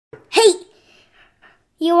Hey,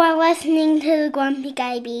 you are listening to the Grumpy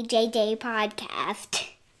Guy BJJ podcast.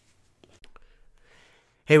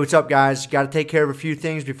 Hey, what's up, guys? Got to take care of a few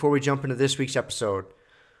things before we jump into this week's episode.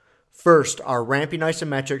 First, our Ramping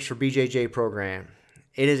Isometrics for BJJ program.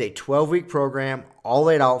 It is a 12-week program, all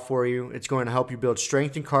laid out for you. It's going to help you build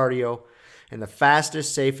strength and cardio in the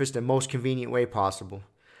fastest, safest, and most convenient way possible.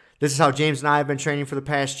 This is how James and I have been training for the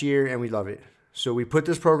past year, and we love it. So we put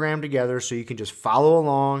this program together so you can just follow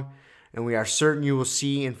along, and we are certain you will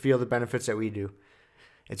see and feel the benefits that we do.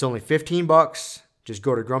 It's only $15. Just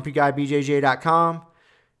go to grumpyguybjj.com.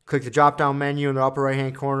 Click the drop-down menu in the upper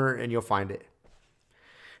right-hand corner, and you'll find it.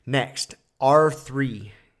 Next,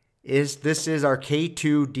 R3. This is our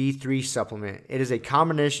K2 D3 supplement. It is a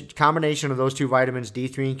combination of those two vitamins,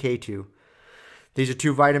 D3 and K2. These are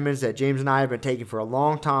two vitamins that James and I have been taking for a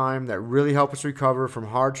long time that really help us recover from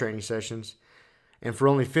hard training sessions. And for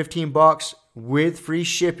only $15 with free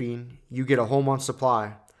shipping, you get a whole month's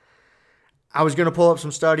supply. I was going to pull up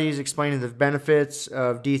some studies explaining the benefits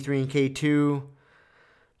of D3 and K2,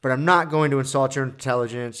 but I'm not going to insult your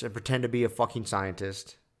intelligence and pretend to be a fucking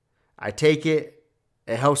scientist. I take it.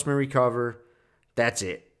 It helps me recover. That's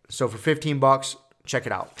it. So for $15, check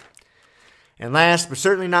it out. And last but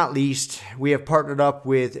certainly not least, we have partnered up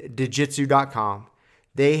with Digitsu.com.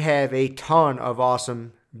 They have a ton of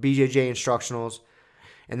awesome BJJ instructionals,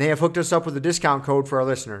 and they have hooked us up with a discount code for our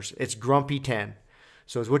listeners. It's Grumpy10.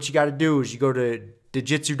 So what you got to do is you go to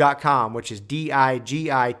Digitsu.com, which is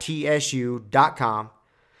Digitsu.com.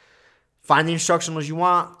 Find the instructionals you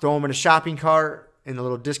want, throw them in a shopping cart. In the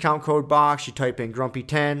little discount code box, you type in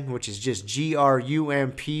Grumpy10, which is just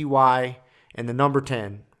GRUMPY and the number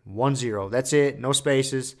 10, 10. That's it, no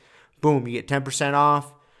spaces. Boom, you get 10%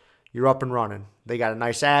 off. You're up and running. They got a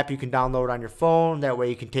nice app you can download on your phone. That way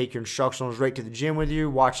you can take your instructionals right to the gym with you,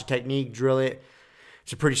 watch the technique, drill it.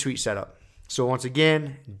 It's a pretty sweet setup. So once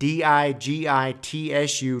again,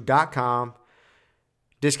 Digitsu.com.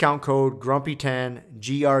 Discount code Grumpy10,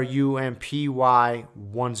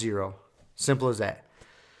 GRUMPY10. Simple as that.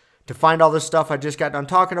 To find all this stuff I just got done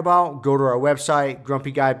talking about, go to our website,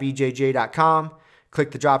 grumpyguybjj.com.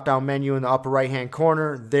 Click the drop-down menu in the upper right-hand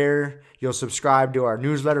corner. There, you'll subscribe to our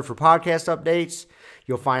newsletter for podcast updates.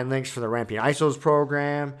 You'll find links for the Ramping Isos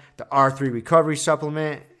program, the R3 Recovery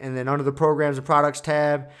Supplement, and then under the Programs and Products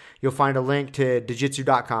tab, you'll find a link to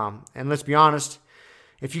Digitsu.com. And let's be honest,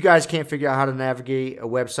 if you guys can't figure out how to navigate a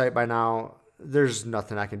website by now, there's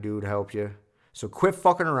nothing I can do to help you. So quit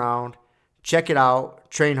fucking around, check it out,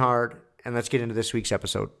 train hard, and let's get into this week's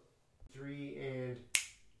episode. 3 and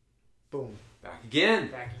boom. Back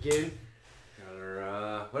again. Back again. Got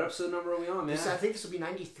our, what episode number are we on, man? I think this will be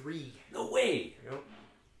 93. No way. Yep.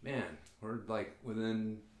 Man, we're like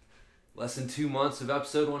within less than 2 months of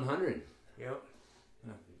episode 100. Yep.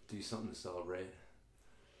 Do something to celebrate.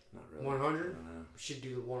 Not really. 100? We should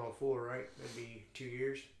do the 104, right? That'd be 2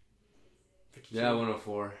 years. 52. Yeah,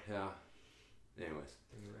 104. Yeah. Anyways.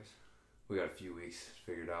 We got a few weeks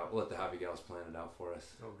figured out. We'll let the Happy Gals plan it out for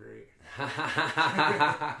us. Oh, great.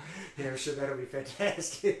 Yeah, I'm sure that'll be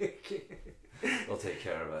fantastic. They'll take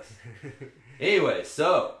care of us. Anyway,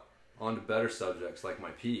 so on to better subjects like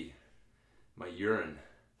my pee, my urine.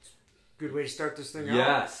 Good way to start this thing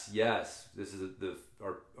out. Yes. This is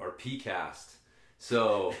our pee cast.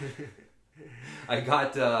 So I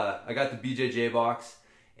got the BJJ box,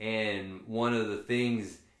 and one of the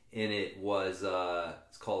things in it was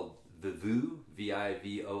it's called Vivoo,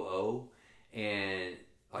 Vivoo, and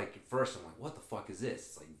like at first I'm like, what the fuck is this?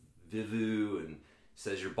 It's like Vivoo and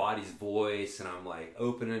says your body's voice, and I'm like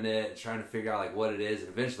opening it and trying to figure out like what it is, and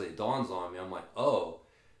eventually it dawns on me. I'm like, oh,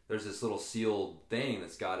 there's this little sealed thing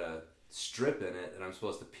that's got a strip in it that I'm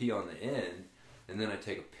supposed to pee on the end, and then I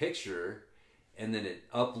take a picture, and then it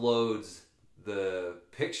uploads the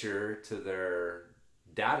picture to their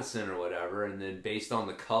data center or whatever, and then based on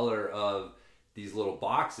the color of these little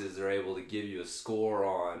boxes, they're able to give you a score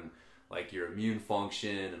on like your immune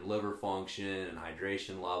function and liver function and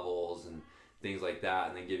hydration levels and things like that,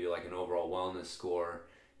 and then give you like an overall wellness score.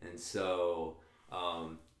 And so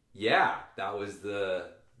that was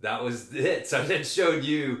it. So I then showed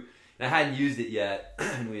you, and I hadn't used it yet,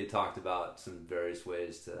 and we had talked about some various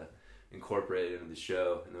ways to incorporate it into the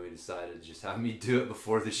show, and then we decided to just have me do it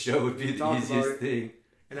before the show would be the easiest thing.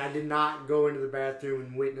 And I did not go into the bathroom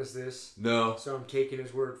and witness this. No. So I'm taking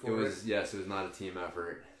his word for it. Yes, it was not a team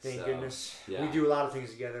effort. Thank goodness. Yeah. We do a lot of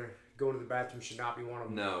things together. Going to the bathroom should not be one of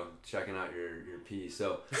them. No, checking out your pee.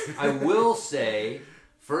 So I will say,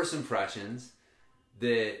 first impressions,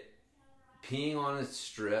 that peeing on a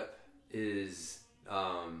strip is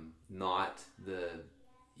not the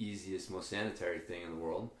easiest, most sanitary thing in the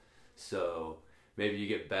world. So maybe you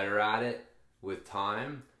get better at it with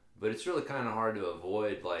time, but it's really kind of hard to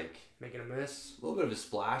avoid like Making a mess. a little bit of a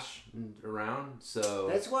splash around. So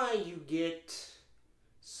That's why you get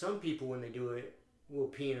some people when they do it will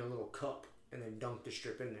pee in a little cup and then dunk the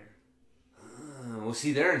strip in there. well,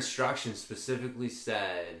 see, their instructions specifically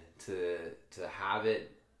said to have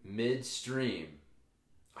it midstream.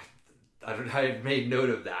 I made note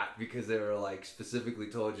of that because they were like specifically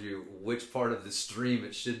told you which part of the stream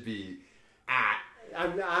it should be at.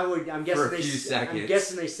 I'm guessing For a few seconds. I'm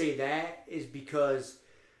guessing they say that is because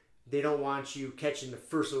they don't want you catching the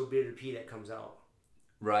first little bit of pee that comes out.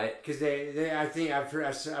 Right. Because I think I've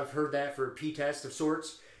heard that for a pee test of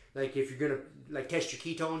sorts. Like if you're gonna like test your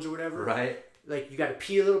ketones or whatever. Right. Like you got to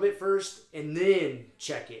pee a little bit first and then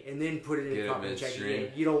check it and then put it in Get the it cup and check it.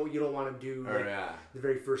 midstream. You don't want to do like, yeah. the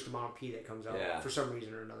very first amount of pee that comes out Yeah. for some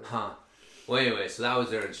reason or another. Huh. Well, anyway, so that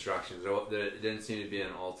was their instructions. There didn't seem to be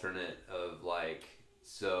an alternate of like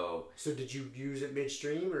so. So did you use it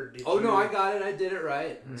midstream or did Oh you? no, I got it. I did it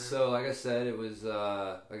right. Mm-hmm. And so, like I said, it was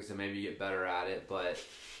maybe you get better at it. But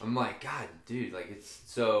I'm like, God, dude, like it's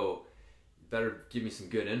so. Better give me some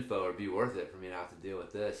good info or be worth it for me to have to deal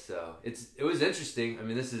with this. So it was interesting. I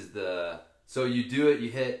mean, this is so you do it, you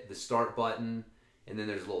hit the start button, and then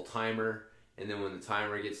there's a little timer, and then when the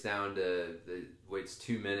timer gets down to waits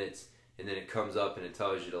 2 minutes, and then it comes up and it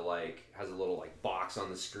tells you to has a little box on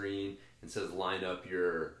the screen and says line up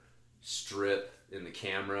your strip in the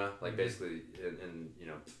camera, basically, and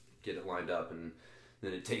get it lined up, and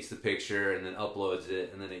then it takes the picture and then uploads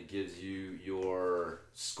it, and then it gives you your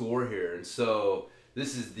score here. And so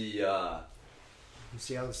this is the You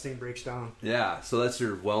see how this thing breaks down. yeah, so that's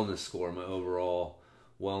your wellness score, my overall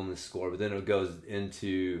wellness score. But then it goes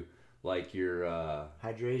into your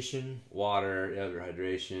Hydration, water, your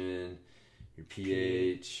hydration, your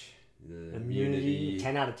pH, the immunity.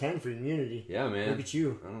 10 out of 10 for immunity. Yeah, man. Look at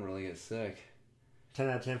you. I don't really get sick. 10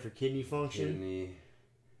 out of 10 for kidney function. Kidney,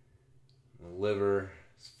 my liver.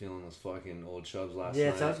 Was feeling those fucking old chubs last Yeah,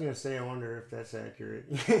 night. so I was gonna say, I wonder if that's accurate.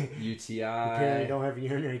 UTI. Apparently, don't have a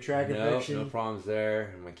urinary tract infection. No problems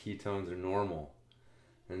there. And my ketones are normal.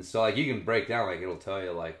 And so, you can break down, it'll tell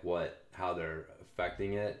you, how they're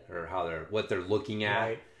affecting it or what they're looking at.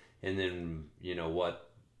 Right. And then,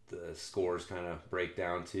 what the scores kind of break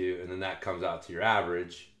down to. And then that comes out to your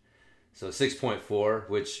average. So 6.4,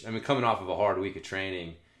 which, coming off of a hard week of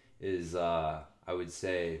training is, I would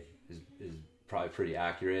say, is probably pretty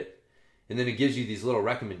accurate. And then it gives you these little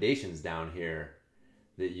recommendations down here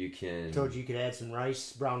that you can. Told you could add some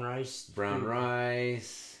rice, brown rice. Brown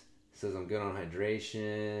rice. Says I'm good on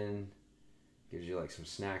hydration. Gives you some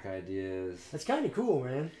snack ideas. That's kind of cool,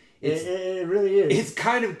 man. It really is. It's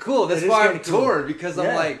kind of cool. That's It is why I'm kinda cool. torn because I'm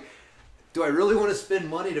Yeah. like, do I really want to spend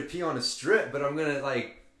money to pee on a strip? But I'm gonna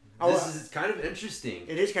this is kind of interesting.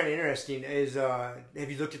 It is kind of interesting. Have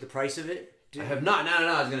you looked at the price of it? I have not. No.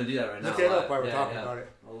 I was gonna do that right now. Look that up while we're Yeah, talking yeah. about it.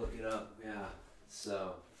 I'll look it up. Yeah.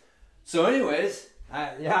 So anyways,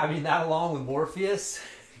 that along with Morpheus,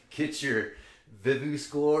 get your Vivu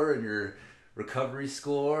score and your recovery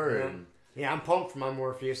score, Yeah. and Yeah, I'm pumped for my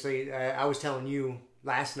Morpheus. I was telling you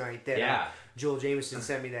last night that Joel Jameson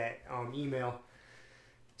sent me that email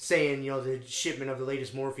saying, the shipment of the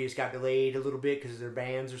latest Morpheus got delayed a little bit because of their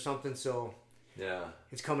bans or something. So yeah.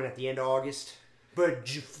 it's coming at the end of August. But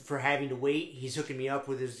for having to wait, he's hooking me up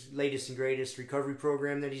with his latest and greatest recovery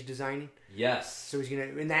program that he's designing. Yes. So he's gonna,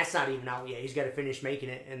 and that's not even out yet. He's got to finish making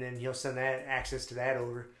it, and then he'll send that access to that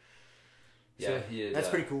over. So Yeah, he is, that's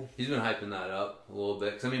pretty cool. He's been hyping that up a little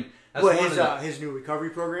bit. 'Cause, that's one of the, his new recovery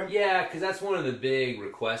program. yeah, because that's one of the big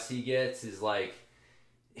requests he gets is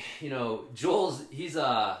Joel's he's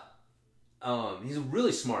a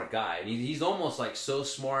really smart guy, and he's almost so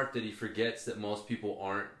smart that he forgets that most people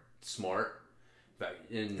aren't smart.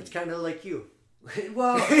 It's kind of like you.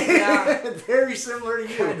 Well, yeah, Very similar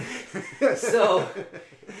to you. so.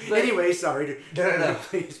 But, Anyway, sorry. No.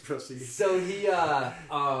 Please proceed. So he,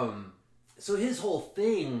 so his whole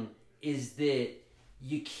thing is that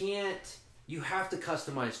you have to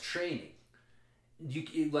customize training.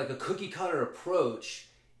 A cookie cutter approach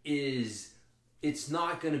it's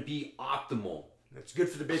not going to be optimal. It's good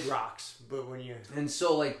for the big rocks, but when you... And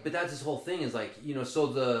so, but that's his whole thing is so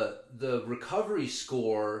the recovery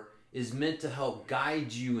score is meant to help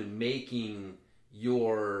guide you in making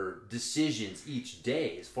your decisions each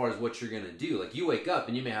day as far as what you're going to do. You wake up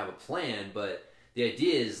and you may have a plan, but the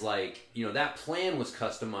idea is that plan was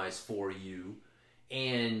customized for you,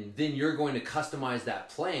 and then you're going to customize that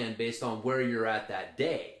plan based on where you're at that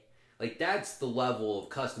day. That's the level of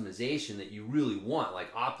customization that you really want.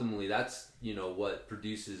 Optimally, that's, what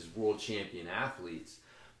produces world champion athletes.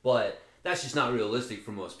 But that's just not realistic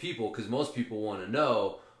for most people, because most people want to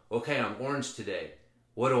know, okay, I'm orange today.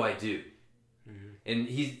 What do I do? And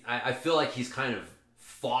I feel like he's kind of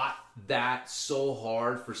fought that so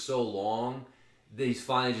hard for so long that he's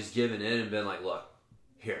finally just given in and been like, look,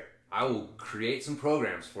 here, I will create some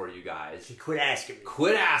programs for you guys. Quit asking me.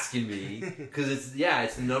 Quit asking me. Because it's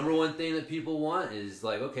the number one thing that people want is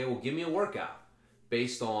like, okay, well, give me a workout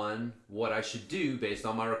based on what I should do, based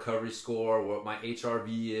on my recovery score, what my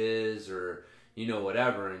HRV is, or,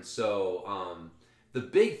 whatever. And so the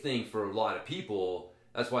big thing for a lot of people,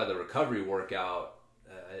 that's why the recovery workout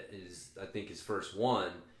is, I think, his first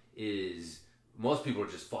one, is most people are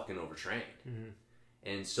just fucking overtrained.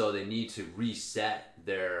 And so they need to reset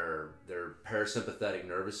their parasympathetic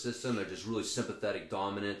nervous system. They're just really sympathetic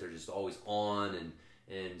dominant. They're just always on.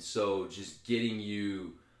 And so just getting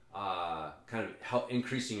you kind of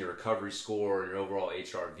increasing your recovery score and your overall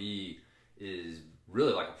HRV is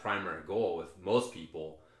really like a primary goal with most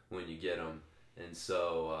people when you get them. And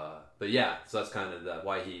so, but yeah, so that's kind of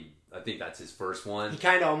why I think that's his first one. He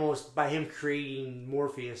kind of almost, by him creating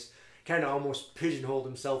Morpheus, kind of almost pigeonholed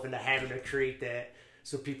himself into having to create that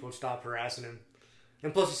so people would stop harassing him.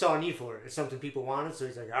 And plus he saw a need for it. It's something people wanted, so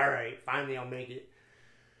he's like, all right, finally I'll make it.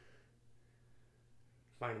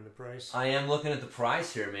 Finding the price. I am looking at the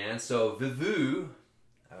price here, man. So Vivoo.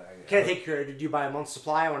 Did you buy a month's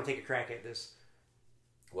supply? I want to take a crack at this.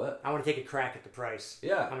 What? I want to take a crack at the price.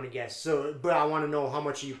 Yeah. I'm going to guess. So, but I want to know how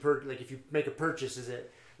much you if you make a purchase, is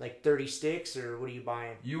it like 30 sticks or what are you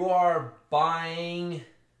buying? You are buying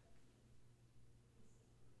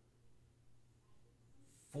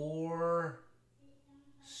 4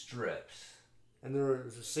 strips. And they're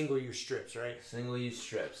single-use strips, right? Single-use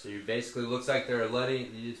strips. So you basically, looks like they're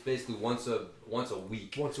it's basically once a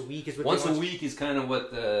week. Once a week is what once a week is kind of what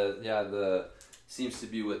the seems to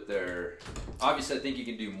be what they're, obviously I think you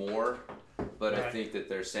can do more, but right. I think that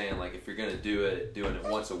they're saying like if you're going to doing it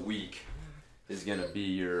once a week is going to be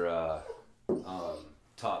your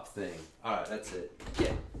top thing. Alright, that's it.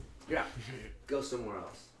 You're out. Go somewhere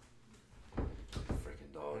else.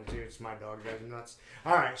 Freaking dog. Dude, it's my dog driving nuts.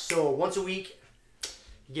 Alright, so once a week,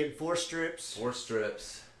 you're getting 4 strips. 4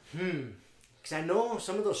 strips. Because I know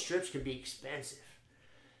some of those strips can be expensive.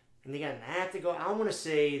 And they got an app to go. I want to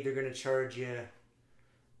say they're going to charge you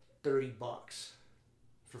 $30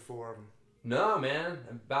 for 4 of them. No, man.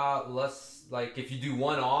 About less, like if you do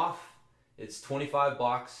one off, it's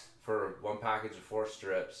 $25 for one package of 4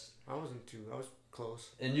 strips. I was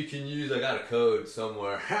close. And you can use, I got a code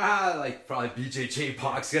somewhere, like probably BJJ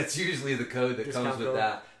Box. That's usually the code that discount comes with code.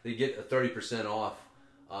 that. They get a 30% off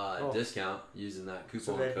discount using that coupon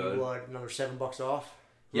so that'd code. Be what, another $7 off?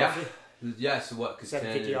 Yeah. Roughly? Yeah, so what? Because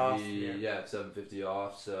 $7.50 off. Yeah, $7.50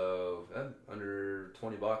 off. So under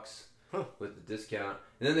 $20 with the discount.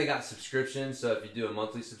 And then they got subscriptions. So if you do a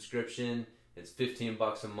monthly subscription, it's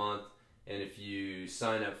 $15 a month. And if you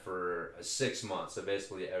sign up for a 6 months, so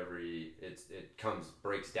basically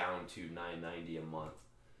breaks down to $9.90 a month.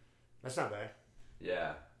 That's not bad.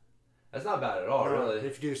 Yeah, that's not bad at all, really.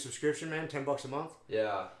 If you do a subscription, man, $10 a month.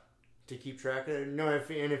 Yeah. To keep track of it.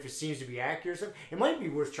 If it seems to be accurate, or something, it might be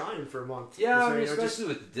worth trying for a month. Yeah, I mean, especially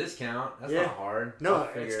with the discount. That's not hard. No,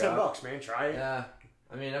 it's $10, man. Try it. Yeah.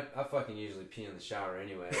 I mean, I fucking usually pee in the shower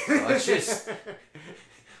anyway. So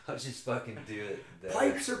I'll just fucking do it there.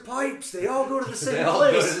 Pipes are pipes. They all go to the same place. They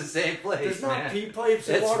all go to the same place. There's man. not pee pipes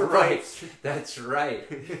and That's water right. pipes. That's right.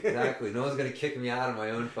 Exactly. No one's gonna kick me out of my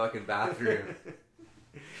own fucking bathroom.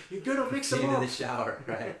 You're gonna mix them up. up. In the shower,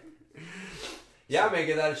 right? Yeah, I may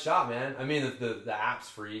give that a shot, man. I mean, the app's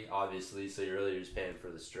free, obviously, so you're just paying for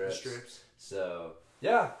the strips. So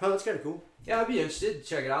yeah. Oh, that's kind of cool. Yeah, I'd be interested to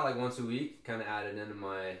check it out like once a week. Kind of add it into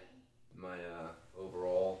my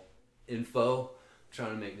overall info.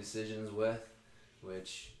 Trying to make decisions with,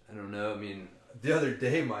 which I don't know. I mean, the other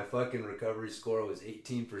day my fucking recovery score was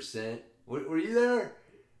 18%. Were you there?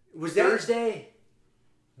 Was that Thursday?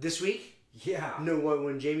 This week? Yeah. No,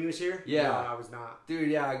 when Jamie was here? Yeah. No, I was not. Dude,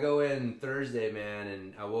 yeah, I go in Thursday, man,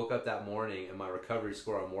 and I woke up that morning and my recovery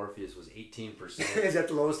score on Morpheus was 18%. Is that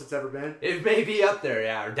the lowest it's ever been? It may be up there,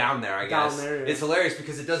 yeah, or down there, I guess. Down there, yeah. It's hilarious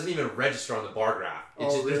because it doesn't even register on the bar graph.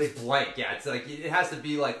 It's blank, yeah. It's like, it has to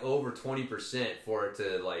be like over 20% for it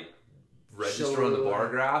to like register on the bar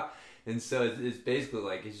graph. And so it's basically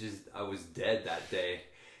like, I was dead that day.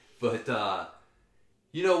 But,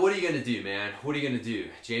 what are you going to do, man? What are you going to do?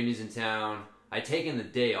 Jamie's in town. I'd taken the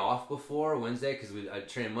day off before, Wednesday, because I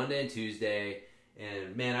trained Monday and Tuesday,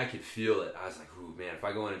 and man, I could feel it. I was like, ooh, man, if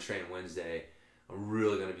I go in and train Wednesday, I'm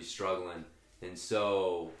really going to be struggling. And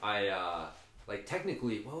so I,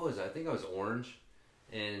 technically, what was it? I think I was orange,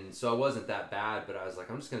 And so I wasn't that bad, but I was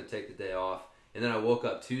like, I'm just going to take the day off. And then I woke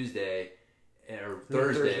up Tuesday or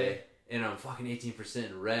Thursday, and I'm fucking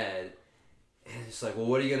 18% in red. And it's like, well,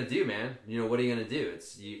 what are you going to do, man? What are you going to do?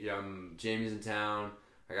 Jamie's in town.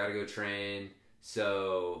 I got to go train.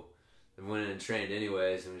 So I went in and trained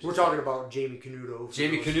anyways. And we're talking about Jamie Canuto.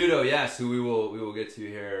 Jamie Canuto, yes, who we will get to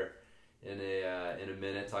here in a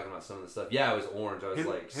minute, talking about some of the stuff. Yeah, I was orange. I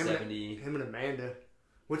was 70. Him and Amanda.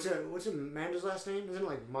 What's Amanda's last name? Isn't it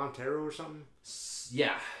like Montero or something?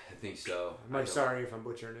 Yeah, I think so. Sorry if I'm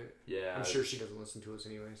butchering it. Yeah. I'm sure she doesn't listen to us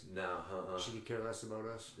anyways. No, She could care less about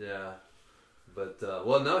us. Yeah. But,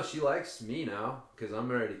 no, she likes me now because I'm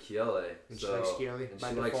married to Kiele. And she likes Kiele. And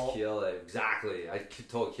she likes Kiele. Exactly. I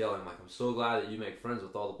told Kiele, I'm like, I'm so glad that you make friends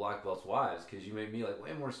with all the black belts' wives because you make me like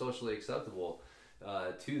way more socially acceptable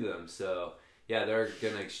to them. So, yeah, they're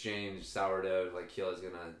going to exchange sourdough. Like, Kiele's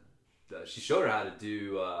going to... she showed her how to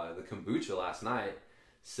do the kombucha last night,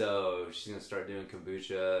 so she's gonna start doing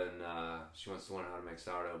kombucha, and she wants to learn how to make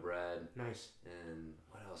sourdough bread. Nice. And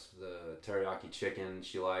what else? The teriyaki chicken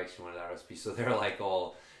she likes. She wanted that recipe, so they're like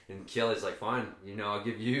all. And Kelly's like, fine, I'll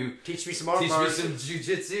give you teach me some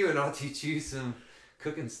jujitsu, and I'll teach you some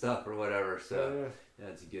cooking stuff or whatever. So yeah,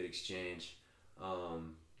 it's a good exchange.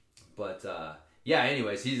 Yeah,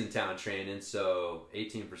 anyways, he's in town training, so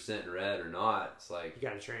 18% in red or not, it's like... You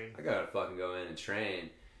gotta train. I gotta fucking go in and train.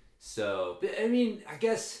 So, I mean, I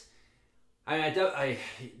guess... I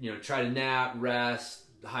try to nap, rest,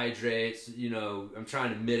 hydrate, I'm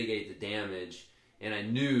trying to mitigate the damage, and I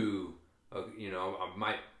knew, I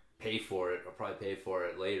might pay for it, I'll probably pay for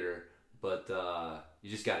it later, but you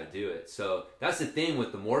just gotta do it. So, that's the thing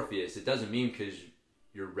with the Morpheus, it doesn't mean because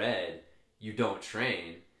you're red, you don't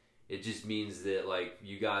train. It just means that, like, if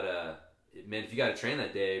you gotta train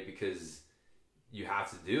that day because you have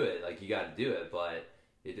to do it, like, you gotta do it, but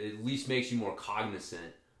it at least makes you more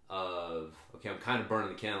cognizant of, okay, I'm kind of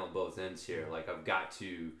burning the candle at both ends here. Like, I've got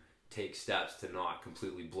to take steps to not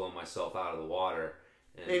completely blow myself out of the water.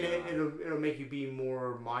 And it'll make you be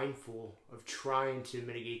more mindful of trying to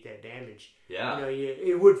mitigate that damage. Yeah.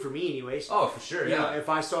 It would for me anyways. Oh, for sure, yeah. If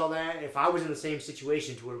I saw that, if I was in the same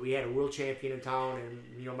situation to where we had a world champion in town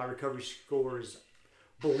and, my recovery score is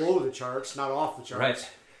below the charts, not off the charts,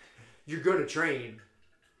 right, you're going to train.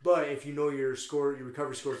 But if your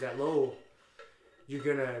recovery score is that low, you're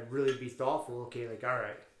going to really be thoughtful. Okay, like, all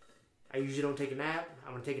right, I usually don't take a nap.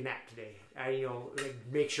 I'm going to take a nap today. I,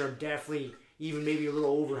 make sure I'm definitely... even maybe a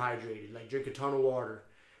little overhydrated, like drink a ton of water.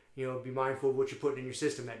 Be mindful of what you're putting in your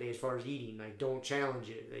system that day as far as eating. Like, don't challenge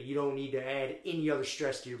it. Like, you don't need to add any other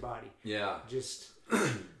stress to your body. Yeah. Just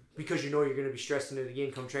because you're going to be stressing it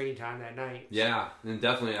again come training time that night. Yeah, and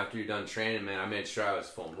definitely after you're done training, man, I made sure I was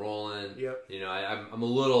foam rolling. Yep. I'm a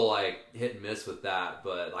little, like, hit and miss with that,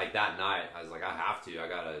 but, like, that night, I was like, I have to. I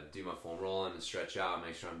got to do my foam rolling and stretch out,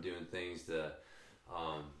 make sure I'm doing things to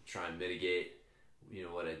try and mitigate,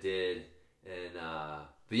 what I did. And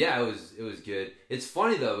but yeah, it was good. It's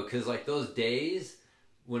funny though because like those days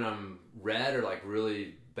when I'm red or like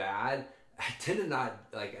really bad, I tend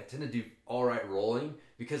to do all right rolling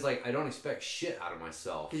because like I don't expect shit out of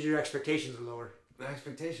myself. Because your expectations are lower. My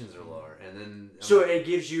expectations are lower, and then so it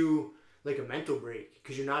gives you like a mental break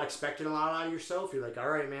because you're not expecting a lot out of yourself. You're like, all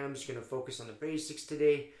right, man, I'm just gonna focus on the basics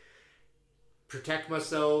today. Protect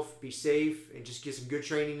myself, be safe, and just get some good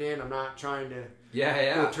training in. I'm not trying to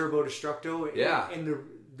go turbo destructo. Yeah. And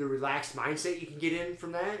the relaxed mindset you can get in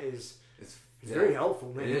from that is very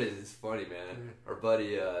helpful, man. It is. It's funny, man. Yeah. Our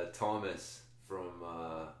buddy Thomas from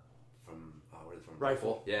where's it from?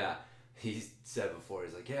 Rifle. Yeah. He said before,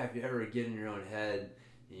 he's like, yeah, if you ever get in your own head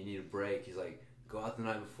and you need a break, he's like, go out the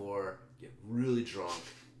night before, get really drunk,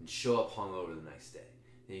 and show up hungover the next day.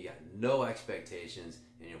 And you got no expectations,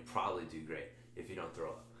 and you'll probably do great if you don't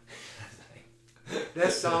throw up.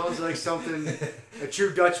 That sounds like something a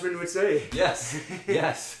true Dutchman would say. Yes.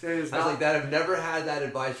 I was like that. I've never had that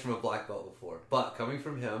advice from a black belt before, but coming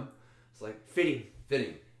from him, it's like fitting.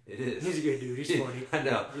 It is. He's a good dude. He's funny. I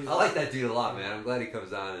know. I like that dude a lot, man. I'm glad he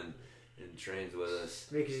comes on and trains with us.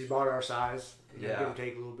 Because he's about our size. Give or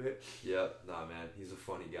take a little bit. Yep. Nah, man. He's a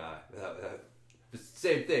funny guy.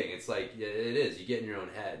 Same thing. It's like, yeah, it is. You get in your own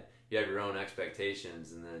head. You have your own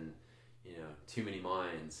expectations, and then, too many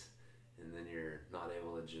minds, and then you're not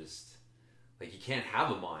able to just, like, you can't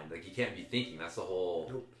have a mind. Like, you can't be thinking. That's the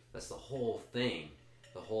whole, That's the whole thing.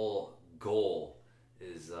 The whole goal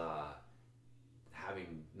is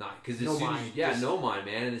having not, because no mind,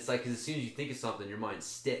 man. And it's like, because as soon as you think of something, your mind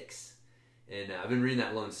sticks. And I've been reading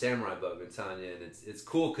that Lone Samurai book, I've been telling you, and it's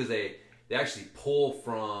cool because they actually pull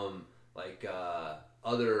from like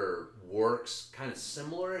other works kind of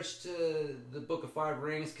similar-ish to the Book of Five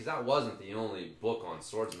Rings? Because that wasn't the only book on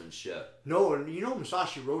swordsmanship. No, and you know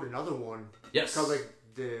Musashi wrote another one. Yes. It's called like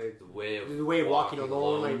the way of walking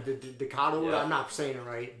alone, like the Dakado. Yep. I'm not saying it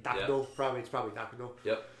right. Dakado, it's probably Dakado.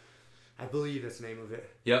 Yep. I believe that's the name of it.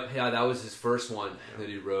 Yep. Yeah, that was his first one that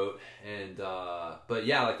he wrote, and but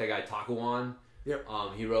yeah, like that guy Takuwan. Yep.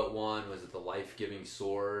 He wrote one. Was it the Life-Giving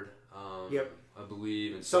Sword? Yep. I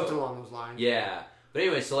believe, and Something along those lines. Yeah. But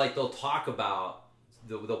anyway, so like they'll talk about,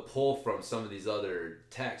 they'll pull from some of these other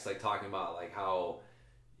texts, like talking about like how,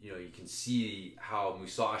 you know, you can see how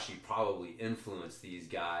Musashi probably influenced these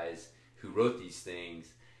guys who wrote these things,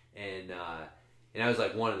 and that was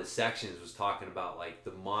like one of the sections was talking about like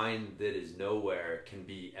the mind that is nowhere can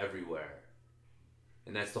be everywhere,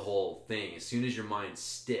 and that's the whole thing. As soon as your mind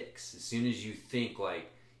sticks, as soon as you think like,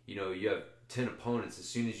 you know, you have 10 opponents, as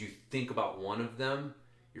soon as you think about one of them,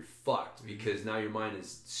 you're fucked, because now your mind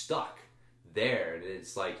is stuck there, and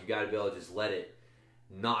it's like you got to be able to just let it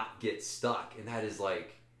not get stuck, and that is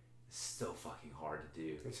like so fucking hard to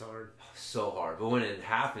do. It's hard. So hard. But when it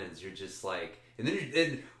happens, you're just like, and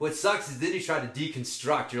then what sucks is then you try to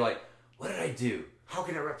deconstruct. You're like, what did I do? How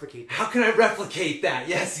can I replicate that? How can I replicate that?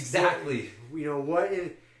 Yes, exactly. You know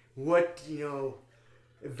what you know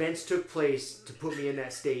events took place to put me in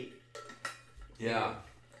that state. Yeah.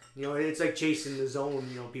 You know, it's like chasing the zone,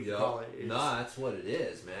 you know, people call it. Nah, that's what it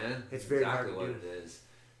is, man. It's very exactly hard to what do. it is.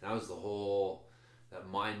 That was the whole, that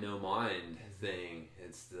mind, no mind thing.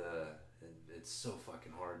 It's so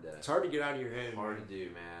fucking hard to... It's hard to get out of your head. Hard to do,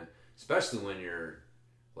 man. Especially when you're,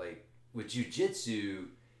 like, with jiu-jitsu,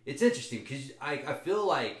 it's interesting, because I feel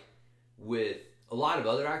like with a lot of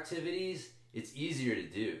other activities, it's easier to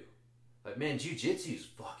do. Like, man, jiu-jitsu is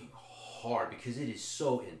fucking hard because it is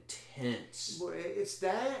so intense. Well, it's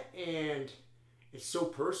that, and it's so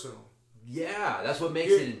personal. Yeah, that's what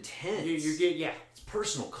makes it intense. You get, yeah. It's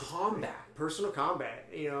personal combat. Personal combat,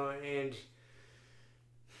 you know, and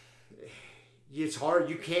it's hard.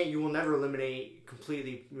 You will never eliminate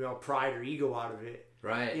completely, you know, pride or ego out of it.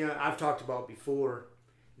 Right. You know, I've talked about before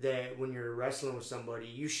that when you're wrestling with somebody,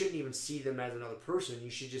 you shouldn't even see them as another person.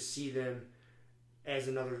 You should just see them as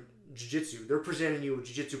another jiu-jitsu. They're presenting you with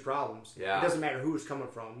jiu-jitsu problems. Yeah. It doesn't matter who it's coming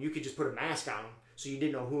from. You could just put a mask on them so you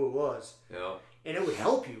didn't know who it was. Yeah. And it would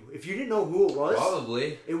help you. If you didn't know who it was,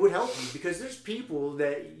 probably it would help you, because there's people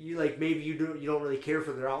that you like, maybe you don't really care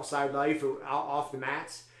for their outside life or off the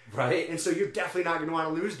mats. Right. And so you're definitely not going to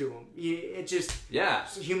want to lose to them. It just, yeah,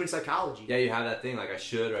 it's human psychology. Yeah, you have that thing like I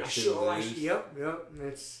should or I shouldn't lose. Yep.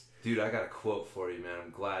 It's, dude, I got a quote for you, man.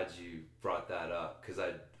 I'm glad you brought that up, because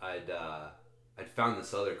I'd found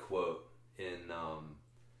this other quote in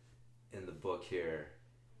the book here,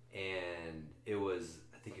 and it was,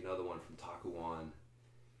 I think, another one from Takuwan.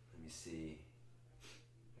 Let me see.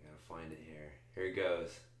 I gotta find it here. Here it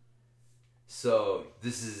goes. So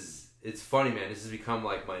it's funny, man. This has become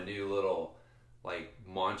like my new little like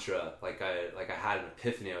mantra. Like I had an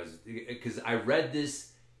epiphany. Because I read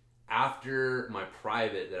this after my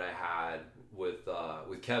private that I had with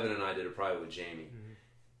Kevin, and I did a private with Jamie.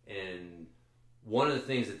 Mm-hmm. And one of the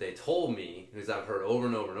things that they told me, is I've heard over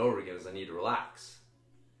and over and over again, is I need to relax.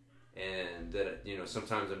 And that, you know,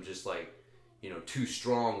 sometimes I'm just like, you know, too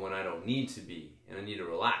strong when I don't need to be, and I need to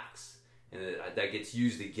relax. And that gets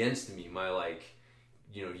used against me. My, like,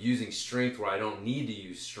 you know, using strength where I don't need to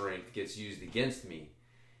use strength gets used against me.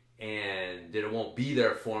 And that it won't be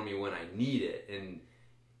there for me when I need it.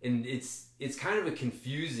 And it's kind of a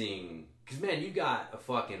confusing, because, man, you got a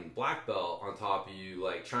fucking black belt on top of you,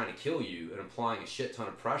 like, trying to kill you and applying a shit ton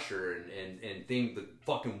of pressure, and think the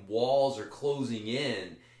fucking walls are closing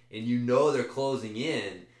in, and you know they're closing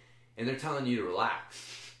in, and they're telling you to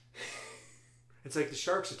relax. It's like the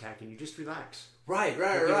sharks attacking you. Just relax. Right.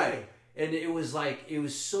 And it was like, you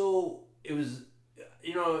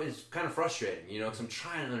know, it's kind of frustrating, you know, because I'm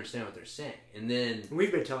trying to understand what they're saying. And then...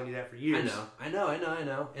 We've been telling you that for years. I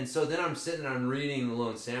know. And so then I'm sitting and I'm reading The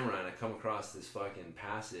Lone Samurai, and I come across this fucking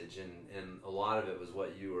passage, and a lot of it was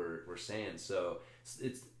what you were saying. So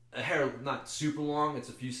it's a hair, not super long. It's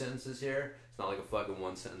a few sentences here. It's not like a fucking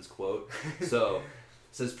one-sentence quote. So it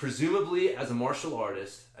says, presumably, as a martial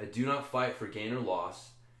artist, I do not fight for gain or loss,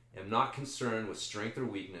 am not concerned with strength or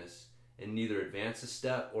weakness, and neither advance a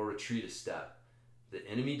step or retreat a step. The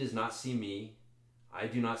enemy does not see me. I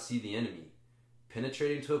do not see the enemy.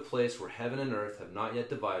 Penetrating to a place where heaven and earth have not yet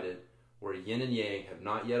divided, where yin and yang have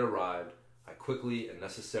not yet arrived, I quickly and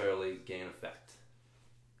necessarily gain effect.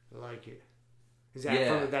 I like it. Is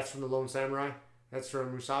that that's from the Lone Samurai? That's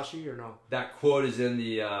from Musashi or no? That quote is in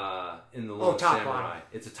the Lone Samurai.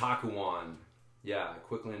 It's a Takuwan Yeah,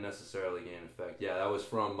 quickly and necessarily gain effect. Yeah, that was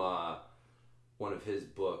from one of his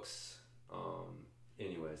books.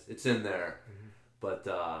 Anyways, it's in there. Mm-hmm. But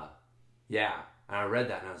yeah, and I read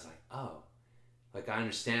that and I was like, oh, like I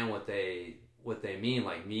understand what they mean.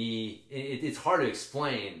 Like me, it's hard to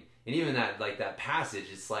explain. And even that passage,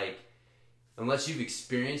 it's like, unless you've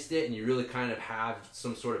experienced it and you really kind of have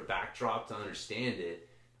some sort of backdrop to understand it,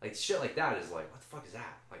 like shit like that is like, what the fuck is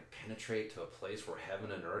that? Like penetrate to a place where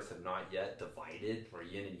heaven and earth have not yet divided, where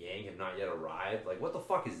yin and yang have not yet arrived. Like what the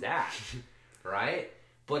fuck is that? Right?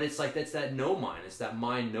 But it's like, that's that no mind. It's that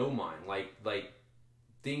mind, no mind. Like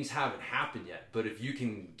things haven't happened yet. But if you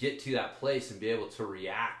can get to that place and be able to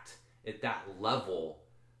react at that level,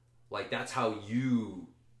 like that's how you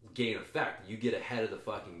gain effect. You get ahead of the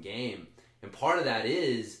fucking game. And part of that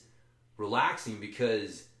is relaxing,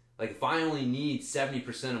 because like if I only need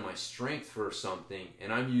 70% of my strength for something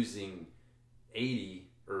and I'm using 80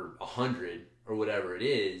 or 100 or whatever it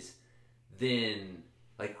is, then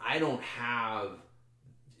like I don't have,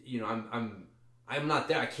 I'm not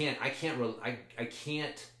there. I can't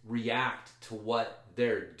react to what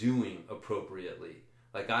they're doing appropriately.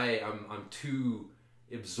 Like I'm too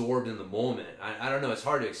absorbed in the moment. I don't know, it's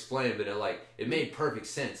hard to explain, but it made perfect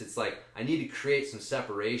sense. It's like I need to create some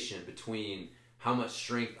separation between how much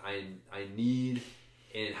strength I need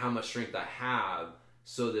and how much strength I have,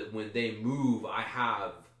 so that when they move, I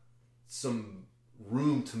have some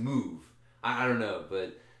room to move. I don't know,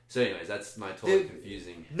 but so anyways, that's my totally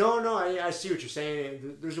confusing. No, I see what you're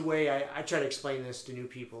saying. There's a way I try to explain this to new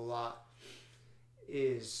people a lot,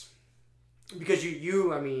 is because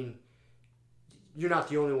you I mean, you're not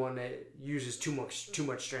the only one that uses too much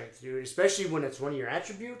strength, dude. Especially when it's one of your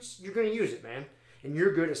attributes, you're gonna use it, man. And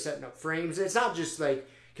you're good at setting up frames. It's not just like,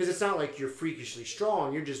 because it's not like you're freakishly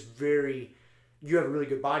strong. You're just you have a really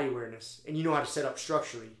good body awareness, and you know how to set up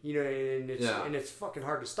structurally. And it's fucking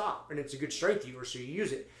hard to stop, and it's a good strength user, so you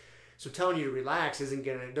use it. So telling you to relax doesn't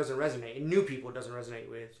resonate, and new people it doesn't resonate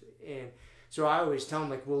with. And so I always tell them,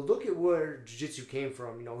 like, well, look at where jiu-jitsu came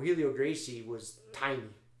from. Helio Gracie was tiny.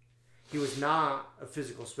 He was not a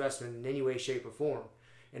physical specimen in any way, shape, or form.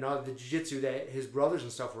 And all the jiu-jitsu that his brothers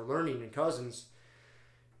and stuff were learning, and cousins,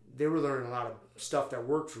 they were learning a lot of stuff that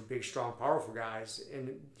worked for big, strong, powerful guys.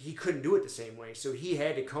 And he couldn't do it the same way. So he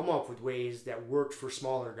had to come up with ways that worked for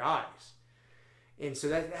smaller guys. And so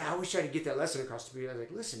that I always try to get that lesson across to people. I was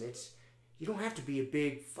like, listen, you don't have to be a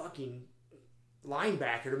big fucking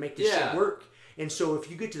linebacker to make this shit work. And so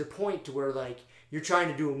if you get to the point to where like you're trying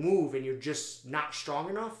to do a move and you're just not strong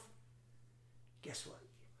enough, guess what?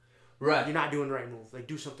 Right. You're not doing the right move. Like,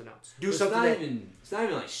 do something else. It's not even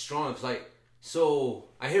like strong. It's like, so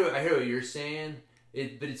I hear what you're saying.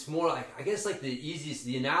 But it's more like, I guess like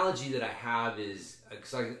the analogy that I have is,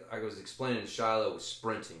 because I was explaining to Shiloh with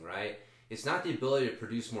sprinting, right? It's not the ability to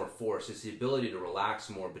produce more force. It's the ability to relax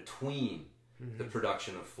more between the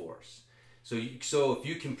production of force. So if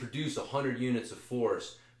you can produce 100 units of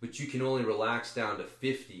force, but you can only relax down to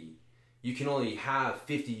 50, you can only have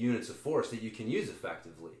 50 units of force that you can use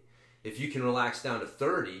effectively. If you can relax down to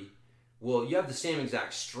 30, well, you have the same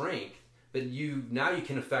exact strength, but you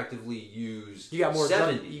can effectively use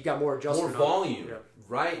 70. You got more adjustment. More volume,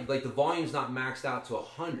 right? Like the volume's not maxed out to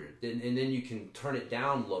 100, and then you can turn it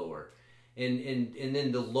down lower. And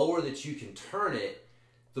then the lower that you can turn it,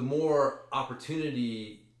 the more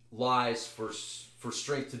opportunity lies for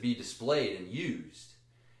strength to be displayed and used.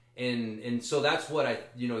 And so that's what I,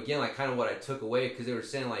 again, like kind of what I took away, because they were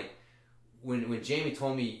saying like, when Jamie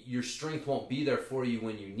told me your strength won't be there for you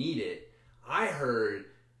when you need it, I heard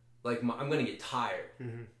like I'm going to get tired.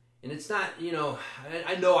 Mm-hmm. And it's not,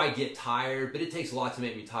 I know I get tired, but it takes a lot to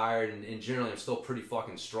make me tired. And generally I'm still pretty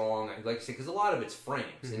fucking strong. Like I said, because a lot of it's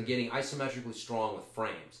frames and getting isometrically strong with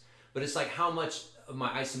frames. But it's like how much of my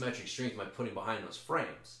isometric strength am I putting behind those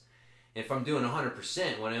frames? And if I'm doing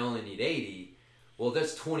 100% when I only need 80, well,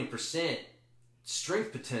 that's 20%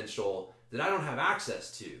 strength potential that I don't have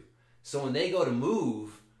access to. So when they go to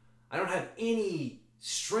move, I don't have any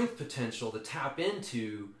strength potential to tap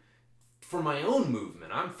into for my own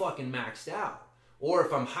movement. I'm fucking maxed out. Or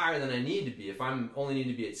if I'm higher than I need to be, if I'm only need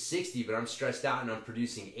to be at 60, but I'm stressed out and I'm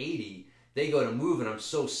producing 80, they go to move and I'm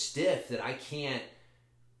so stiff that I can't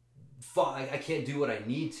do what I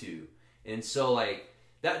need to. And so like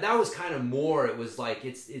that was kind of more, it was like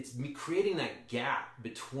it's me creating that gap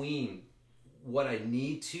between what I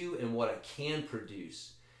need to and what I can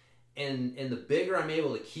produce. And the bigger I'm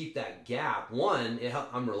able to keep that gap, one,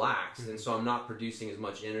 I'm relaxed, and so I'm not producing as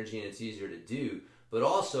much energy, and it's easier to do. But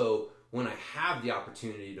also, when I have the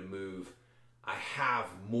opportunity to move, I have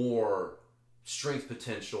more strength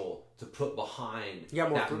potential to put behind You got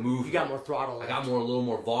more that movement. You got more throttle. I got a little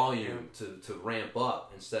more volume to ramp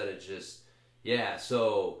up instead of just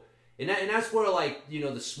So and that's where like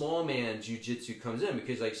the small man jiu-jitsu comes in,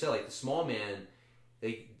 because like I said, like the small man,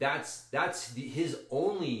 like that's his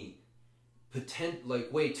only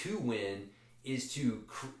way to win is to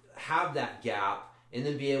have that gap and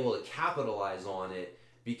then be able to capitalize on it,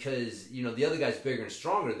 because the other guy's bigger and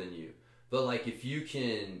stronger than you. But like if you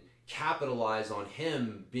can capitalize on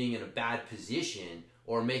him being in a bad position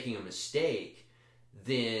or making a mistake,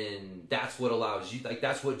 then that's what allows you, like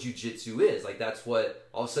that's what jiu-jitsu is. Like that's what,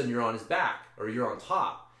 all of a sudden you're on his back or you're on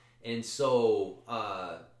top. And so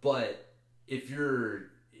but if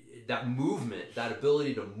you're that movement, that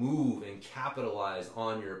ability to move and capitalize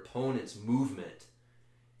on your opponent's movement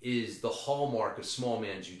is the hallmark of small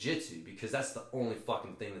man jiu-jitsu, because that's the only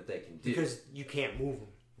fucking thing that they can do. Because you can't move them.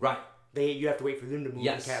 Right. You have to wait for them to move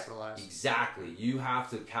and capitalize. Exactly. You have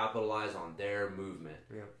to capitalize on their movement.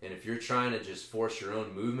 Yeah. And if you're trying to just force your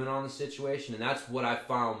own movement on the situation, and that's what I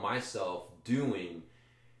found myself doing,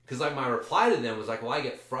 because like my reply to them was like, well, I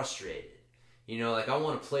get frustrated. Like I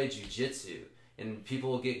want to play jiu-jitsu, and people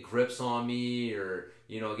will get grips on me or,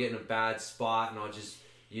 get in a bad spot, and I'll just,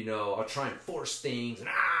 I'll try and force things, and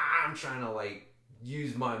I'm trying to like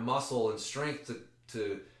use my muscle and strength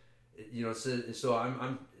to so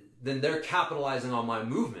I'm then they're capitalizing on my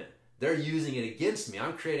movement. They're using it against me.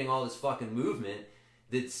 I'm creating all this fucking movement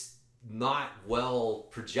that's not well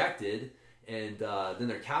projected, and then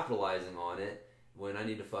they're capitalizing on it when I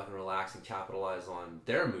need to fucking relax and capitalize on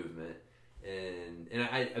their movement. And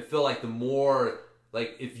I feel like the more,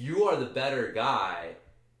 like if you are the better guy,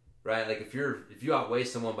 right? Like if you outweigh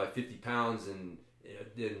someone by 50 pounds and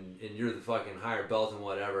you're the fucking higher belt and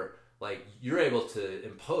whatever, like you're able to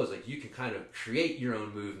impose, like you can kind of create your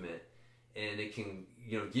own movement, and it can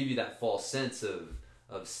give you that false sense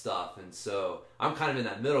of stuff. And so I'm kind of in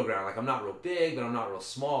that middle ground. Like I'm not real big, but I'm not real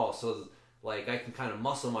small, so like I can kind of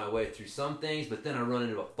muscle my way through some things, but then I run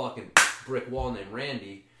into a fucking brick wall named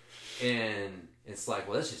Randy, and it's like,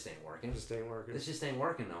 well, this just ain't working. This just ain't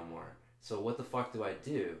working no more. So what the fuck do I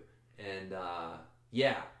do? And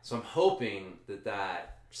so I'm hoping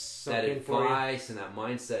that advice and that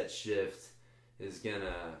mindset shift is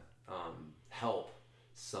gonna help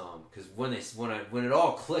some, because when it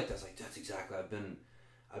all clicked, I was like, that's exactly, I've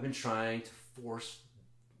been trying to force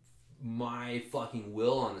my fucking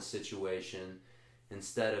will on the situation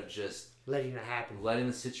instead of just letting it happen, letting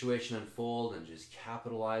the situation unfold and just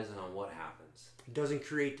capitalizing on what happens. It doesn't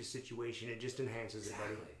create the situation, it just enhances it.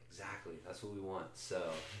 Exactly. That's what we want. So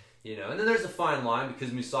and then there's a fine line,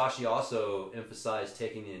 because Musashi also emphasized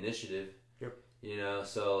taking the initiative. Yep.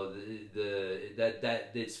 So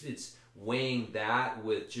that it's weighing that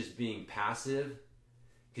with just being passive,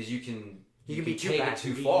 because you can be take it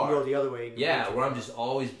too far. You can go the other way. Yeah, where I'm just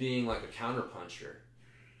always being like a counter puncher,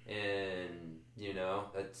 and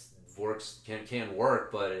that can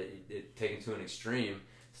work, but it taken to an extreme,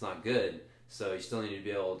 it's not good. So you still need to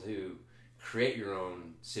be able to create your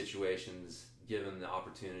own situations given the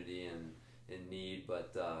opportunity and need.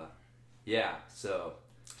 But so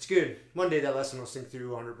it's good. One day that lesson will sink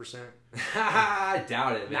through 100%. I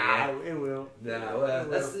doubt it, man. Nah, it will. Nah, well,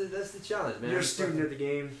 that's the challenge, man. You're a student of the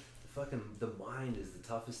game. The mind is the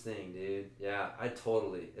toughest thing, dude. Yeah, it's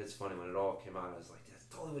funny, when it all came out, I was like, that's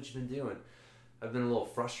totally what you've been doing. I've been a little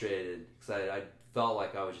frustrated because I felt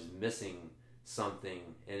like I was just missing something,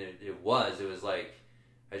 and it was like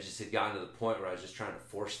I just had gotten to the point where I was just trying to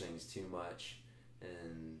force things too much.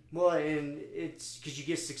 And it's because you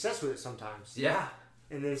get success with it sometimes. Yeah.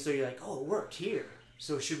 And then so you're like, oh, it worked here,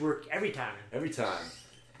 so it should work every time. Every time.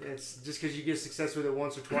 It's just because you get success with it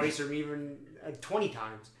once or twice or even 20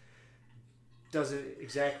 times doesn't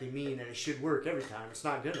exactly mean that it should work every time. It's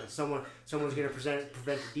not gonna. Someone's gonna prevent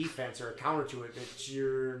a defense or a counter to it that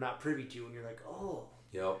you're not privy to, and you're like, oh,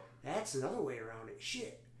 yep, that's another way around it.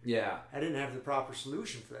 Shit. Yeah. I didn't have the proper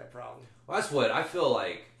solution for that problem. Well, that's what I feel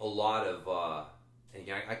like a lot of, and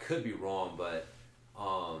I could be wrong, but,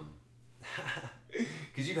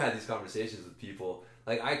 because you've had these conversations with people,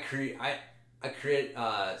 like I create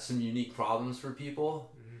some unique problems for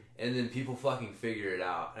people, mm-hmm. and then people fucking figure it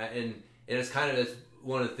out. And it's that's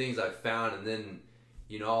one of the things I've found, and then,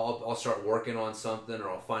 I'll start working on something, or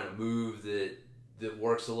I'll find a move that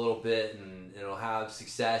works a little bit, and it'll have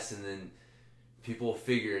success, and then people will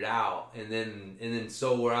figure it out, and then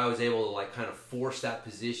so where I was able to like kind of force that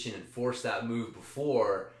position and force that move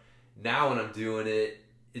before, now when I'm doing it,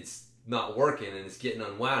 it's not working and it's getting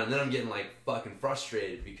unwound, and then I'm getting like fucking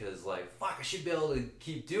frustrated because like, fuck, I should be able to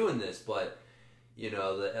keep doing this, but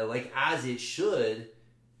like as it should,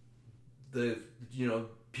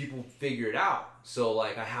 people figure it out. So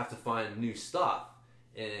like I have to find new stuff,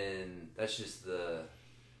 and that's just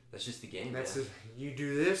the game. You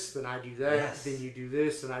do this, then I do that. Yes. Then you do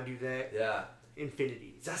this, and I do that. Yeah.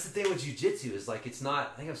 Infinity. That's the thing with jiu-jitsu is like it's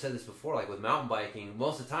not. I think I've said this before. Like with mountain biking,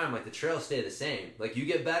 most of the time like the trails stay the same. Like you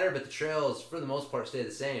get better, but the trails for the most part stay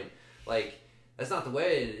the same. Like that's not the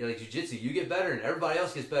way. Like jiu-jitsu, you get better, and everybody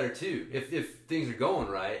else gets better too. If things are going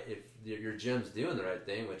right, if your gym's doing the right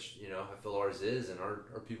thing, which I feel ours is, and our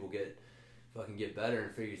people get better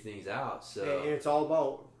and figure things out. So and it's all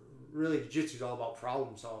about jiu-jitsu is all about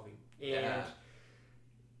problem solving, and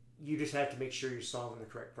you just have to make sure you're solving the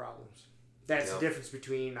correct problems. That's the difference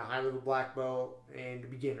between a high-level black belt and a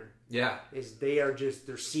beginner. Yeah. Is they're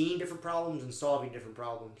seeing different problems and solving different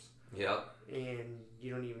problems. Yep. And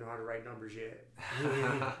you don't even know how to write numbers yet.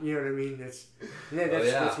 You know what I mean? That's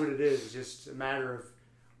what it is. It's just a matter of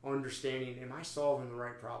understanding, am I solving the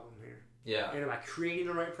right problem here? Yeah. And am I creating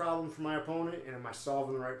the right problem for my opponent? And am I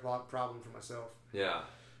solving the right problem for myself? Yeah.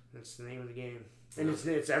 That's the name of the game. And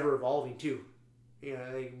it's ever evolving too.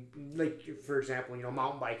 Like for example,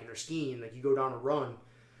 mountain biking or skiing, like you go down a run,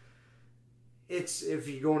 if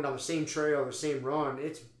you're going down the same trail or the same run,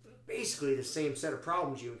 it's basically the same set of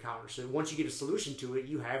problems you encounter. So once you get a solution to it,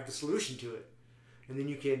 you have the solution to it. And then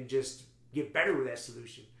you can just get better with that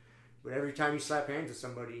solution. But every time you slap hands with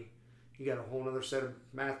somebody, you got a whole other set of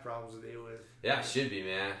math problems to deal with. Yeah, it should be,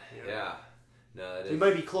 man. Yeah. No, it is. They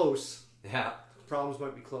might be close. Yeah. Problems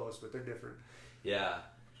might be close, but they're different. Yeah.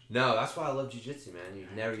 No, that's why I love jiu-jitsu, man. You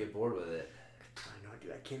never get bored with it. I know,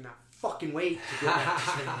 dude. I cannot fucking wait to get back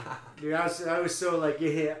to training. Dude, I was so like,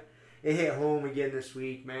 it hit home again this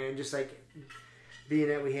week, man. Just like being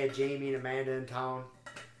that we had Jamie and Amanda in town.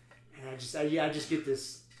 And I just get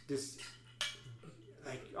this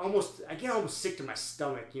like I get almost sick to my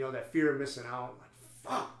stomach, that fear of missing out. Like,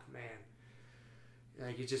 fuck, man.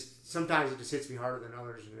 Like sometimes it just hits me harder than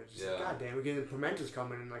others, and it's just like, God damn, we're Pimenta's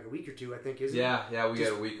coming in like a week or two, I think, isn't it? Yeah, we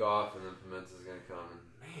got a week off, and then Pimenta's gonna come.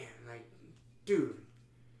 Man, like, dude,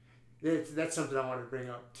 that's something I want to bring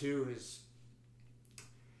up too. Is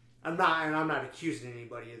I'm not accusing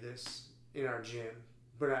anybody of this in our gym,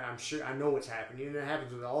 but I'm sure I know what's happening, and it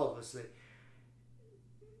happens with all of us. That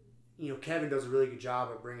Kevin does a really good job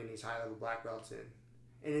of bringing these high-level black belts in.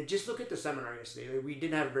 And just look at the seminar yesterday. We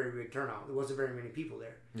didn't have a very big turnout. There wasn't very many people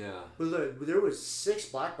there. Yeah. But look, there was 6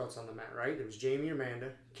 black belts on the mat, right? There was Jamie, Amanda,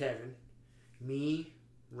 Kevin, me,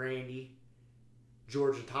 Randy,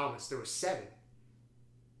 George, and Thomas. There was 7.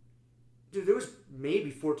 Dude, there was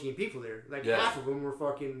maybe 14 people there. Like, half of them were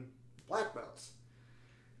fucking black belts.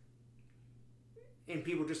 And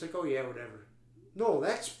people just like, oh, yeah, whatever. No,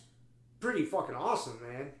 that's pretty fucking awesome,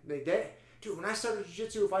 man. Dude, when I started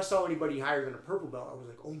jiu-jitsu, if I saw anybody higher than a purple belt, I was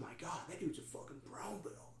like, oh my God, that dude's a fucking brown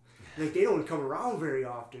belt. Like, they don't come around very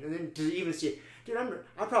often. And then to even see, dude,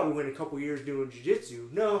 I probably went a couple years doing jiu-jitsu.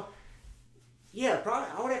 No. Yeah, probably,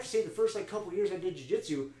 I would have to say the first couple years I did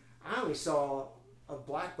jiu-jitsu, I only saw a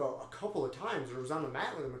black belt a couple of times, or was on the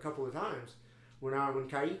mat with him a couple of times. When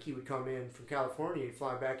Kaiki would come in from California and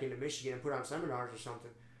fly back into Michigan and put on seminars or something.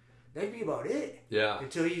 That'd be about it. Yeah.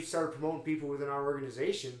 Until you started promoting people within our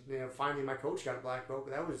organization. Finally my coach got a black belt,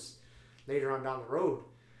 but that was later on down the road.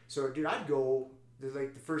 So, dude, I'd go the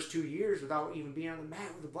first 2 years without even being on the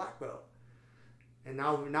mat with a black belt. And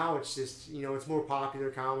now it's just, it's more popular,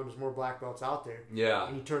 common, there's more black belts out there. Yeah.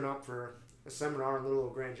 And you turn up for a seminar in Little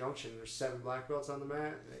Old Grand Junction, there's 7 black belts on the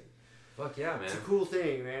mat. Fuck yeah, man. It's a cool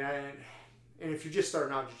thing, man. And if you're just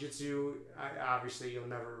starting out jiu-jitsu, obviously you'll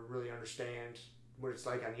never really understand what it's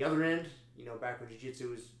like on the other end, back when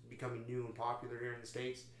jiu-jitsu was becoming new and popular here in the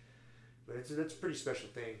States. But that's a pretty special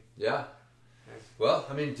thing. Yeah. Well,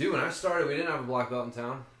 I mean, dude, when I started, we didn't have a black belt in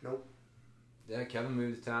town. Nope. Yeah, Kevin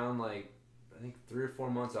moved to town, I think 3 or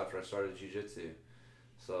 4 months after I started jiu-jitsu.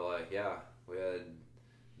 So, we had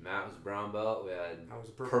Matt was a brown belt. We had I was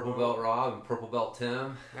a purple belt Rob and purple belt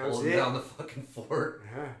Tim. That was holding it. down the fucking fort.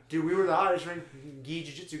 Yeah. Dude, we were the hottest ranked gi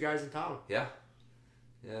jiu-jitsu guys in town. Yeah.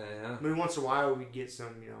 I mean, once in a while we'd get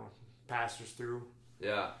some, passers through.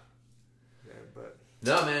 Yeah. Yeah, but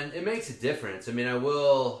no, man, it makes a difference. I mean, I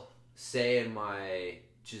will say in my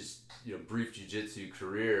brief jiu-jitsu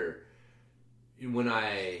career, when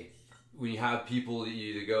you have people that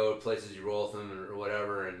you either go to places you roll with them or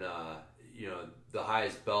whatever, and the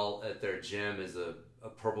highest belt at their gym is a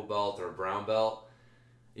purple belt or a brown belt,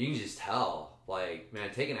 you can just tell. Like,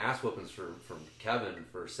 man, taking ass whoopings from Kevin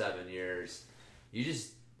for 7 years,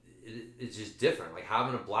 it's just different. Like,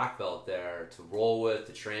 having a black belt there to roll with,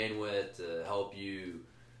 to train with, to help you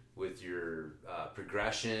with your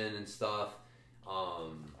progression and stuff,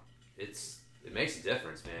 it it makes a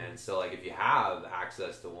difference, man. So like if you have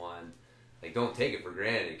access to one, like don't take it for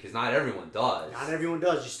granted because not everyone does. Not everyone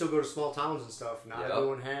does. You still go to small towns and stuff. Not Yep.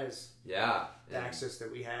 everyone has the And, access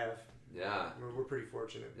that we have. yeah. We're pretty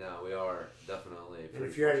fortunate. Yeah, we are definitely. And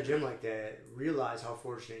if you're at a gym like that, realize how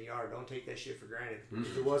fortunate you are. Don't take that shit for granted.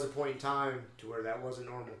 Mhm. There was a point in time to where that wasn't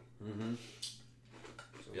normal. Mm-hmm.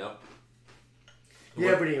 So. Yep.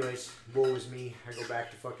 Yeah, but anyways, woe is me. I go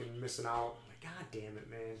back to fucking missing out. Like, God damn it,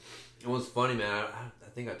 man. It was funny, man. I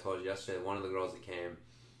think I told you yesterday. One of the girls that came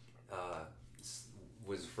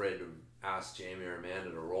was afraid to ask Jamie or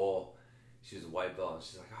Amanda to roll. She was a white belt, and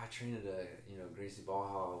she's like, "I trained at a Gracie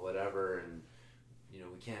Baja, whatever, and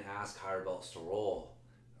we can't ask higher belts to roll,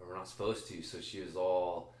 or we're not supposed to." So she was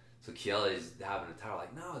all. So Kiele's having a tower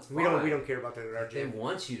like, "No, it's fine. We don't care about that at our They gym.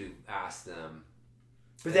 want you to ask them."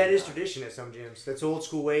 But that is tradition at some gyms. That's old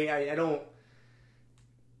school way. I don't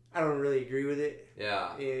really agree with it.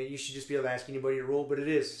 Yeah. You should just be able to ask anybody to roll, but it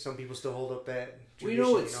is. Some people still hold up that Well,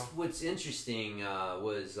 tradition. what's interesting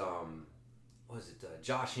was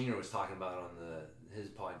Josh Hinger was talking about on his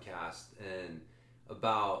podcast and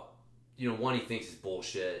about one, he thinks is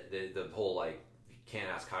bullshit, the whole like you can't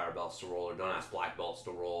ask higher belts to roll or don't ask black belts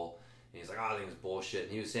to roll, and he's like, I think it's bullshit,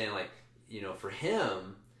 and he was saying like for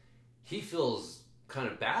him he feels kind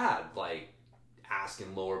of bad like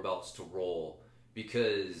asking lower belts to roll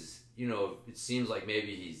because it seems like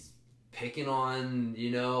maybe he's picking on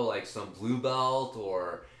like some blue belt,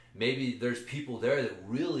 or maybe there's people there that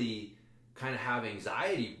really kind of have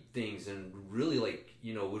anxiety things and really like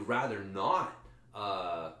would rather not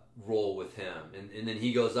roll with him, and then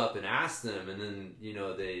he goes up and asks them, and then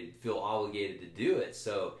they feel obligated to do it.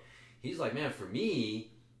 So he's like, man, for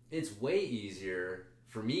me it's way easier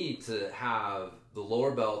for me to have the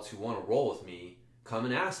lower belts who want to roll with me come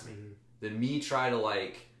and ask me than me try to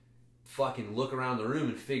like fucking look around the room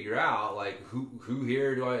and figure out like who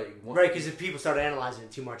here do I want. Right, because if people start analyzing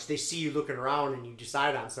it too much, they see you looking around and you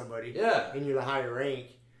decide on somebody. Yeah. And you're the higher rank.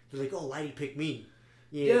 They're like, oh, why'd he pick me?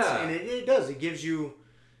 Yeah. And it does. It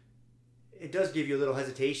does give you a little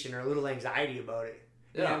hesitation or a little anxiety about it.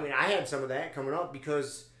 Yeah. And I mean, I had some of that coming up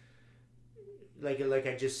because, like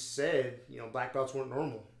I just said, black belts weren't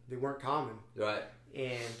normal. They weren't common. Right.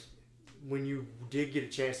 And when you did get a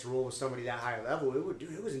chance to roll with somebody that high level,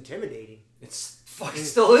 it was intimidating. It's fucking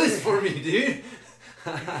still is for me, dude.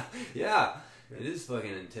 Yeah, it is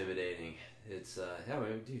fucking intimidating. It's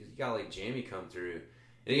man, dude, you got like Jamie come through,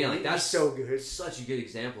 and again, like that's He's so good. such a good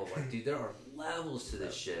example of like, dude, there are levels to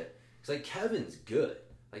this shit. It's like Kevin's good,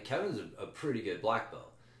 like Kevin's a pretty good black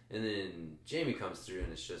belt, and then Jamie comes through,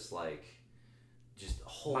 and it's just like, just a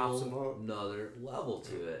whole another level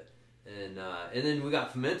to it. And then we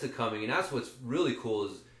got Pimenta coming, and that's what's really cool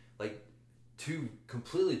is like two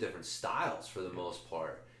completely different styles for the most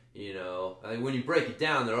part. I mean, when you break it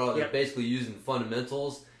down, they're basically using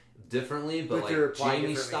fundamentals differently, but like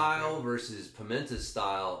Jamie's style versus Pimenta's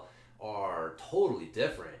style are totally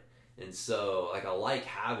different. And so like I like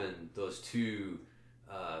having those two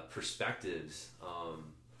perspectives, on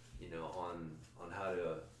how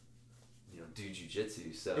to do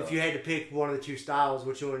jiu-jitsu. So if you had to pick one of the two styles,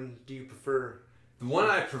 which one do you prefer? The one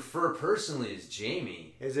I prefer personally is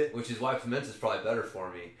Jamie. Is it? Which is why Pimenta's probably better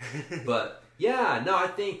for me. But yeah, no, I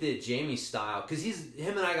think that Jamie's style, because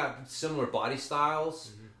him and I got similar body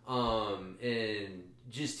styles, and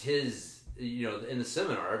just his, in the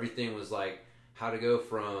seminar, everything was like how to go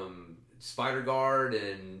from spider guard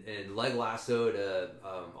and leg lasso to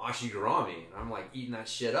ashigarami. And I'm like eating that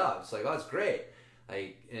shit up. It's like, oh, that's great.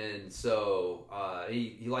 Like, and so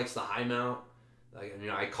he likes the high mount. Like,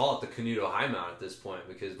 I call it the Canuto high mount at this point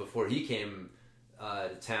because before he came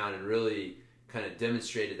to town and really kind of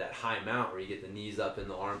demonstrated that high mount where you get the knees up in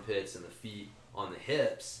the armpits and the feet on the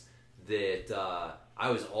hips, that I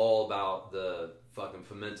was all about the fucking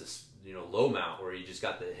Pimenta, low mount where you just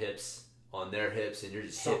got the hips on their hips and you're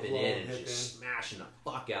just hipping in and just smashing the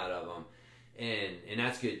fuck out of them, and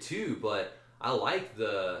that's good too. But I like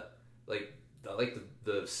the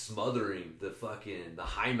smothering, the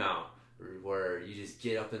high mount, where you just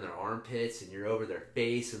get up in their armpits and you're over their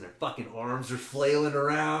face and their fucking arms are flailing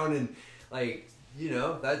around, and like,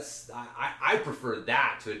 that's I prefer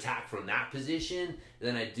that, to attack from that position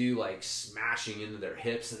than I do like smashing into their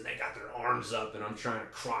hips and they got their arms up and I'm trying to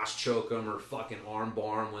cross choke them or fucking arm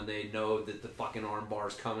bar them when they know that the fucking arm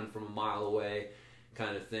bar's coming from a mile away,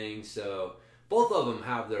 kind of thing. So both of them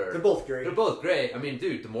have their... They're both great. They're both great. I mean,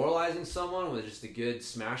 dude, demoralizing someone with just a good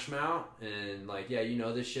smash mount and like, yeah,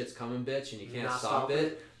 this shit's coming, bitch, and you can't stop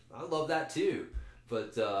it. I love that too.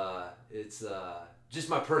 But it's just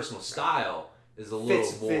my personal style is a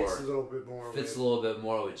little more... Fits a little bit more. Fits a little bit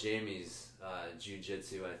more with Jamie's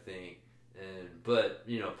jiu-jitsu, I think. But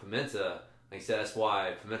Pimenta, like I said, that's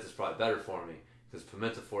why Pimenta's probably better for me, because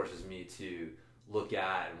Pimenta forces me to look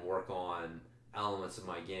at and work on elements of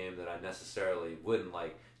my game that I necessarily wouldn't.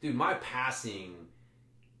 Like, dude, my passing,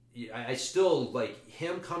 I still like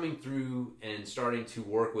him coming through and starting to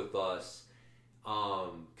work with us.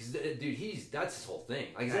 Because dude, that's his whole thing.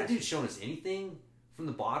 Like, is that dude showing us anything from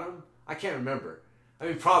the bottom? I can't remember. I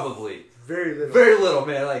mean, probably very little,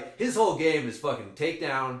 man. Like, his whole game is fucking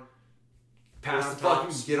takedown, pass the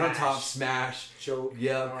fucking, get on top, smash, choke,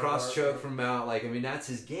 cross choke from mount. Like, I mean, that's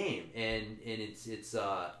his game, and it's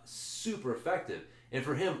super effective. And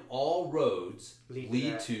for him, all roads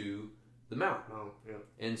lead to the mount. Oh, yeah.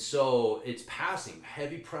 And so it's passing,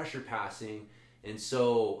 heavy pressure passing, and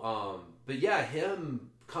so but yeah, him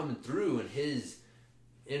coming through and his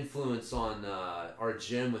influence on our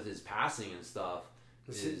gym with his passing and stuff.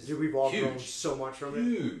 Dude, we've all grown so much from it.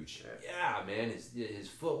 Huge. Yeah, man. His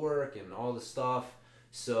footwork and all the stuff.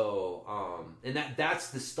 So, and that's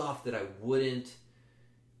the stuff that I wouldn't,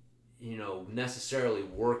 necessarily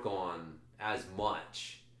work on as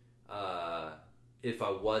much if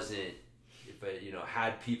I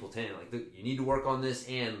had people telling me, like, look, you need to work on this,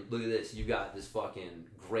 and look at this, you got this fucking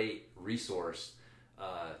great resource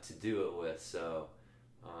to do it with. So,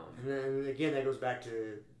 and then again, that goes back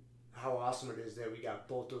to how awesome it is that we got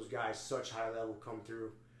both those guys such high level come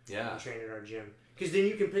through and train at our gym. Because then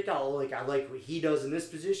you can pick out, like, I like what he does in this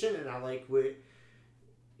position, and I like what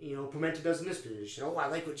Pimenta does in this position. Oh, I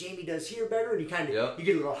like what Jamie does here better, and you kind of you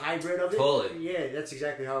get a little hybrid of it. Totally. Yeah, that's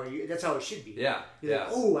exactly that's how it should be. Yeah. You're like,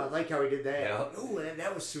 oh, I like how he did that. Yeah. Oh,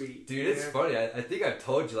 that was sweet. Dude, it's funny. I think I've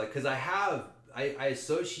told you, like, because I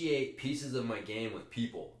associate pieces of my game with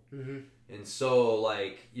people. Mm-hmm. And so,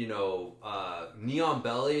 like, Neon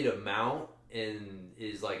Belly to mount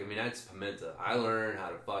is like, I mean, that's Pimenta. I learned how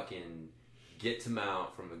to fucking get to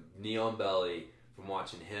mount from a Neon Belly from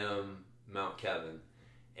watching him mount Kevin.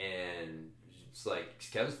 And it's like,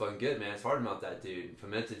 Kevin's fucking good, man. It's hard to mount that dude. And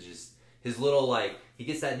Pimenta just, his little, like, he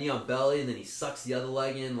gets that Neon Belly and then he sucks the other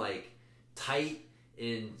leg in, like, tight,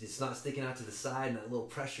 and it's not sticking out to the side, and that little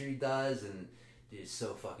pressure he does, and dude, it's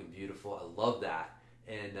so fucking beautiful. I love that.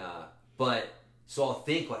 And, but, so I'll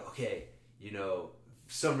think, like, okay, for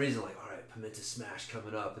some reason, like, all right, Pimenta smash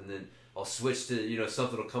coming up, and then I'll switch to,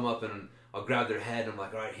 something will come up, and I'll grab their head, and I'm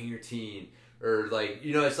like, all right, hang your teen. Or, like,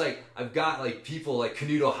 it's like, I've got, like, people, like,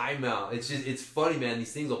 Canuto high mount. It's just, it's funny, man.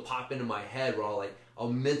 These things will pop into my head where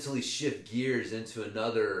I'll mentally shift gears into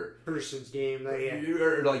another person's game.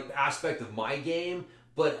 Or, like, aspect of my game.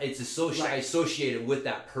 But I associate it with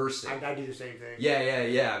that person. I do the same thing.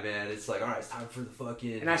 Yeah, man. It's like, all right, it's time for the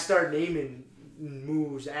fucking... And I start naming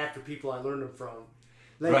moves after people I learned them from.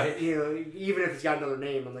 Like, right. Even if it's got another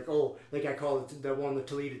name, I'm like, oh, like I call it the one, the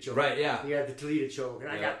Toledo choke. Right, yeah. You had the Toledo choke,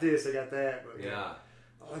 and I got this, I got that. But, yeah.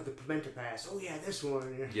 Oh, the Pimenta pass. Oh, yeah, this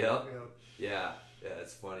one. Yep. Yeah,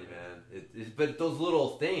 it's funny, man. But those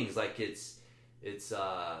little things, like, it's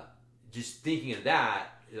just thinking of that,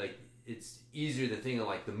 like, it's easier than thinking of,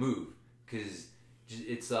 like, the move, because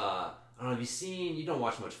it's I don't know, you don't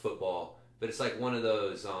watch much football, but it's like one of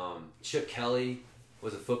those Chip Kelly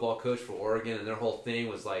was a football coach for Oregon, and their whole thing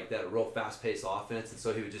was like that, a real fast-paced offense, and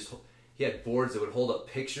so he had boards that would hold up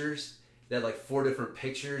pictures. They had like 4 different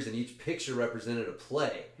pictures, and each picture represented a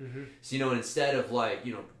play. Mm-hmm. So, and instead of like,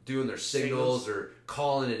 doing their signals or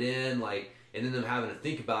calling it in, like, and then them having to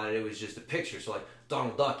think about it, it was just a picture. So like,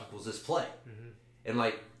 Donald Duck equals this play. Mm-hmm. And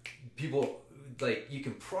like, people, like, you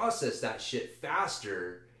can process that shit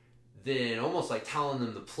faster than almost like telling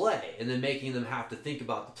them the play and then making them have to think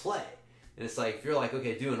about the play. And it's like, if you're like,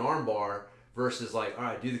 okay, do an arm bar versus like, all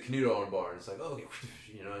right, do the Canuto arm bar. And it's like, oh, okay,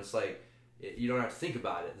 it's like, you don't have to think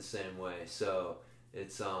about it the same way. So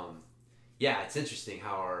it's, it's interesting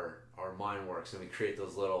how our mind works, and we create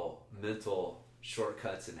those little mental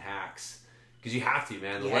shortcuts and hacks. Because you have to,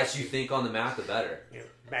 man. The less you think on the mat, the better. Yeah,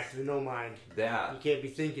 back to the no mind. Yeah. You can't be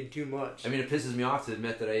thinking too much. I mean, it pisses me off to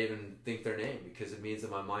admit that I even think their name, because it means that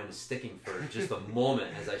my mind is sticking for just a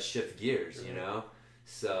moment as I shift gears,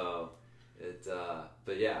 So,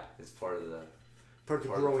 but yeah, it's part of the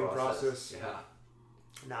growing process. Yeah.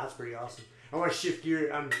 Nah, that's pretty awesome. I want to shift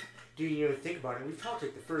gear. Think about it. We've talked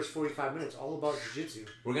like the first 45 minutes all about jiu-jitsu.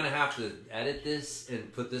 We're going to have to edit this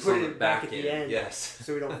and put on the back at the end. Yes.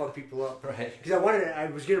 So we don't fuck people up. Right. Because I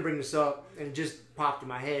was going to bring this up, and it just popped in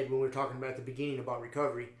my head when we were talking about at the beginning about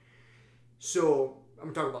recovery. So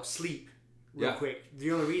I'm talking about sleep real quick.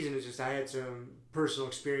 The only reason is just I had some personal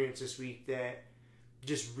experience this week that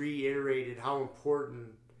just reiterated how important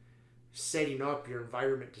setting up your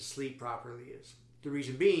environment to sleep properly is. The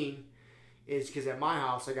reason being is because at my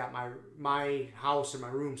house, I got my house and my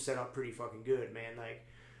room set up pretty fucking good, man. Like,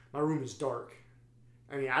 my room is dark.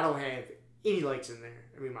 I mean, I don't have any lights in there.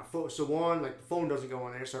 I mean, my phone, so one, like, the phone doesn't go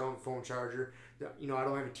in there, so I don't have a phone charger. You know, I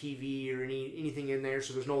don't have a TV or anything in there,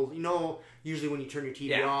 so there's no, you know, usually when you turn your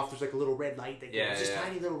TV off, there's like a little red light that goes. It's just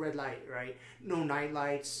tiny little red light, right? No night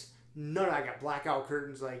lights. None. I got blackout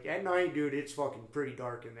curtains. Like, at night, dude, it's fucking pretty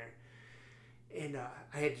dark in there. And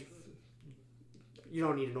I had, you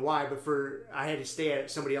don't need to know why, but I had to stay at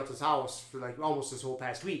somebody else's house for like almost this whole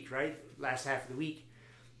past week, right? Last half of the week.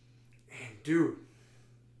 And dude,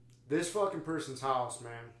 this fucking person's house,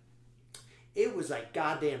 man, it was like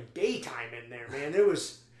goddamn daytime in there, man. There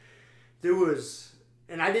was,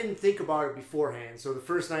 and I didn't think about it beforehand. So the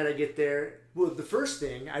first night I get there, well, the first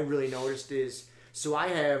thing I really noticed is, so I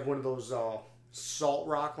have one of those salt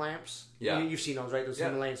rock lamps. Yeah. You've seen those, right? Those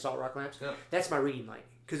Himalayan salt rock lamps. Yeah. That's my reading light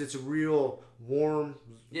because it's a real warm,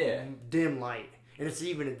 dim light. And it's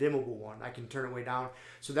even a dimmable one. I can turn it way down.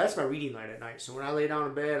 So that's my reading light at night. So when I lay down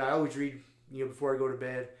in bed, I always read, you know, before I go to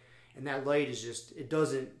bed. And that light is just, it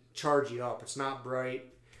doesn't charge you up. It's not bright.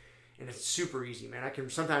 And it's super easy, man.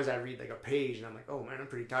 Sometimes I read like a page and I'm like, oh man, I'm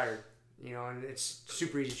pretty tired. You know, and it's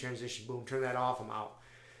super easy transition. Boom, turn that off, I'm out.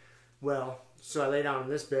 Well, so I lay down in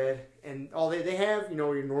this bed and all they have, you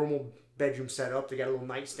know, your normal bedroom setup. They got a little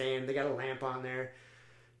nightstand. They got a lamp on there.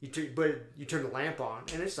 But you turn the lamp on,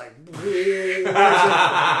 and it's like,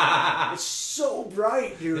 it's so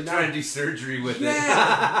bright, dude. They're trying to do surgery with it.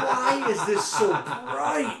 Yeah, why is this so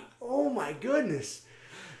bright? Oh my goodness.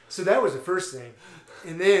 So that was the first thing.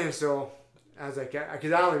 And then, so I was like,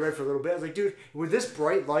 because I only read for a little bit. I was like, dude, with this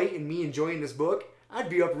bright light and me enjoying this book, I'd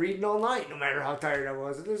be up reading all night, no matter how tired I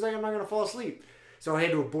was. It was like, I'm not going to fall asleep. So I had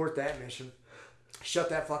to abort that mission. Shut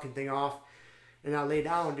that fucking thing off. And I lay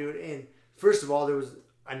down, dude. And first of all, there was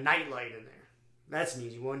a night light in there. That's an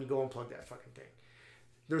easy one. You go unplug that fucking thing.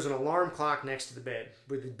 There's an alarm clock next to the bed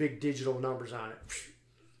with the big digital numbers on it.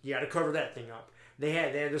 You got to cover that thing up.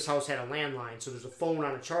 This house had a landline, so there's a phone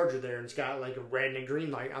on a charger there, and it's got like a red and a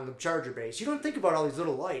green light on the charger base. You don't think about all these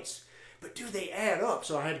little lights, but dude, they add up.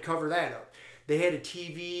 So I had to cover that up. They had a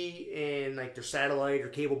TV and like their satellite or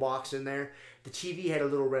cable box in there. The TV had a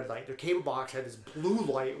little red light. Their cable box had this blue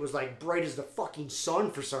light. It was like bright as the fucking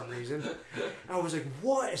sun for some reason. I was like,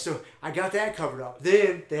 what? So I got that covered up.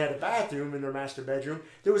 Then they had a bathroom in their master bedroom.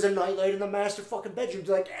 There was a nightlight in the master fucking bedroom,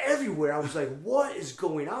 like everywhere. I was like, what is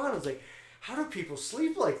going on? I was like, how do people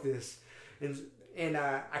sleep like this? And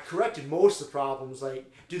I corrected most of the problems.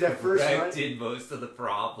 Like, dude, that first night. Corrected most of the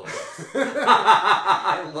problems.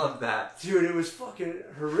 I love that. Dude, it was fucking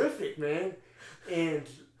horrific, man. And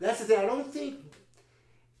that's the thing. I don't think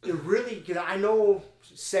it really, because I know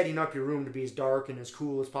setting up your room to be as dark and as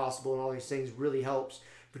cool as possible and all these things really helps.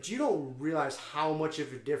 But you don't realize how much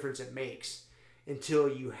of a difference it makes until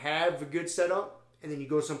you have a good setup and then you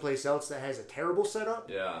go someplace else that has a terrible setup.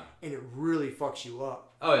 Yeah. And it really fucks you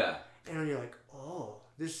up. Oh, yeah. And then you're like, oh,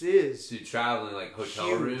 this is. Dude, traveling like hotel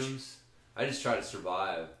huge. rooms. I just try to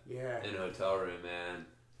survive. Yeah. In a hotel room, man.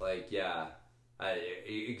 Like, yeah.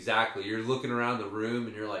 Exactly. You're looking around the room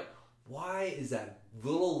and you're like, why is that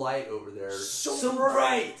little light over there so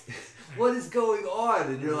bright? What is going on?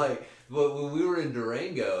 And you're like, well, when we were in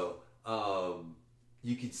Durango,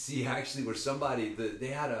 you could see actually where they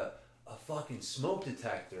had a fucking smoke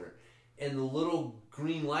detector, and the little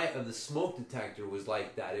green light of the smoke detector was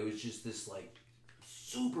like that. It was just this like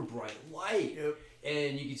super bright light. Yep.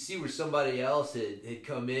 And you could see where somebody else had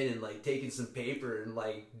come in and like taken some paper and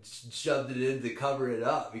like shoved it in to cover it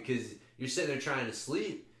up, because you're sitting there trying to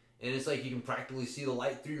sleep and it's like you can practically see the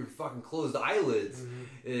light through your fucking closed eyelids.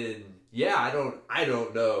 Mm-hmm. And yeah, I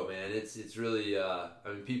don't know, man. It's really I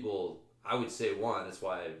mean, people, I would say that's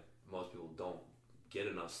why most people don't get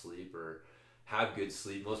enough sleep or have good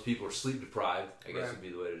sleep. Most people are sleep deprived, I guess would be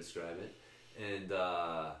the way to describe it. And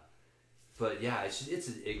but yeah, it's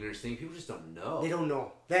an ignorance thing. People just don't know. They don't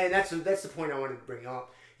know. That's the point I wanted to bring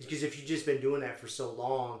up. Is because if you've just been doing that for so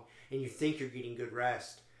long and you think you're getting good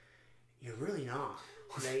rest, you're really not.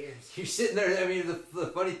 You're sitting there. I mean, the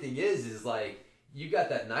funny thing is like you got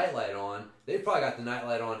that nightlight on. They probably got the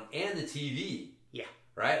nightlight on and the TV. Yeah.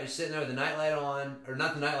 Right? They're sitting there with the nightlight on, or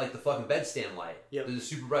not the nightlight, the fucking bedstand light. Yep. They're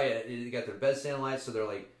super bright. They got their bedstand lights, so they're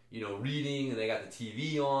like, reading, and they got the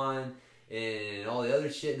TV on and all the other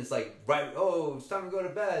shit, and it's like, it's time to go to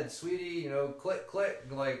bed, sweetie, click, click,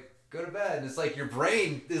 and like, go to bed. And it's like your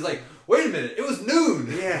brain is like, wait a minute, it was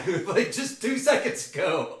noon. Yeah. Like just 2 seconds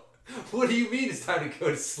ago. What do you mean it's time to go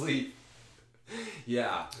to sleep?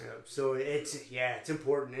 Yeah. So it's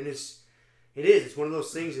important, and it's one of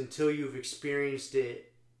those things until you've experienced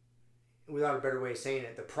it without a better way of saying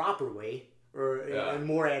it, the proper way or Yeah. a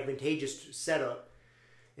more advantageous setup.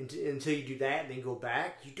 Until you do that and then go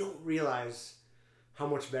back, you don't realize how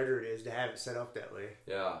much better it is to have it set up that way.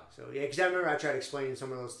 Yeah. So yeah, because I remember I tried explaining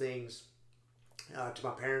some of those things to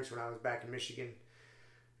my parents when I was back in Michigan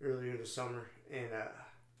earlier this summer, and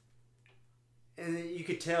then you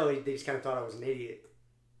could tell they just kind of thought I was an idiot.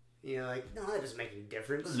 You know, like, no, that doesn't make any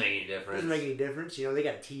difference. Doesn't make any difference. Doesn't make any difference. You know, they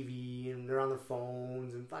got a TV and they're on their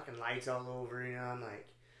phones and fucking lights all over. You know, I'm like,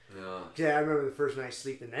 yeah. I remember the first night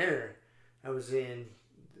sleeping there. I was in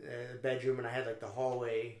the bedroom and I had like the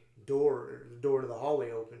door to the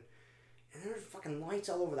hallway open, and there was fucking lights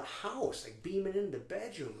all over the house, like beaming into the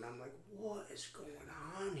bedroom. And I'm like, what is going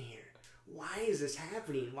on here? Why is this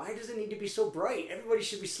happening? Why does it need to be so bright? Everybody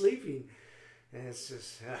should be sleeping. And it's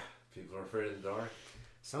just people are afraid of the dark.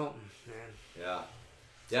 Something, man.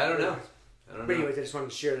 Yeah, I don't know. But anyways, I just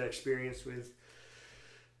wanted to share that experience with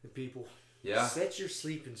the people. Yeah. Set your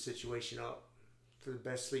sleeping situation up for the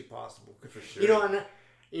best sleep possible. For sure.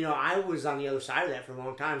 You know, I was on the other side of that for a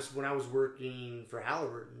long time. So when I was working for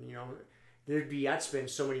Halliburton, you know, I'd spend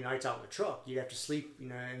so many nights out in the truck. You'd have to sleep, you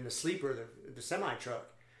know, in the sleeper, the semi truck.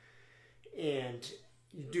 And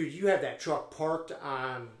dude, you have that truck parked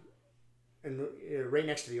on, and right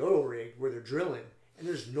next to the oil rig where they're drilling. And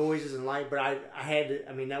there's noises and light, but I had to,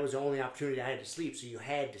 I mean, that was the only opportunity I had to sleep. So you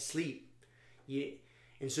had to sleep.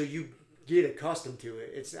 And so you get accustomed to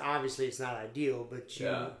it. It's obviously it's not ideal, but you,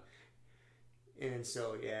 and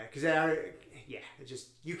so, because it just,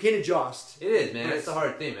 you can adjust. It is, man. It's a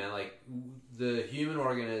hard thing, man. Like, the human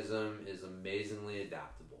organism is amazingly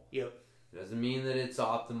adaptable. Yep. It doesn't mean that it's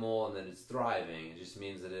optimal and that it's thriving. It just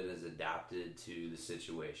means that it is adapted to the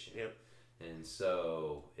situation. Yep. And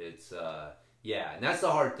so it's and that's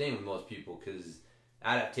the hard thing with most people, because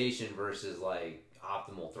adaptation versus like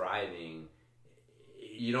optimal thriving,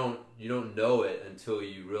 you don't know it until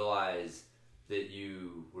you realize that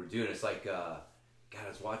you were doing it. It's like God, I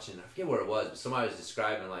was watching, I forget where it was, but somebody was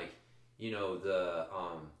describing like, you know,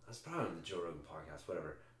 that's probably on the Joe Rogan podcast,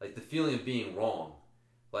 whatever, like the feeling of being wrong.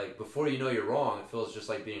 Like, before you know you're wrong, it feels just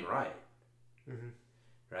like being right. Mm-hmm.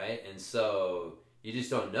 Right? And so you just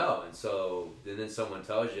don't know. And so and then someone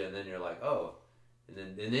tells you, and then you're like, oh.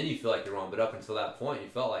 And then you feel like you're wrong. But up until that point, you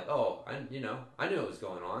felt like, oh, I knew what was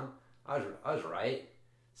going on. I was right.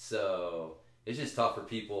 So it's just tough for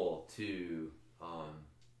people to,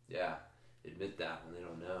 admit that when they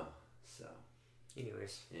don't know. So.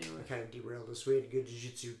 Anyways. I kind of derailed this. We had a good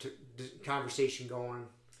jiu-jitsu conversation going.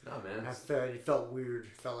 No, man. It felt weird.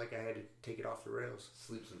 It felt like I had to take it off the rails.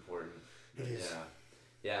 Sleep's important. It is.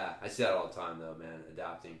 Yeah. I see that all the time, though, man.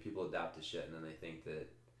 Adapting. People adapt to shit, and then they think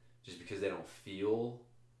that just because they don't feel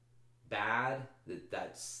bad,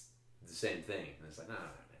 that's the same thing. And it's like, no, man.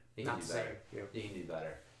 You can do better. Yep. You can do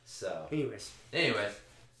better. So. Anyways.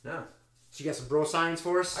 No. So you got some bro signs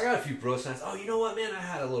for us? I got a few bro signs. Oh, you know what, man? I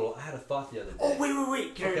had a thought the other day. Oh,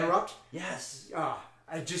 wait. Can I interrupt? Yes.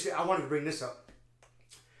 I wanted to bring this up.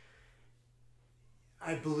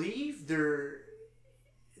 I believe they're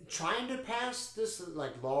trying to pass this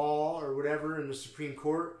like law or whatever in the Supreme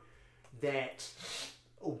Court that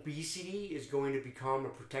obesity is going to become a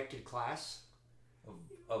protected class.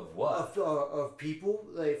 Of what? Of people.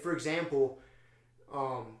 Like, for example,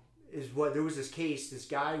 there was this case. This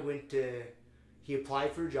guy he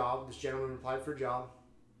applied for a job. This gentleman applied for a job,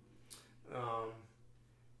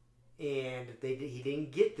 and he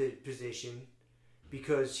didn't get the position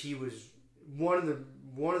because he was one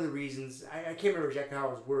of the reasons. I can't remember exactly how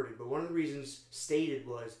it was worded, but one of the reasons stated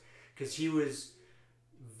was because he was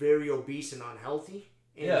very obese and unhealthy,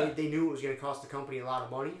 and they knew it was going to cost the company a lot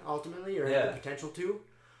of money ultimately, or had the potential to,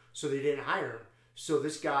 so they didn't hire him. So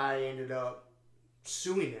this guy ended up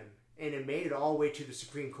suing him, and it made it all the way to the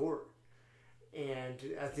Supreme Court. And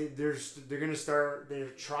I think they're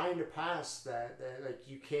trying to pass that like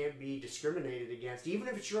you can't be discriminated against, even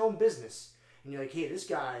if it's your own business. And you're like, hey, this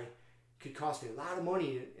guy could cost me a lot of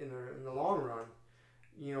money in the long run.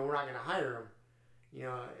 You know, we're not going to hire him. You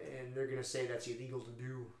know, and they're going to say that's illegal to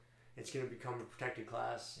do. It's going to become a protected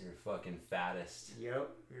class. You're a fucking fattest. Yep,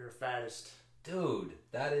 you're a fattest. Dude,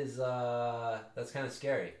 that is that's kind of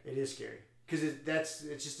scary. It is scary because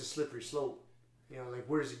it's just a slippery slope. You know, like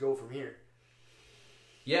where does it go from here?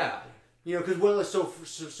 Yeah. You know, because so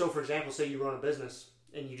for example, say you run a business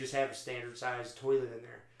and you just have a standard sized toilet in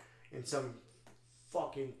there, and some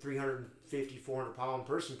fucking 350, 400 pound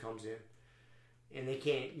person comes in, and they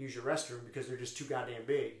can't use your restroom because they're just too goddamn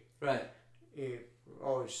big. Right.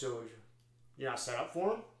 So you're not set up for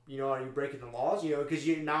them? You know, are you breaking the laws? You know, because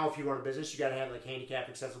now if you run a business, you got to have like handicap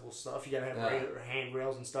accessible stuff. You got to have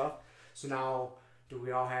handrails and stuff. So now Do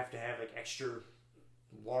we all have to have like extra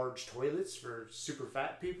large toilets for super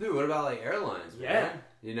fat people? Dude, what about like airlines? Man? Yeah.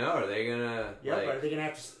 You know, are they gonna? Yeah, like, but are they gonna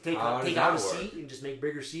have to take how out does a that work? seat and just make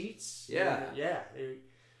bigger seats? Yeah. Yeah.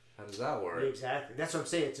 How does that work? Exactly. That's what I'm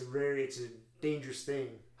saying. It's a dangerous thing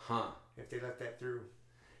Huh. if they let that through.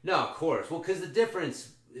 No, of course. Well, because the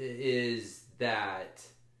difference is that,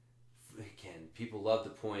 again, people love to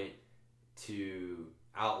point to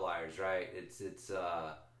outliers, right?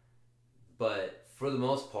 But for the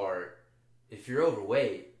most part, if you're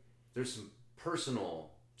overweight, there's some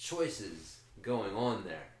personal choices going on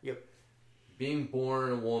there. Yep. Being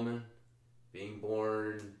born a woman, being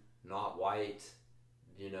born not white,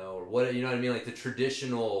 or what, you know what I mean? Like the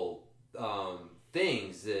traditional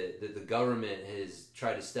things that the government has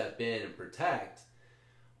tried to step in and protect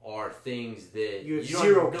are things that you have don't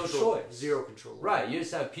zero have no control. choice. Zero control. Right. You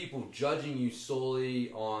just have people judging you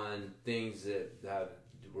solely on things that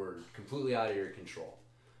were completely out of your control.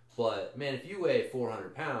 But man, if you weigh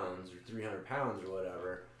 400 pounds or 300 pounds or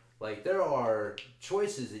whatever, like there are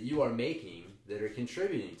choices that you are making that are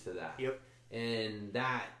contributing to that. Yep. And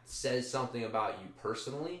that says something about you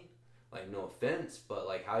personally. Like, no offense, but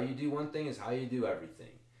like how you do one thing is how you do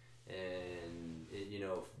everything. And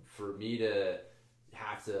for me to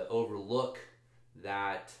have to overlook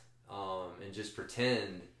that and just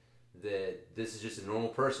pretend that this is just a normal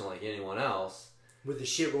person like anyone else, with the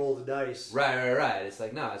shit roll of the dice. Right. It's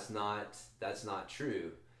like, no, it's not. That's not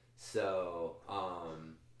true. So,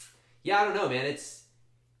 yeah, I don't know, man. It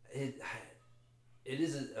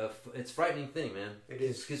is it's a frightening thing, man. It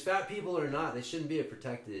is, because fat people they shouldn't be a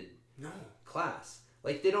protected no class.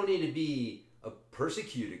 Like, they don't need to be a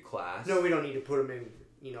persecuted class. No, we don't need to put them in,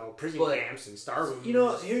 prison camps and starve them.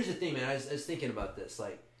 Here's the thing, man. I was thinking about this.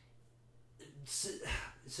 Like,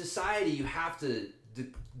 society, you have to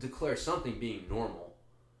declare something being normal,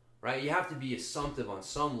 right? You have to be assumptive on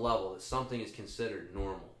some level that something is considered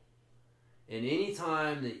normal. And any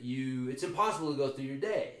time that it's impossible to go through your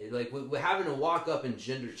day. Like, with having to walk up and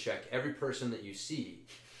gender check every person that you see,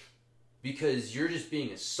 because you're just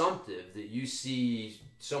being assumptive that you see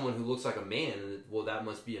someone who looks like a man, and that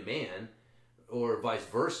must be a man, or vice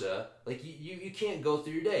versa. Like, you can't go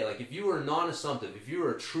through your day. Like, if you were non-assumptive, if you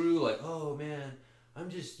were a true, like, oh man,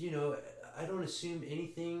 I'm just, I don't assume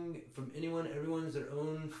anything from anyone. Everyone's their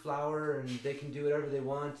own flower, and they can do whatever they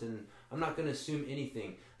want, and I'm not going to assume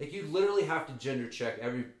anything. Like, you literally have to gender check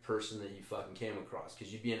every person that you fucking came across,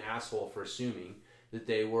 because you'd be an asshole for assuming that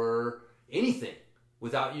they were anything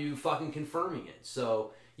without you fucking confirming it.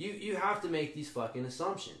 So you have to make these fucking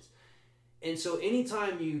assumptions. And so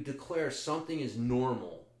anytime you declare something as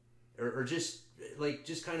normal, or just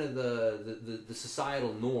kind of the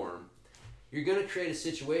societal norm, you're going to create a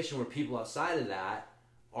situation where people outside of that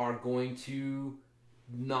are going to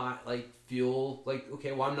not feel like,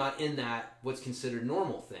 okay, well, I'm not in that what's considered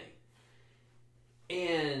normal thing.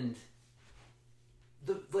 And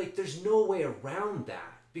there's no way around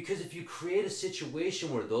that, because if you create a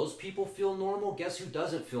situation where those people feel normal, guess who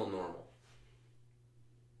doesn't feel normal?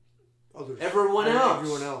 Others. Everyone else.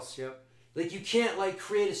 Everyone else, yep. Like, you can't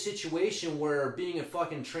create a situation where being a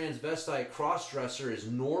fucking transvestite cross-dresser is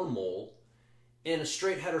normal and a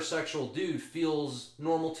straight heterosexual dude feels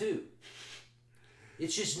normal too.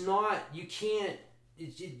 It's just not. You can't.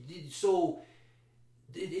 So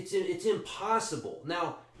it's impossible.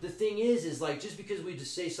 Now the thing is just because we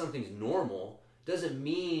just say something's normal doesn't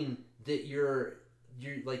mean that you're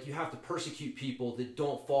you have to persecute people that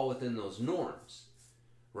don't fall within those norms,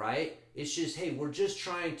 right? It's just, hey, we're just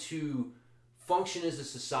trying to function as a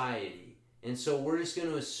society, and so we're just going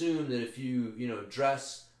to assume that if you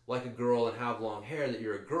dress like a girl and have long hair, that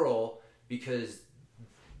you're a girl, because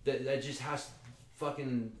that just has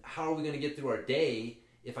fucking, how are we going to get through our day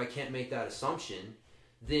if I can't make that assumption?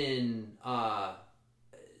 Then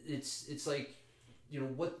it's like,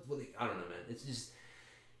 what I don't know, man. It's just,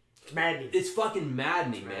 it's maddening. It's fucking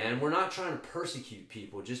maddening, man. We're not trying to persecute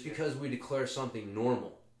people just because we declare something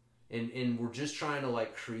normal, and we're just trying to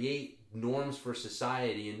create norms for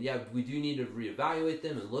society. And yeah, we do need to reevaluate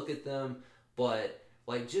them and look at them, but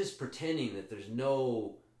just pretending that there's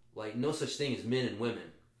no such thing as men and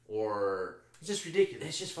women, or it's just ridiculous.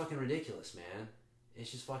 It's just fucking ridiculous, man.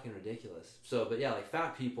 It's just fucking ridiculous. So, but yeah,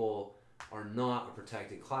 fat people are not a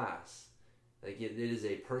protected class. It is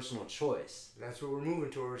a personal choice. That's what we're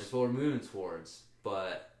moving towards. That's what we're moving towards.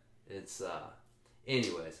 But it's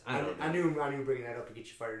anyways, I don't know. I knew bringing that up to get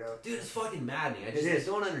you fired up. Dude, it's fucking maddening. I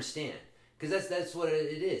don't understand, because that's what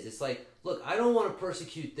it is. It's like, look, I don't want to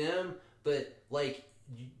persecute them, but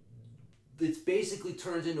it's basically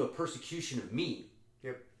turns into a persecution of me.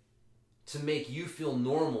 Yep. to make you feel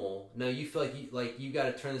normal. Now you feel like you got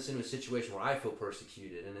to turn this into a situation where I feel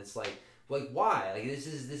persecuted, and it's like why? Like this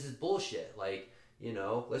is bullshit. Like, you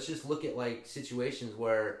know, let's just look at like situations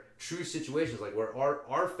where true situations like where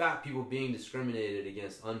are fat people being discriminated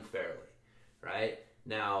against unfairly, right?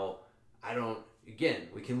 Now, again,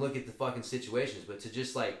 we can look at the fucking situations, but to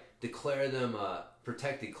just like declare them a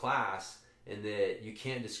protected class and that you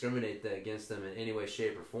can't discriminate against them in any way,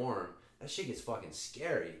 shape, or form, that shit gets fucking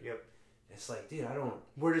scary. Yep. It's like, dude,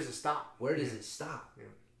 Where does it stop? Where does it stop?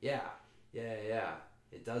 Yeah. Yeah.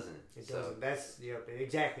 It doesn't. It doesn't. That's,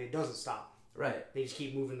 exactly. It doesn't stop. Right. They just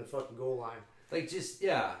keep moving the fucking goal line. Like, just,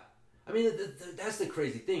 yeah. I mean, that's the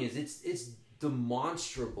crazy thing is it's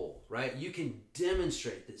demonstrable, right? You can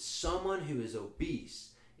demonstrate that someone who is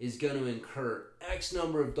obese is going to incur X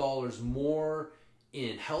number of dollars more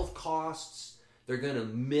in health costs. They're going to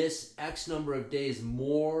miss X number of days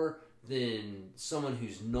more than someone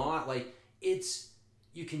who's not. Like,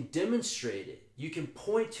 you can demonstrate it. You can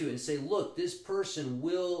point to it and say, look, this person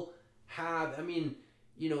will have, an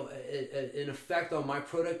effect on my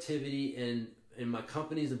productivity and my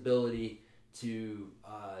company's ability to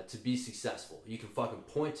be successful. You can fucking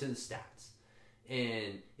point to the stats.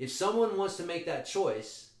 And if someone wants to make that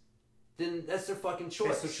choice, then that's their fucking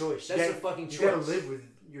choice. That's their choice. That's their fucking choice. You gotta live with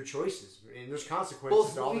your choices, and there's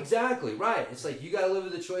consequences. Exactly, right. It's like you gotta live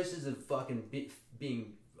with the choices of fucking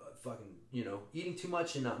being eating too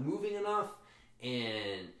much and not moving enough.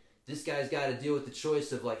 And this guy's got to deal with the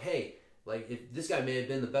choice of like, hey, like if this guy may have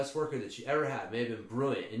been the best worker that you ever had, may have been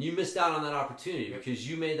brilliant, and you missed out on that opportunity because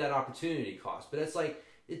you made that opportunity cost. But it's like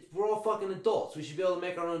we're all fucking adults. We should be able to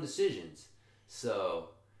make our own decisions. So,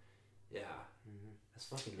 yeah, that's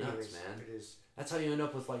fucking nuts, man. It is. That's how you end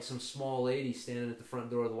up with like some small lady standing at the front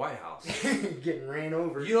door of the White House, getting ran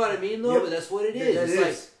over. You know what I mean, though? Yep. But that's what it is. Yeah,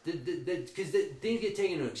 it's like because things get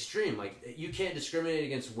taken to an extreme. Like you can't discriminate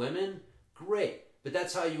against women. Great, but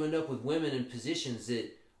that's how you end up with women in positions that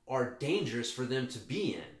are dangerous for them to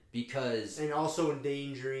be in because and also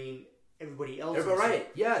endangering everybody else. Right?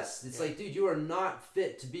 Yes, it's like, dude, you are not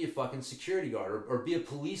fit to be a fucking security guard or be a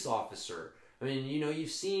police officer. I mean, you've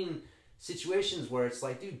seen situations where it's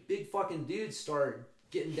like, dude, big fucking dudes start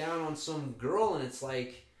getting down on some girl, and it's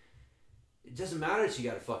like, it doesn't matter that you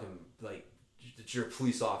got a fucking like that you're a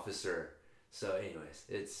police officer. So, anyways,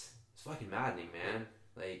 it's fucking maddening, man.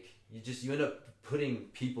 Like you end up putting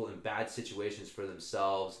people in bad situations for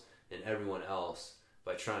themselves and everyone else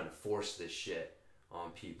by trying to force this shit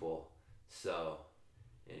on people. So,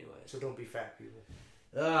 anyways. So don't be fat, people.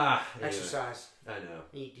 Anyway. Exercise. I know.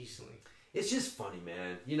 Eat decently. It's just funny,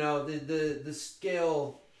 man. The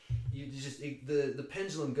scale, the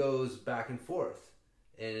pendulum goes back and forth,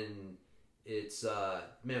 and it's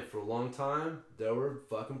man, for a long time there were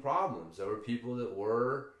fucking problems. There were people that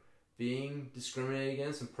were being discriminated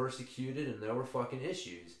against and persecuted, and there were fucking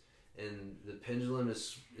issues. And the pendulum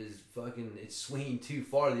is fucking, it's swinging too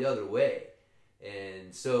far the other way.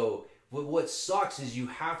 And so what sucks is you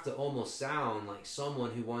have to almost sound like someone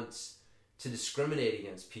who wants to discriminate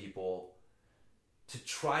against people to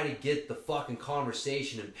try to get the fucking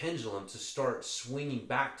conversation and pendulum to start swinging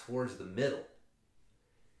back towards the middle.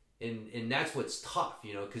 And that's what's tough,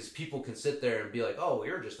 because people can sit there and be like, oh,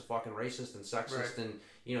 you're just a fucking racist and sexist, right. And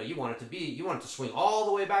you want it to swing all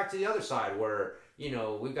the way back to the other side where,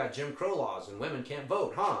 we've got Jim Crow laws and women can't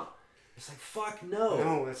vote, huh? It's like, fuck no.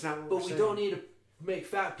 No, that's not what we're saying. But we don't need to make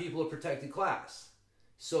fat people a protected class.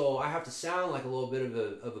 So I have to sound like a little bit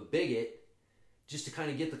of a bigot just to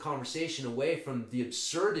kind of get the conversation away from the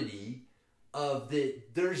absurdity of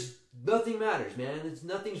there's nothing matters, man.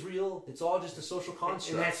 Nothing's real. It's all just a social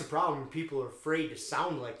construct. And that's the problem. People are afraid to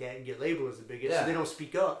sound like that and get labeled as a bigot, so they don't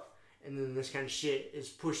speak up. And then this kind of shit is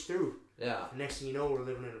pushed through. Yeah. The next thing you know, we're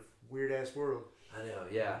living in a weird ass world. I know.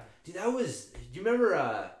 Yeah, dude. Do you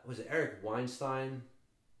remember? Was it Eric Weinstein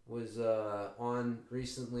was on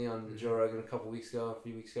recently on Joe Rogan a few weeks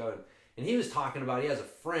ago, and he was talking about he has a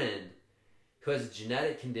friend who has a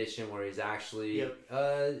genetic condition where he's actually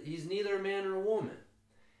he's neither a man or a woman,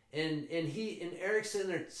 and Eric's sitting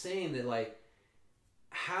there saying that like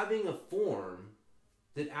having a form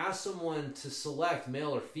that asks someone to select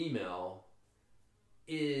male or female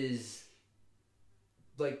is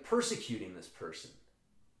like persecuting this person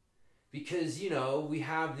because we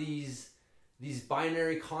have these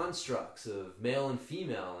binary constructs of male and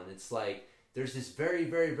female, and it's like there's this very,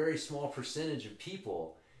 very, very small percentage of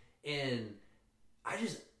people, and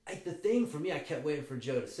the thing for me, I kept waiting for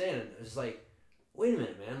Joe to say it, and it was like, wait a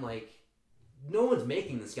minute, man, like no one's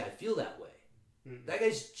making this guy feel that way. Mm-hmm. That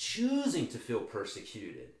guy's choosing to feel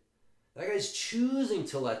persecuted. That guy's choosing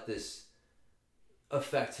to let this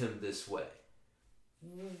affect him this way.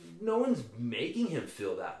 No one's making him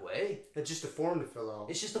feel that way. It's just a form to fill out.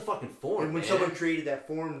 It's just a fucking form. And when man. someone created that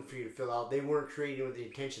form for you to fill out, they weren't creating with the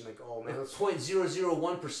intention like, oh man, let's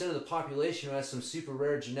 0.001% of the population who has some super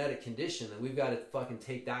rare genetic condition, and we've got to fucking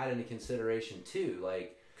take that into consideration too.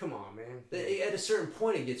 Like, come on, man. at a certain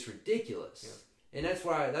point, it gets ridiculous, and that's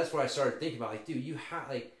why I started thinking about like, dude, you have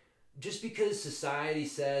like, just because society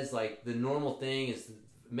says like the normal thing is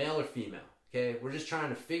male or female, okay, we're just trying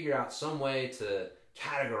to figure out some way to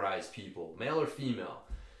categorize people, male or female.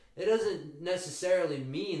 It doesn't necessarily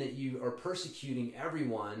mean that you are persecuting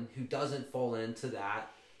everyone who doesn't fall into that.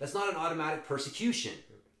 That's not an automatic persecution.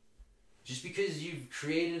 Just because you've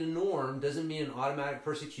created a norm doesn't mean an automatic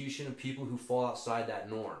persecution of people who fall outside that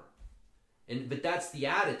norm. But that's the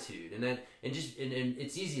attitude, and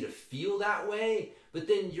it's easy to feel that way. But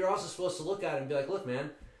then you're also supposed to look at it and be like, look, man,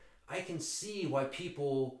 I can see why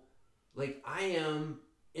people, like, I am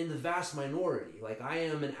in the vast minority. Like, I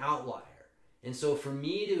am an outlier. And so for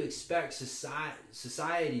me to expect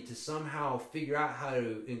society to somehow figure out how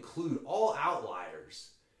to include all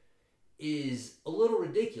outliers is a little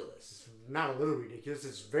ridiculous. Not a little ridiculous.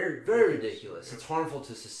 It's very, very ridiculous. It's harmful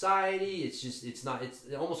to society. It's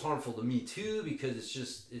almost harmful to me too, because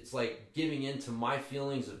it's like giving into my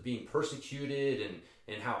feelings of being persecuted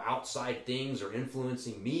and how outside things are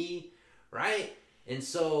influencing me, right? And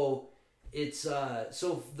so it's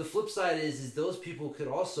so the flip side is those people could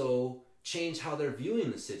also change how they're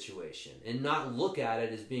viewing the situation and not look at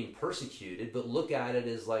it as being persecuted, but look at it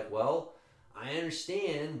as like, well, I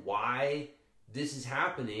understand why this is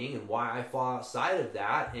happening and why I fall outside of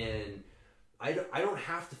that, and I don't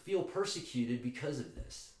have to feel persecuted because of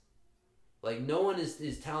this. Like, no one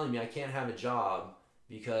is telling me I can't have a job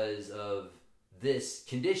because of this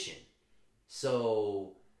condition.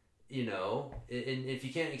 So, you know, and if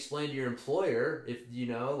you can't explain to your employer, if, you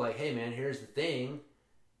know, like, hey man, here's the thing,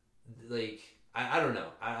 like, I don't know.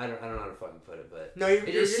 I don't know how to fucking put it, but no, it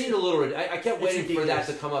just seemed a little. I kept waiting for that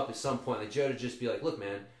to come up at some point. Like, Joe to just be like, look,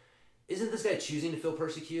 man, isn't this guy choosing to feel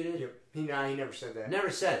persecuted? Yep. He never said that. Never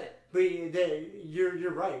said it. But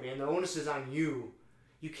you're right, man. The onus is on you.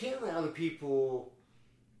 You can't let other people,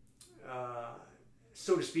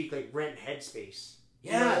 so to speak, like rent headspace.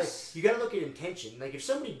 Yes. You gotta look at intention. Like, if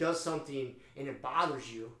somebody does something and it bothers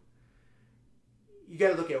you, you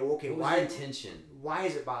gotta look at, okay, why intention? Why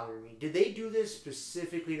is it bothering me? Did they do this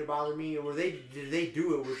specifically to bother me, or did they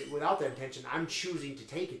do it without that intention? I'm choosing to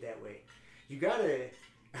take it that way. You gotta.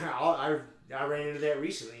 I ran into that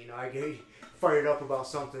recently. You know, I get fired up about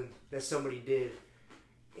something that somebody did,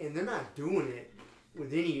 and they're not doing it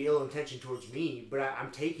with any ill intention towards me, but I'm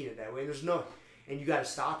taking it that way. And you got to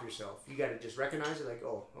stop yourself. You got to just recognize it, like,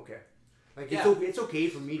 oh, okay. Like, it's okay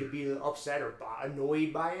for me to be upset or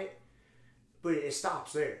annoyed by it, but it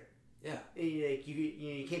stops there. Yeah. And, like,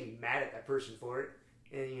 you can't be mad at that person for it,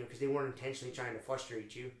 and you know, because they weren't intentionally trying to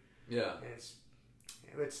frustrate you. Yeah.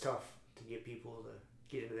 And it's tough to get people to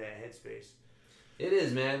get into that headspace. It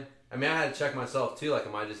is, man. I mean, I had to check myself too. Like,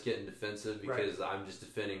 am I just getting defensive because I'm just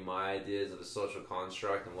defending my ideas of a social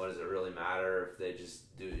construct, and what does it really matter if they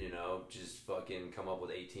just do, you know, just fucking come up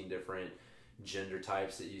with 18 different gender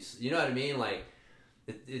types that you know what I mean? Like,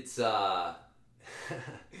 it's yeah,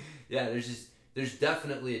 there's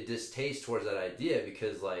definitely a distaste towards that idea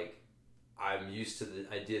because, like, I'm used to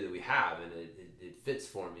the idea that we have, and it fits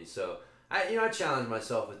for me. So I challenge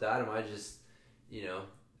myself with that. Am I just, you know,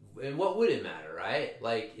 and what would it matter, right?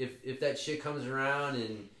 Like, if that shit comes around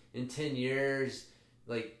in 10 years,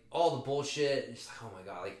 like, all the bullshit, it's like, oh my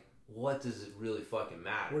god, like, what does it really fucking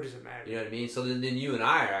matter? What does it matter? You know what I mean? So then you and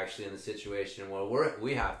I are actually in the situation where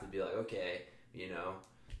we have to be like, okay, you know,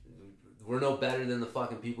 we're no better than the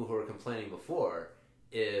fucking people who were complaining before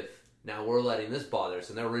if now we're letting this bother us,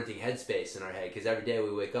 and they're renting headspace in our head, because every day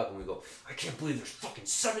we wake up and we go, I can't believe there's fucking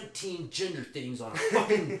 17 gender things on a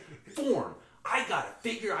fucking form. I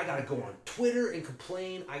gotta go on Twitter and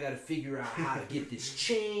complain. I gotta figure out how to get this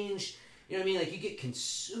changed. You know what I mean? Like, you get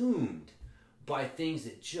consumed by things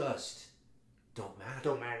that just don't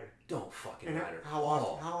matter. Don't fucking matter. How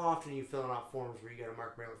often are you filling out forms where you gotta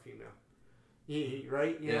mark male or female?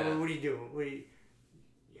 Right? You know, what are you doing?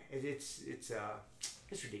 It's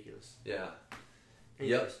ridiculous. Yeah.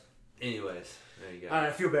 Yep. Anyways, there you go.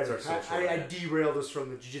 I feel better. I derailed us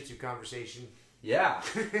from the jiu-jitsu conversation. Yeah.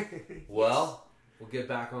 Well, we'll get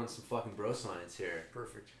back on some fucking bro science here.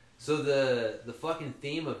 Perfect. So the fucking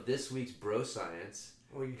theme of this week's bro science.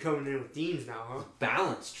 Well, you're coming in with themes now, huh?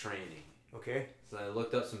 Balance training. Okay. So I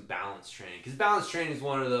looked up some balance training, because balance training is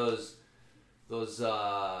one of those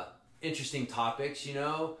interesting topics. You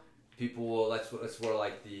know, people will. That's where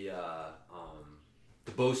like the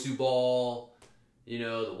the Bosu ball,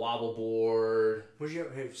 the wobble board. Where's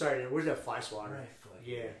that fly swatter? Right,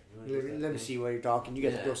 yeah. Let Let me see while you're talking. You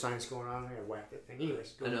got the Bill science going on. I gotta whack that thing.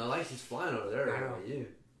 Anyways, I know, license flying over there. I know. You.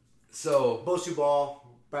 So Bosu ball,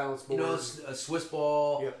 balance board. a Swiss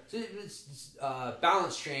ball. Yep. So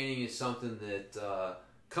balance training is something that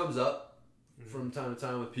comes up from time to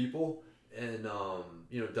time with people, and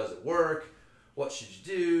does it work? What should you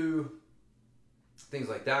do? Things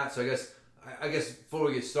like that. So I guess before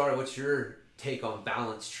we get started, what's your take on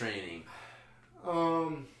balance training?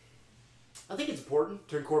 I think it's important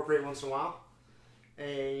to incorporate once in a while. And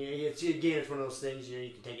it's one of those things, you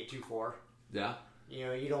can take it too far. Yeah.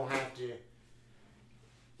 You don't have to.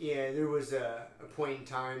 Yeah, there was a point in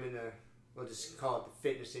time in we'll just call it the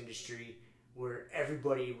fitness industry, where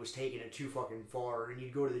everybody was taking it too fucking far, and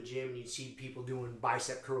you'd go to the gym and you'd see people doing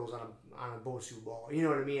bicep curls on a Bosu ball. You know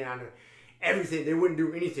what I mean? Everything, they wouldn't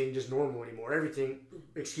do anything just normal anymore. Everything,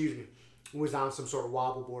 was on some sort of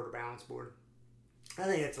wobble board or balance board. I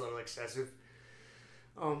think that's a little excessive.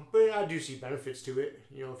 But I do see benefits to it,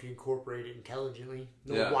 if you incorporate it intelligently.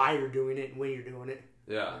 Know why you're doing it and when you're doing it.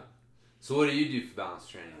 Yeah. So what do you do for balance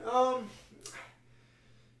training?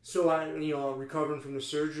 So I, recovering from the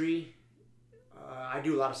surgery, I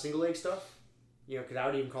do a lot of single leg stuff. Because I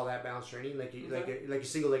would even call that balance training, like a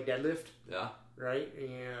single leg deadlift. Yeah. Right?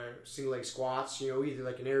 Single leg squats, either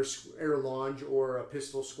like an air lunge or a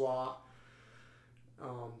pistol squat.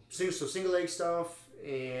 Single leg stuff,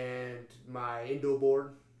 and my endo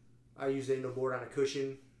board. I use the endo board on a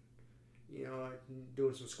cushion.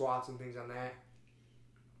 Doing some squats and things on that.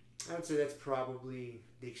 I would say that's probably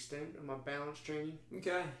the extent of my balance training.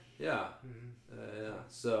 Okay. Yeah. Mm-hmm. Yeah.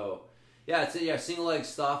 So, single leg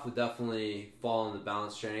stuff would definitely fall in the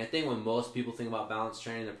balance training. I think when most people think about balance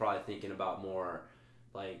training, they're probably thinking about more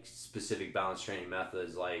like specific balance training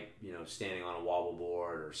methods, like standing on a wobble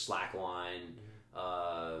board or slack line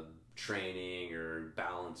training or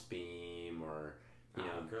balance beam or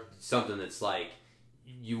something that's like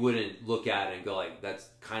you wouldn't look at it and go like that's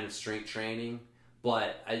kind of strength training.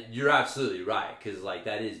 But you're absolutely right, because like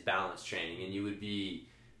that is balance training, and you would be.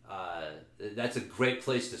 That's a great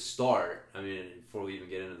place to start. I mean, before we even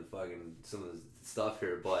get into some of the stuff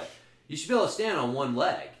here, but you should be able to stand on one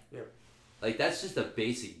leg. Yep. Like that's just a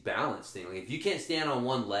basic balance thing. Like if you can't stand on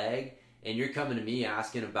one leg and you're coming to me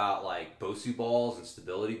asking about like Bosu balls and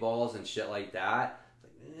stability balls and shit like that,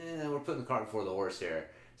 it's like, we're putting the cart before the horse here.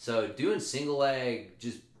 So doing single leg,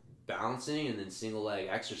 just balancing, and then single leg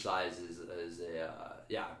exercise is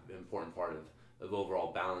an important part of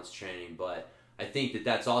overall balance training. But I think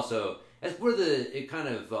that's where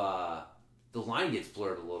the line gets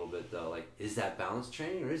blurred a little bit though. Like, is that balance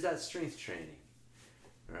training or is that strength training?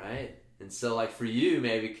 Right? And so like for you,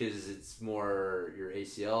 maybe because it's more your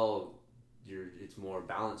ACL, it's more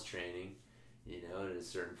balance training, and at a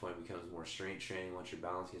certain point it becomes more strength training once your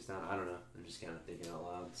balance gets down. I don't know. I'm just kind of thinking out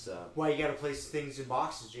loud. So why you gotta place things in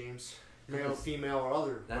boxes, James? Male, female, or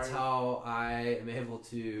other. That's how I am able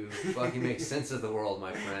to fucking make sense of the world,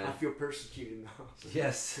 my friend. I feel persecuted now.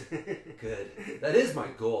 Yes. Good. That is my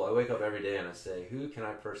goal. I wake up every day and I say, who can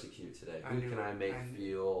I persecute today? Who can I make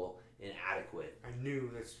feel inadequate? I knew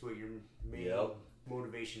that's what your main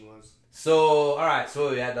motivation was. So, all right.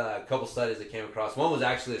 So we had a couple studies that came across. One was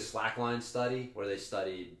actually a slackline study where they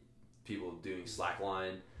studied people doing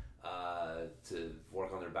slackline to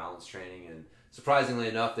work on their balance training, and surprisingly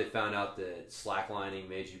enough, they found out that slacklining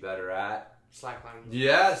made you better at slacklining.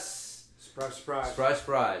 Yes. Surprise, surprise. Surprise,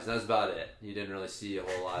 surprise. That's about it. You didn't really see a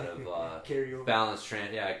whole lot of balance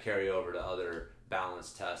carry over to other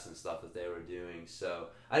balance tests and stuff that they were doing. So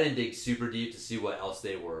I didn't dig super deep to see what else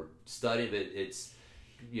they were studying, but it's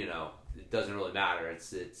it doesn't really matter.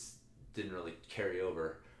 It's didn't really carry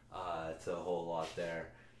over to a whole lot there.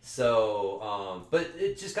 So, but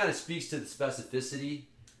it just kind of speaks to the specificity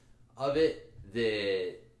of it.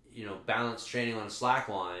 That balance training on a slack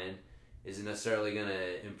line isn't necessarily going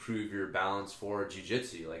to improve your balance for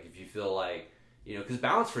jiu-jitsu. Like if you feel like because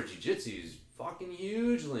balance for jiu-jitsu is fucking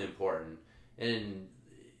hugely important, and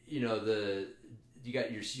you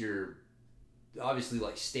got your obviously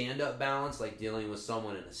like stand-up balance, like dealing with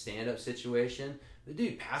someone in a stand-up situation. But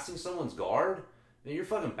dude, passing someone's guard, your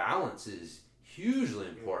fucking balance is hugely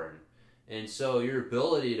important, and so your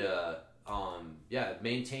ability to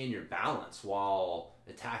maintain your balance while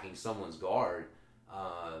attacking someone's guard.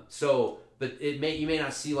 But you may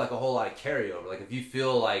not see like a whole lot of carryover. Like if you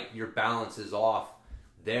feel like your balance is off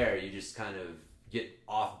there, you just kind of get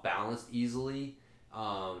off balanced easily,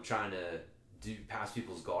 trying to pass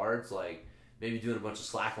people's guards. Like maybe doing a bunch of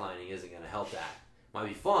slacklining isn't going to help that. Might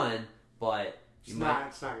be fun, but It's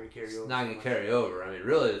not going to carry over. It's not going to carry over. I mean,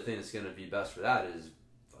 really, the thing that's going to be best for that is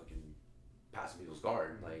fucking passing people's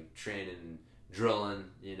guard, like training, drilling,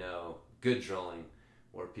 good drilling,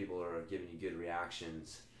 where people are giving you good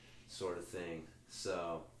reactions, sort of thing.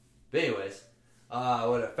 So, but anyways,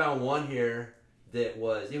 what I found one here that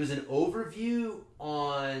it was an overview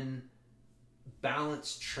on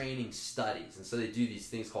balance training studies, and so they do these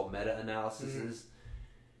things called meta-analyses,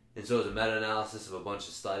 and so it was a meta-analysis of a bunch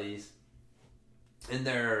of studies, and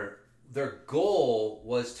their goal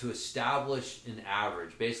was to establish an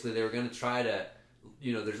average. Basically, they were going to try to,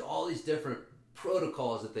 there's all these different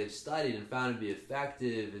protocols that they've studied and found to be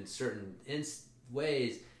effective in certain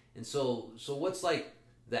ways, and so what's like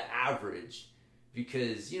the average?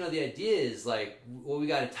 Because, the idea is like, well, we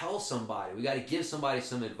got to tell somebody, we got to give somebody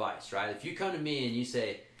some advice, right? If you come to me and you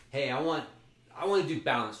say, hey, I want to do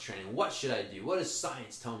balance training. What should I do? What does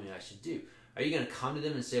science tell me I should do? Are you going to come to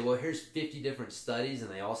them and say, well, here's 50 different studies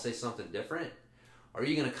and they all say something different? Or are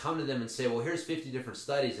you going to come to them and say, well, here's 50 different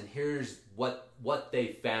studies and here's what they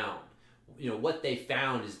found? What they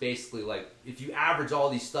found is basically like, if you average all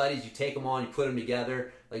these studies, you take them all and you put them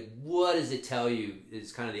together, like what does it tell you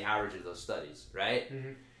is kind of the average of those studies, right?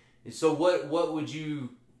 Mm-hmm. And so what would you,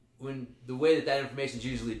 when the way that information is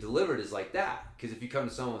usually delivered is like that, because if you come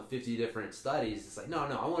to someone with 50 different studies, it's like, no,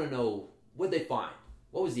 I want to know what they find.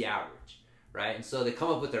 What was the average, right? And so they come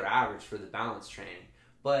up with their average for the balance training.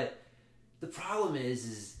 But the problem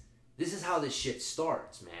is this is how this shit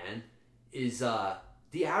starts, man, is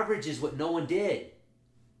the average is what no one did.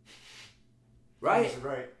 Right?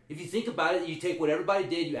 Right. If you think about it, you take what everybody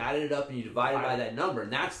did, you added it up, and you divide it by that number,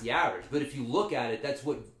 and that's the average. But if you look at it, that's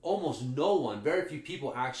what almost no one, very few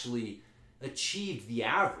people actually achieved the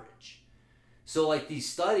average. So like these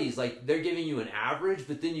studies, like they're giving you an average,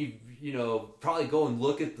 but then you probably go and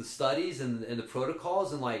look at the studies and the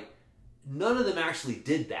protocols, and like none of them actually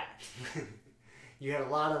did that. You had a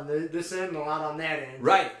lot on this end and a lot on that end.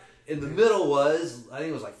 Right. In the middle was, I think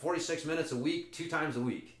it was like 46 minutes a week, 2 times a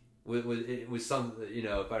week. It was some,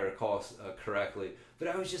 if I recall correctly. But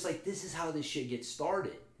I was just like, this is how this shit gets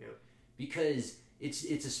started. Yep. Because it's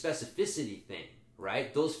a specificity thing,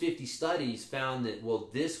 right? Those 50 studies found that, well,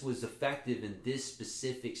 this was effective in this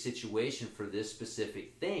specific situation for this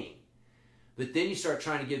specific thing. But then you start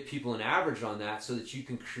trying to give people an average on that so that you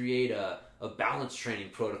can create a balance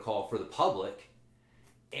training protocol for the public.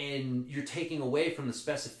 And you're taking away from the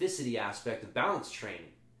specificity aspect of balance training.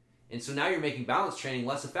 And so now you're making balance training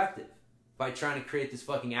less effective by trying to create this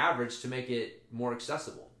fucking average to make it more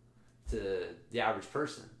accessible to the average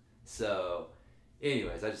person. So,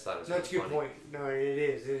 anyways, I just thought it was That's a good funny. point. No, it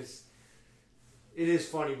is. It is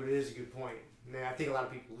funny, but it is a good point. Man, I think a lot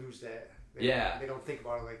of people lose that. They don't think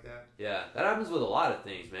about it like that. Yeah, that happens with a lot of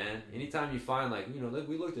things, man. Anytime you find, like,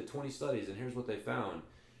 we looked at 20 studies and here's what they found.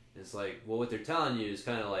 It's like, well, what they're telling you is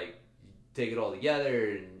kind of like, take it all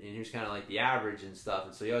together and here's kind of like the average and stuff.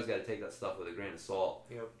 And so you always got to take that stuff with a grain of salt.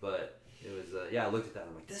 Yep. But it was, I looked at that.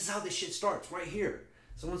 I'm like, this is how this shit starts right here.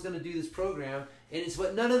 Someone's going to do this program and it's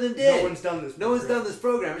what none of them did. No one's done this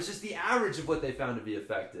program. It's just the average of what they found to be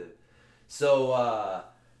effective. So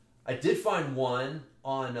I did find one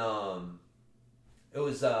on, it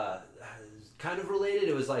was kind of related.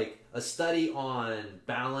 It was like a study on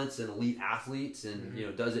balance and elite athletes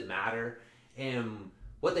and, does it matter? And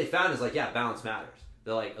what they found is like, yeah, balance matters.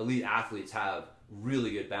 They're like, elite athletes have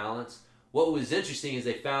really good balance. What was interesting is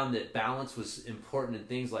they found that balance was important in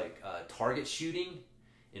things like target shooting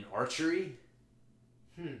and archery.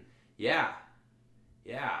 Yeah.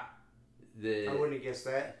 I wouldn't have guessed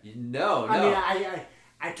that. No. I mean,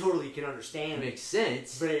 I totally can understand. It makes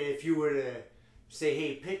sense. But if you were to say,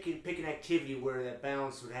 hey, pick an activity where that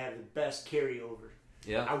balance would have the best carryover,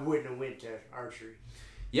 I wouldn't have went to archery.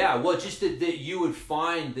 Yeah, well, just that you would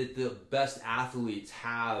find that the best athletes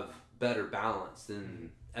have better balance than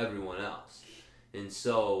everyone else. And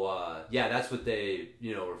so, that's what they,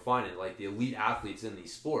 were finding. Like, the elite athletes in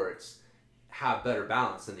these sports have better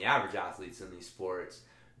balance than the average athletes in these sports.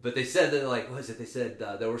 But they said that, like, what was it? They said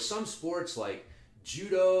there were some sports like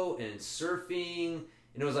judo and surfing,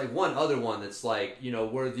 and it was like one other one that's like,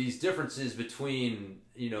 where these differences between,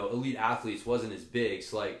 elite athletes wasn't as big.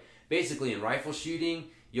 So, like, basically in rifle shooting,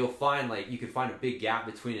 you'll find, like, you can find a big gap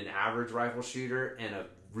between an average rifle shooter and a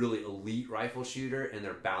really elite rifle shooter and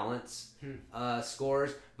their balance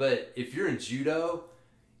scores. But if you're in judo,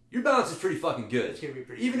 your balance is pretty fucking good. It's gonna be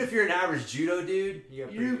pretty Even good. if you're an average judo dude,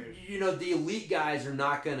 good. The elite guys are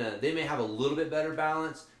not gonna, they may have a little bit better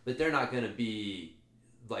balance, but they're not gonna be,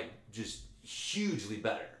 like, just hugely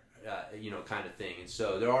better, kind of thing. And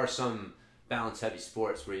so there are some balance heavy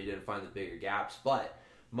sports where you didn't find the bigger gaps, but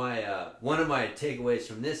one of my takeaways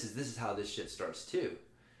from this is how this shit starts too,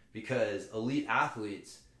 because elite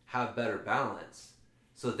athletes have better balance,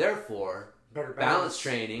 so therefore Better balance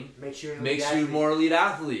training makes you a more elite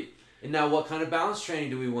athlete. And now, what kind of balance training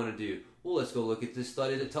do we want to do? Well, let's go look at this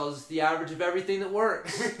study that tells us the average of everything that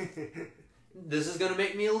works. This is going to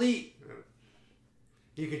make me elite.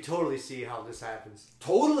 You can totally see how this happens.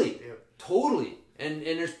 Totally. Yeah. Totally. And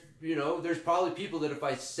there's, there's probably people that if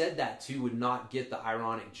I said that to would not get the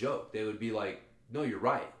ironic joke. They would be like, no, you're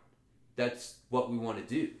right. That's what we want to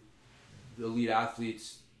do. The elite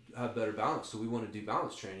athletes have better balance, so we want to do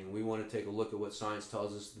balance training. We want to take a look at what science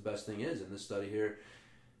tells us the best thing is. In this study here,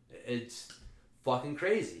 it's fucking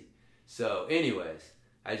crazy. So anyways,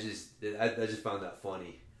 I just found that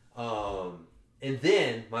funny. And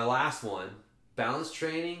then my last one, balance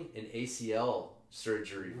training and ACL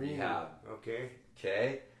surgery rehab.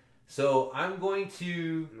 Okay. So I'm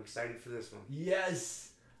excited for this one. Yes.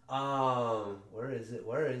 Where is it?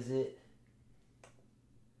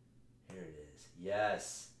 Here it is.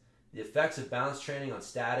 Yes. The effects of balance training on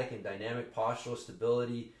static and dynamic postural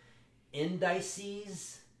stability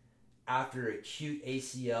indices after acute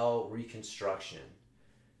ACL reconstruction.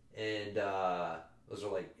 And those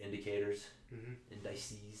are like indicators.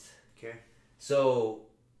 Indices. Okay. So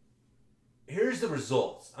here's the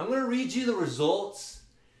results. I'm going to read you the results,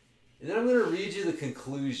 and then I'm going to read you the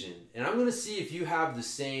conclusion. And I'm going to see if you have the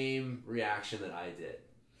same reaction that I did.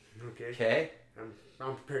 Okay?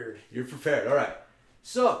 I'm prepared. You're prepared. All right.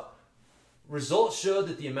 So, results showed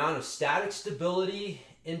that the amount of static stability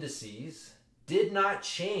indices did not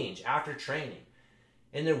change after training.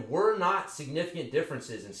 And there were not significant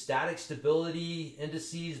differences in static stability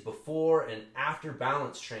indices before and after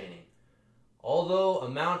balance training. Although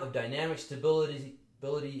amount of dynamic stability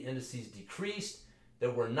indices decreased,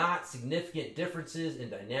 there were not significant differences in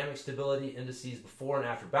dynamic stability indices before and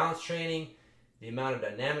after balance training. The amount of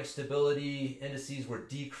dynamic stability indices were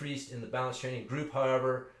decreased in the balance training group,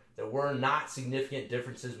 however, there were not significant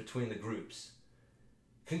differences between the groups.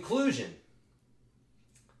 Conclusion.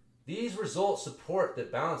 These results support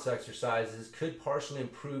that balance exercises could partially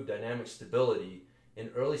improve dynamic stability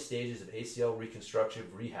in early stages of ACL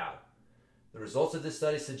reconstructive rehab. The results of this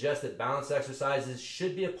study suggest that balance exercises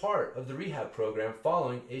should be a part of the rehab program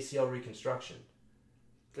following ACL reconstruction.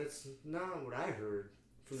 That's not what I heard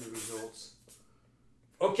from the results.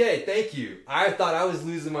 Okay, thank you. I thought I was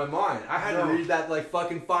losing my mind. I had to read that like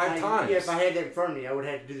fucking five times. Yeah, if I had that in front of me, I would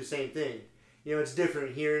have to do the same thing. It's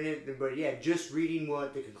different hearing it, but yeah, just reading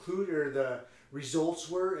what the conclusion or the results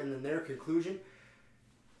were and then their conclusion,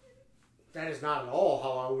 that is not at all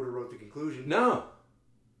how I would have wrote the conclusion. No.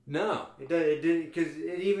 It didn't, because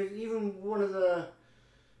even one of the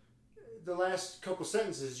last couple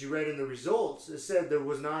sentences you read in the results, it said there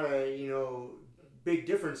was not a big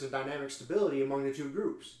difference in dynamic stability among the two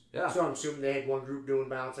groups. Yeah. So I'm assuming they had one group doing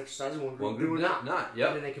balance exercises, one group doing not. Yep.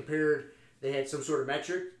 And then they compared. They had some sort of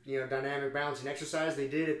metric, dynamic balancing exercise they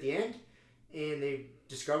did at the end, and they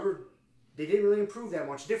discovered they didn't really improve that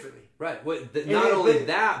much differently. Right. Not only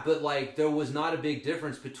that, but like there was not a big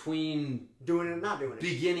difference between doing it and not doing it.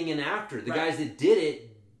 Beginning and after. The guys that did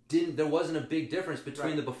it didn't. There wasn't a big difference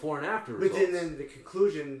between the before and after results. But then the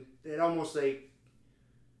conclusion, it almost like.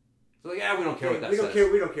 So we don't care what that says.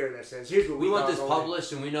 We don't care what that says. Here's what we want this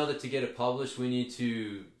published, and we know that to get it published, we need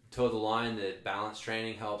to toe the line that balance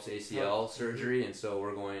training helps ACL surgery, and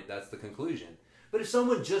so that's the conclusion. But if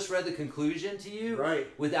someone just read the conclusion to you,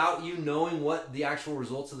 without you knowing what the actual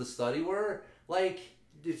results of the study were, like,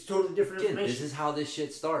 it's totally different information. This is how this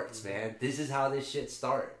shit starts, man. This is how this shit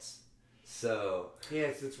starts. So yeah,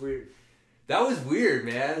 it's weird. That was weird,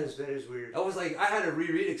 man. That is weird. I was like, I had to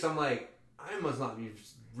reread it because I'm like, I must not be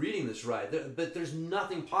reading this right. But there's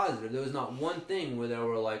nothing positive. There was not one thing where they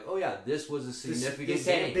were like, oh yeah, this was a significant this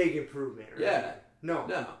gain. had a big improvement. Right? Yeah. No.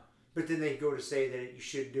 No. But then they go to say that you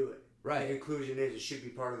should do it. Right. The conclusion is it should be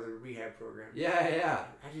part of the rehab program. Yeah.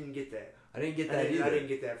 I didn't get that. I didn't get that either. I didn't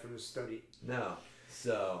get that from the study. No.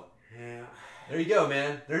 So. Yeah. There you go,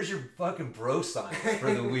 man. There's your fucking bro science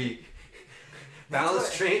for the week.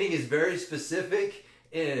 Balance training is very specific,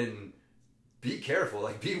 and be careful.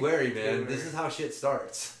 Like, be wary, man. This is how shit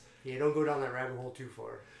starts. Yeah, don't go down that rabbit hole too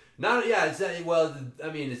far. It's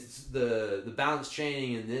the balance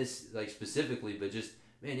training in this, like, specifically, but just,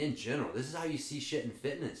 man, in general, this is how you see shit in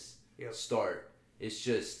fitness start. It's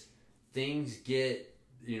just things get,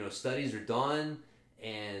 studies are done,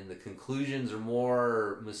 and the conclusions are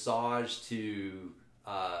more massaged to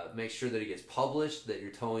make sure that it gets published, that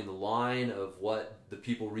you're towing the line of what the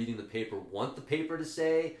people reading the paper want the paper to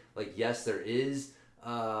say. Like, yes, there is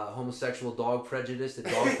homosexual dog prejudice at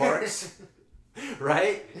dog parks.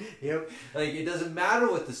 Right? Yep. Like, it doesn't matter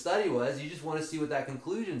what the study was. You just want to see what that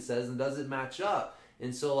conclusion says and does it match up.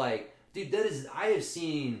 And so, like, dude, I have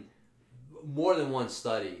seen more than one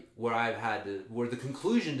study where where the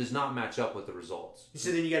conclusion does not match up with the results.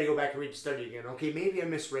 So then you got to go back and read the study again. Okay, maybe I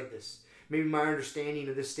misread this. Maybe my understanding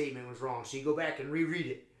of this statement was wrong. So you go back and reread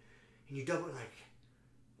it. And you double, like,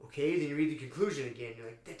 okay, then you read the conclusion again. You're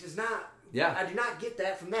like, that does not, Yeah. I did not get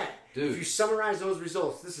that from that. Dude. If you summarize those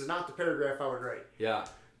results, this is not the paragraph I would write. Yeah.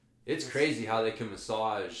 It's crazy how they can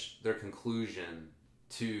massage their conclusion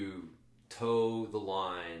to toe the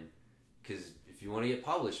line. Because if you want to get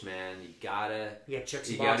published, man, you gotta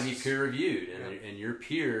be peer reviewed, and your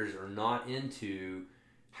peers are not into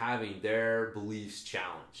having their beliefs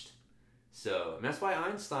challenged. So and that's why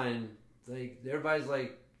Einstein, like, everybody's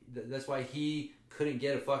like, that's why he couldn't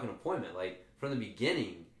get a fucking appointment. Like, from the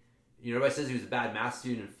beginning, everybody says he was a bad math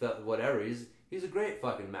student and whatever. He's a great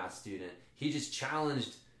fucking math student. He just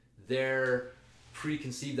challenged their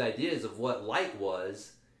preconceived ideas of what light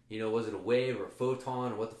was. Was it a wave or a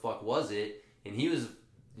photon or what the fuck was it? And he was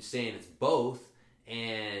saying it's both,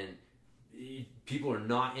 and people are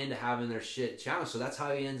not into having their shit challenged. So that's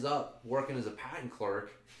how he ends up working as a patent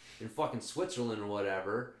clerk in fucking Switzerland or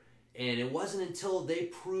whatever. And it wasn't until they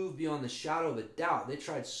proved beyond the shadow of a doubt. They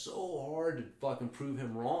tried so hard to fucking prove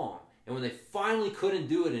him wrong. And when they finally couldn't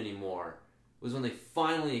do it anymore, was when they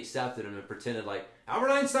finally accepted him and pretended like,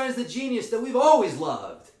 Albert Einstein's the genius that we've always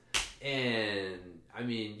loved. And I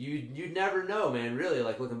mean, you'd never know, man, really,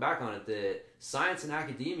 like, looking back on it, that science and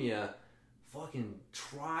academia fucking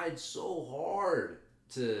tried so hard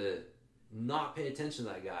to not pay attention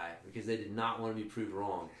to that guy because they did not want to be proved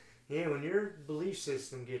wrong. Yeah, when your belief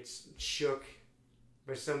system gets shook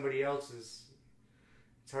by somebody else's,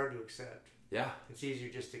 it's hard to accept. Yeah. It's easier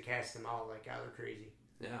just to cast them out like, they're crazy.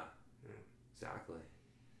 Yeah. Exactly.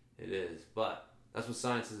 It is. But that's what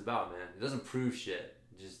science is about, man. It doesn't prove shit.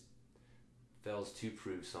 It just fails to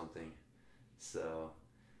prove something. So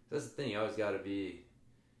that's the thing. You always got to be.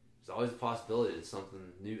 There's always a possibility that something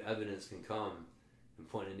new evidence can come and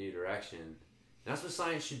point in a new direction. And that's what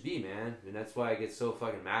science should be, man. And that's why it gets so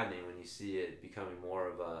fucking maddening when you see it becoming more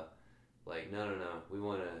of a, like, no.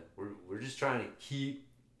 We're just trying to keep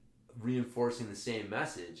reinforcing the same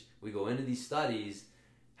message. We go into these studies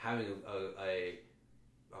having a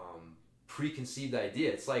preconceived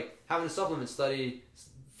idea. It's like having a supplement study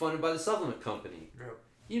funded by the supplement company.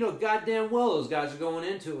 Yep. Goddamn well those guys are going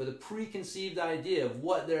into it with a preconceived idea of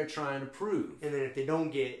what they're trying to prove. And then if they don't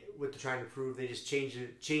get what they're trying to prove, they just change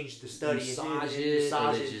the study massage and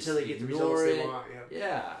it until they get the results they want.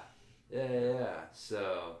 Yep. Yeah.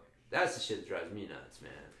 So that's the shit that drives me nuts,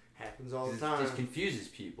 man. Happens all the time. It just confuses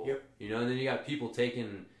people. Yep. And then you got people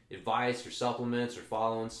taking advice or supplements or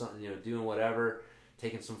following something, doing whatever,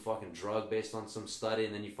 taking some fucking drug based on some study,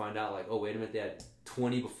 and then you find out, like, oh, wait a minute, they had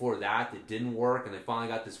 20 before that didn't work, and they finally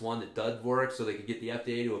got this one that does work so they could get the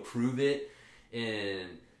FDA to approve it.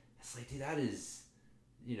 And it's like, dude, that is,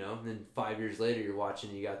 and then 5 years later you're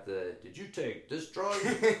watching, you got did you take this drug?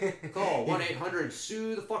 Call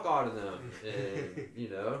 1-800-SUE the fuck out of them. And,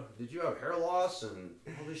 did you have hair loss and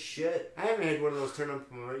all this shit? I haven't had one of those turn up.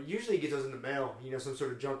 Usually you get those in the mail, some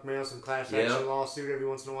sort of junk mail, some class action lawsuit every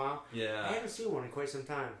once in a while. Yeah. I haven't seen one in quite some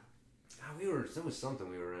time. There was something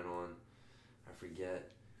we were in on. I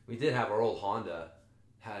forget. We did have our old Honda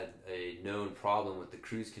had a known problem with the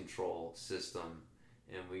cruise control system,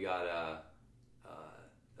 and we got a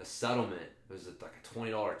settlement. It was like a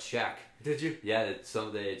 $20 check. Did you? Yeah,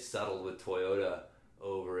 that they had settled with Toyota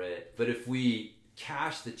over it. But if we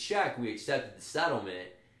cashed the check, we accepted the settlement,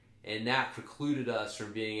 and that precluded us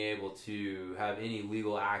from being able to have any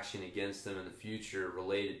legal action against them in the future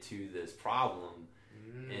related to this problem.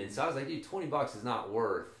 And so I was like, dude, $20 is not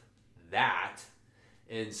worth that.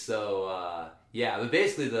 And so, but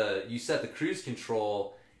basically you set the cruise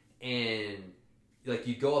control, and like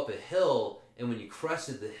you go up a hill, and when you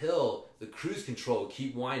crested the hill, the cruise control would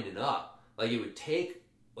keep winding up. Like, it would take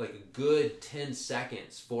like a good 10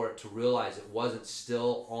 seconds for it to realize it wasn't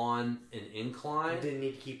still on an incline. You didn't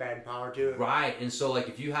need to keep adding power to it. Right. And so, like,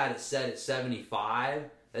 if you had it set at 75,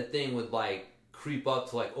 that thing would like creep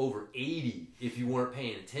up to like over 80 if you weren't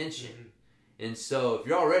paying attention. Mm-hmm. And so if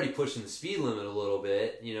you're already pushing the speed limit a little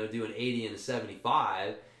bit, doing 80 and a 75,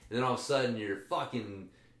 and then all of a sudden your fucking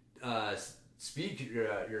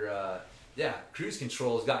cruise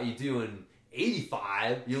control's got you doing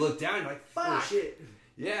 85, you look down, you're like, fuck. Oh, shit.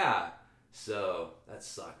 Yeah. So that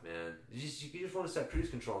sucked, man. You just want to set cruise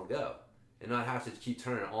control and go, and not have to keep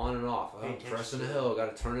turning it on and off. Oh, pressing the hill,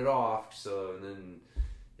 got to turn it off. So, and then,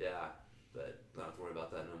 yeah. But don't have to worry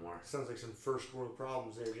about that no more. Sounds like some first world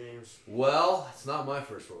problems there, James. Well, it's not my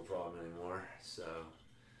first world problem anymore. So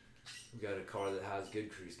we got a car that has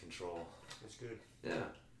good cruise control. That's good. Yeah.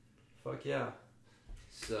 Fuck yeah.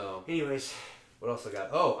 So. Anyways. What else I got?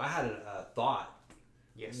 Oh, I had a thought.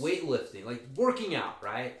 Yes. Weightlifting, like working out,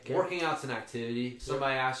 right? Okay. Working out's an activity.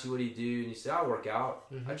 Somebody asks you what do you do, and you say, I work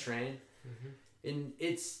out. Mm-hmm. I train. Mm-hmm. And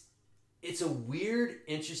it's a weird,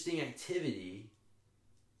 interesting activity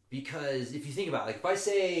because if you think about it, like if I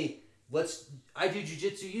say, I do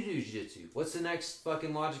jiu-jitsu, you do jiu-jitsu. What's the next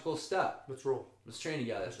fucking logical step? Let's roll. Let's train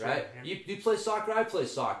together, Let's right? train, yeah. You play soccer, I play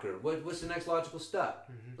soccer. What's the next logical step?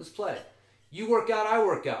 Mm-hmm. Let's play. You work out, I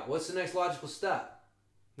work out. What's the next logical step?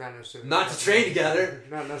 Not necessarily. Not to train together.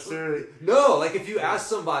 Not necessarily. No, like if you ask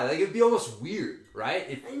somebody, like it'd be almost weird,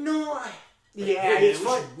 right? Yeah, hey, it's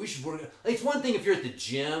fun. we should work. Like, it's one thing if you're at the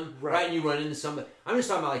gym, right, and you run into somebody. I'm just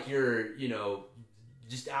talking about like you're,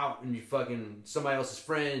 just out and you fucking somebody else's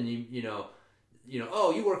friend, and you know,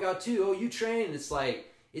 oh, you work out too. Oh, you train. And it's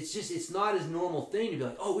like it's not as normal thing to be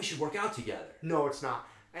like, oh, we should work out together. No, it's not.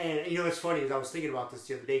 And it's funny is I was thinking about this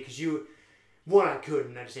the other day because I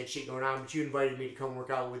couldn't. I just had shit going on, but you invited me to come work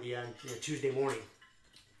out with you on Tuesday morning.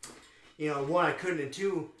 One, I couldn't, and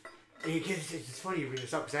two, it's funny you bring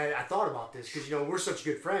this up because I thought about this because, we're such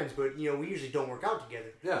good friends, but, we usually don't work out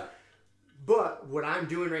together. Yeah. But what I'm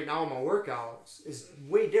doing right now in my workouts is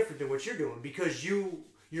way different than what you're doing because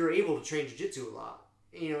you're able to train jiu-jitsu a lot,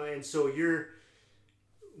 and so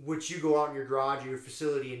what you go out in your garage or your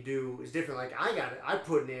facility and do is different. Like I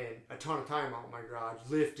put in a ton of time out in my garage,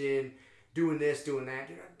 lifting, doing this, doing that.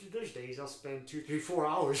 Dude, there's days I'll spend 2, 3, 4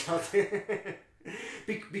 hours out there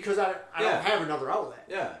because I don't have another outlet.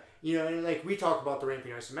 Yeah. And like we talk about the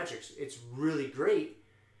ramping isometrics, it's really great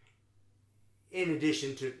in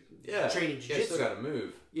addition to training jiu-jitsu. You still got to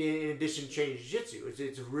move. In addition to training jiu-jitsu,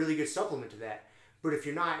 it's a really good supplement to that. But if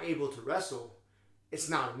you're not able to wrestle, it's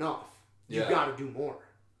not enough. You've got to do more.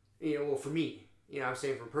 Well, for me, I'm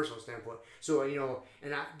saying from a personal standpoint. So,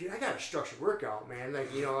 and I got a structured workout, man. Like,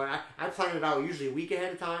 I plan it out usually a week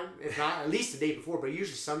ahead of time, if not at least the day before, but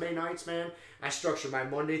usually Sunday nights, man. I structure my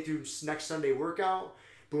Monday through next Sunday workout.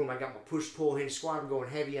 Boom, I got my push, pull, hinge, squat. I'm going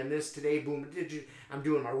heavy on this today. Boom, I'm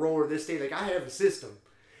doing my roller this day. Like, I have a system.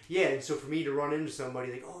 Yeah, and so for me to run into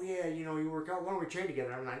somebody like, oh, yeah, you work out. Why don't we train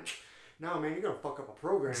together? I'm like, no, man, you're going to fuck up a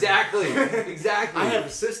program. Exactly. I have a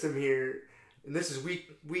system here. And this is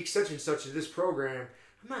week such and such of this program.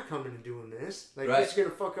 I'm not coming and doing this. Like It's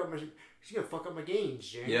gonna fuck up my gains,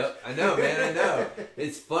 James. Yep, I know, man. I know.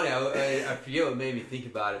 It's funny. I forget what made me think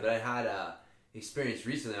about it, but I had a experience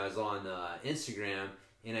recently. I was on Instagram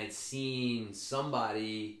and I'd seen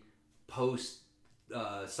somebody post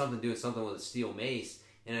doing something with a steel mace,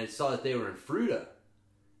 and I saw that they were in Fruta.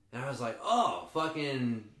 And I was like, oh,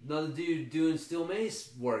 fucking another dude doing steel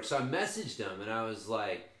mace work. So I messaged him and I was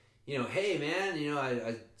like, hey man,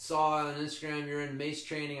 I saw on Instagram you're in mace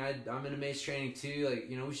training. I'm into mace training too. Like,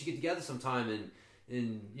 we should get together sometime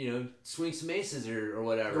and swing some maces or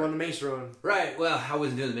whatever. Go on the mace run. Right. Well, I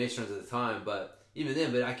wasn't doing the mace runs at the time, but even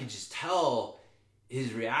then, I could just tell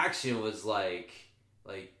his reaction was like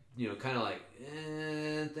kind of like,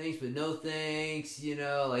 thanks, but no thanks.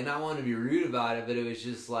 Like not wanting to be rude about it, but it was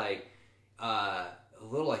just like a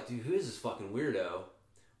little like, dude, who is this fucking weirdo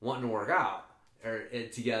wanting to work out? Or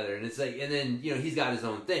together, and it's like, and then he's got his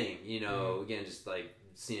own thing, again, just like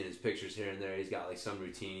seeing his pictures here and there. He's got like some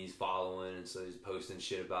routine he's following, and so he's posting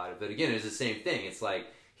shit about it. But again, it's the same thing. It's like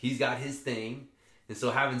he's got his thing, and so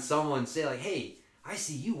having someone say like, "Hey, I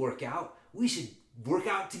see you work out. We should work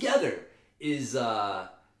out together," is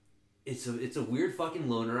it's a weird fucking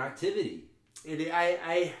loner activity. It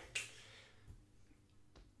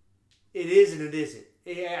is and it isn't.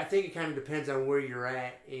 I think it kind of depends on where you're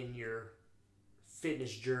at in your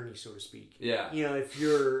fitness journey, so to speak. Yeah. If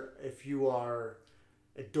you are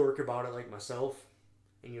a dork about it like myself,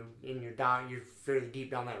 and you're fairly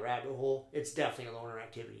deep down that rabbit hole, it's definitely a loner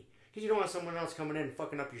activity. Because you don't want someone else coming in and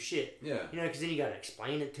fucking up your shit. Yeah. Because then you got to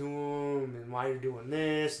explain it to them and why you're doing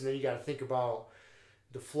this, and then you got to think about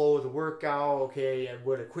the flow of the workout. Okay,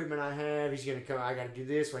 what equipment I have. He's gonna come. I got to do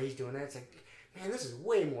this while he's doing that. It's like, man, this is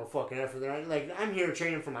way more fucking effort than I'm here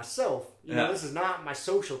training for myself. This is not my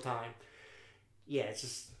social time. Yeah,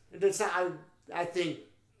 it's not. I think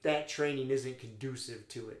that training isn't conducive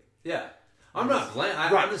to it. Yeah, I'm not blaming.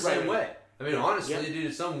 I'm the same way. I mean, honestly, dude,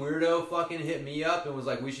 if some weirdo fucking hit me up and was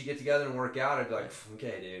like, "We should get together and work out," I'd be like,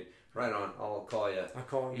 "Okay, dude, right on. I'll call you." I'll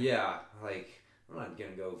call you. Yeah, like I'm not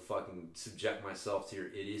gonna go fucking subject myself to your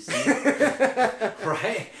idiocy,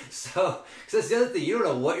 right? So, because that's the other thing. You don't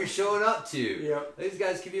know what you're showing up to. Yep. These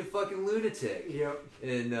guys could be a fucking lunatic. Yep.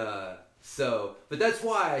 And So, but that's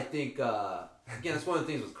why I think, again, that's one of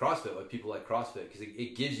the things with CrossFit, why people like CrossFit, because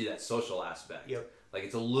it gives you that social aspect. Yep. Like,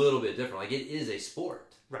 it's a little bit different. Like, it is a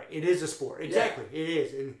sport. Right. It is a sport. Exactly. Yeah. It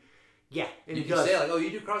is. And yeah. And you can say, like, oh,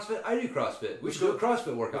 you do CrossFit? I do CrossFit. We should do a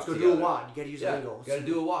CrossFit workout together. Let's go do a WOD. You got to use the lingo. You got to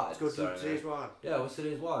do a WOD. Let's go do today's WOD. Yeah, what's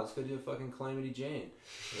today's WOD? Let's go do a fucking Calamity Jane.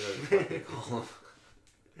 Whatever they call them.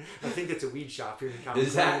 I think that's a weed shop here in Calamity.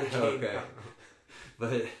 Is that? Okay.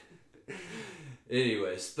 But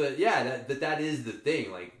anyways, but yeah, that is the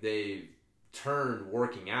thing. Like, they turned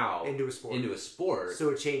working out into a sport. So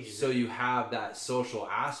it changes. So you have that social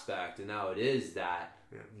aspect, and now it is that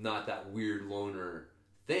not that weird loner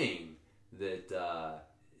thing that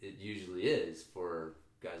it usually is for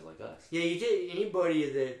guys like us. Yeah, anybody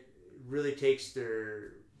that really takes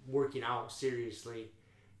their working out seriously,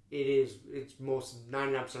 it's most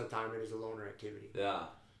 99% of the time it is a loner activity. Yeah.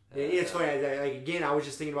 It's funny. Like, again, I was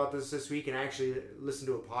just thinking about this week, and I actually listened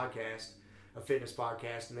to a fitness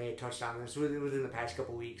podcast, and they had touched on this within the past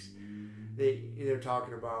couple weeks. They're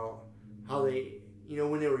talking about how they,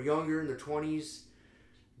 when they were younger in their 20s,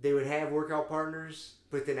 they would have workout partners,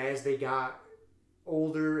 but then as they got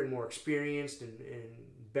older and more experienced and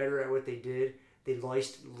better at what they did, they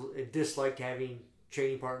disliked having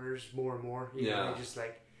training partners more and more.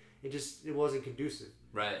 It wasn't conducive.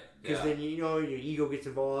 Right. Because then, your ego gets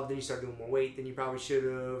involved, then you start doing more weight than you probably should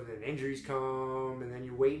have, and then injuries come, and then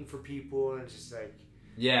you're waiting for people, and it's just like...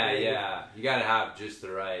 Yeah. You got to have just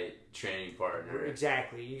the right training partner.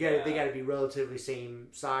 Exactly. They got to be relatively same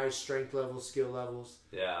size, strength levels, skill levels.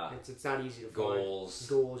 Yeah. It's not easy to Goals. find.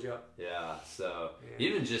 Goals, yep. Yeah, so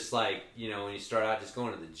even just like, when you start out just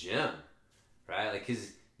going to the gym, right? Like,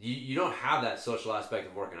 because you don't have that social aspect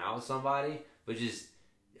of working out with somebody, but just...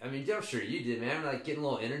 I mean, I'm sure you did, man. Like, getting a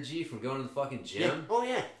little energy from going to the fucking gym. Yeah. Oh,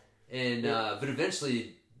 yeah. And, but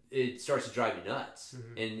eventually it starts to drive you nuts.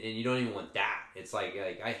 Mm-hmm. And you don't even want that. It's like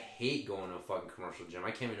I hate going to a fucking commercial gym. I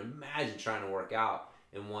can't even imagine trying to work out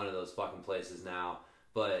in one of those fucking places now.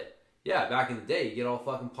 But, yeah, back in the day, you get all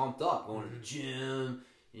fucking pumped up going to the gym,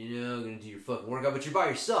 going to do your fucking workout. But you're by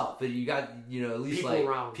yourself. But you got, at least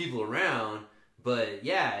people around. But,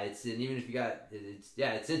 yeah, and even if you got,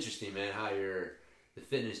 it's interesting, man, how the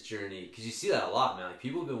fitness journey, because you see that a lot, man. Like,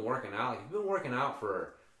 people have been working out. Like, if you've been working out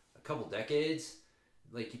for a couple decades,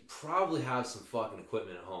 like, you probably have some fucking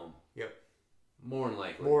equipment at home. Yep. More than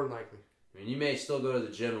likely. I mean, you may still go to the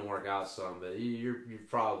gym and work out some, but you've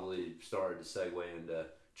probably started to segue into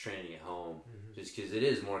training at home, just because it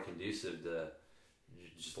is more conducive to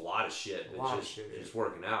just a lot of shit, but just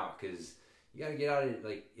working out, because you got to get out of it.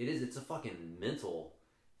 Like, it's a fucking mental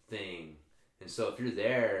thing, and so if you're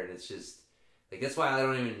there and it's just like, that's why I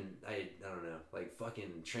don't know, like,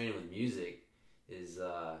 fucking training with music is,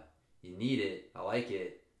 you need it, I like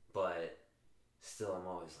it, but still I'm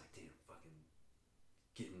always like, dude, fucking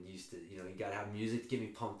getting used to, you gotta have music to get me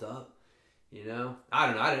pumped up, I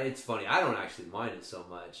don't know, it's funny, I don't actually mind it so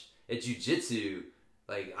much. At jiu-jitsu,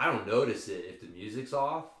 like, I don't notice it if the music's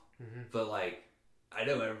off, but, like, I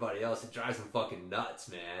know everybody else, it drives them fucking nuts,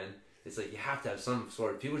 man. It's like you have to have some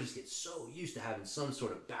sort of... People just get so used to having some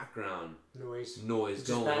sort of background noise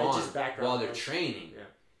going on while they're training.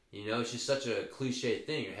 Yeah. It's just such a cliche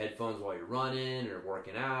thing. Your headphones while you're running or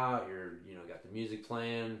working out. You're, got the music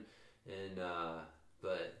playing. And,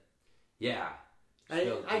 but, yeah.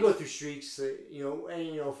 I go through streaks,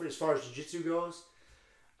 as far as jiu-jitsu goes,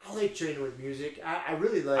 I like training with music. I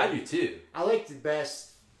really like... I do too. I like the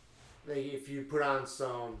best, like, if you put on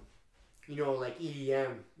some... like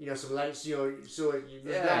EDM, some lights, so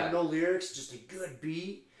got no lyrics, just a good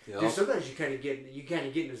beat. Yep. Dude, sometimes you kind of get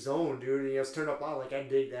in the zone, dude. And it's turned up loud, like I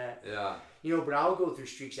dig that. Yeah. But I'll go through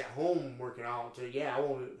streaks at home working out. I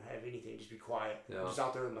won't have anything, just be quiet. Yeah. I'm just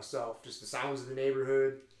out there with myself, just the sounds of the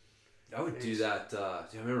neighborhood. I would do that. I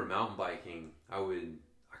remember mountain biking. I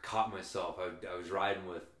caught myself. I was riding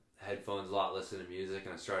with headphones a lot, listening to music,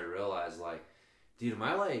 and I started to realize, like, dude, am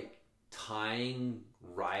I like tying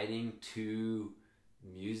riding to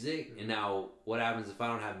music? And now what happens if I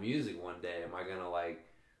don't have music one day? Am I gonna like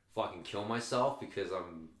fucking kill myself because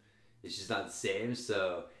it's just not the same?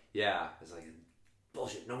 So yeah, it's like,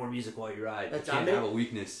 bullshit, no more music while you ride. You can't have a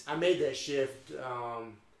weakness. I made that shift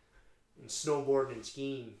in snowboarding and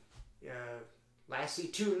skiing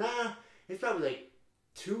it's probably like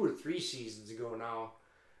 2 or 3 seasons ago now,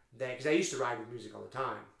 that because I used to ride with music all the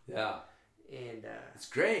time. Yeah. And it's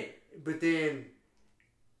great. But then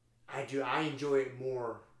I enjoy it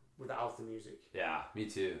more without the music. Yeah, me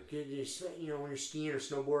too. When you're skiing or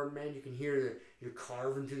snowboarding, man, you can hear you're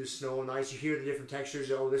carving through the snow and ice. You hear the different textures.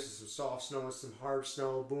 Oh, this is some soft snow, this is some hard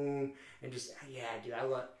snow, boom. And just, yeah, dude,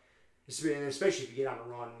 Especially if you get on a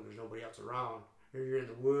run when there's nobody else around, or you're in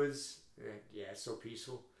the woods. Yeah, it's so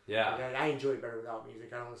peaceful. Yeah. Like, I enjoy it better without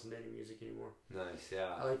music. I don't listen to any music anymore. Nice.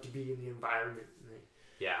 Yeah. I like to be in the environment.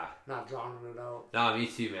 Yeah. Not drowning it out. No, me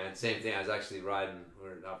too, man. Same thing. I was actually we were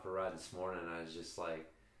out for a ride this morning, and I was just like,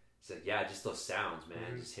 it's like, yeah, just those sounds, man.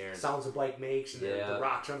 Mm-hmm. Just hearing sounds the bike makes, and the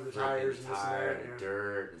rocks under the tires, and this and that. And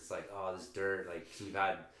dirt. It's like, oh, this dirt. Like, so we've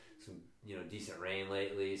had some, decent rain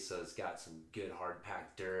lately, so it's got some good hard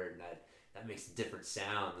packed dirt, and that makes a different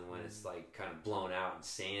sound than when it's like kind of blown out and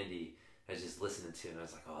sandy. I was just listening to it, and I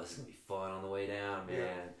was like, oh, this is gonna be fun on the way down, man.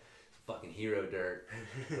 Yeah. Fucking hero dirt.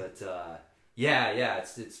 But yeah,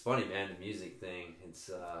 it's funny, man. The music thing,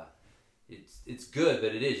 it's good,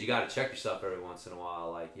 but it is. You got to check yourself every once in a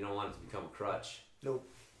while. Like, you don't want it to become a crutch. Nope.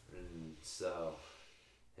 And so,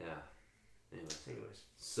 yeah. Anyways.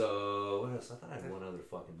 So what else? I thought I had one other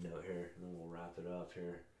fucking note here, and then we'll wrap it up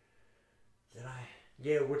here. Did I?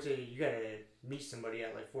 Yeah, you gotta meet somebody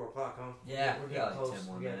at like 4:00, huh? Yeah, we're we got getting like close. 10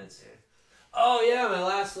 more Yeah. minutes. Yeah. Oh yeah, my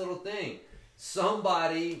last little thing.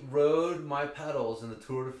 Somebody rode my pedals in the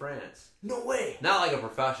Tour de France. No way. Not like a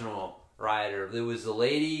professional rider. There was a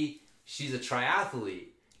lady. She's a triathlete,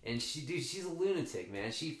 and she's a lunatic,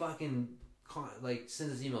 man. She fucking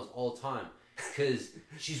sends us emails all the time because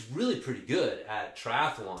she's really pretty good at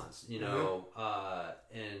triathlons, and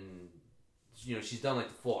she's done like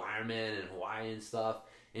the full Ironman and Hawaii and stuff,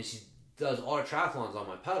 and she does all her triathlons on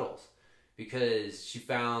my pedals because she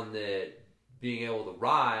found that being able to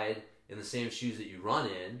ride in the same shoes that you run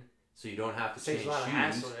in, so you don't have to change shoes.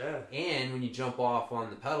 Hassle, yeah. And when you jump off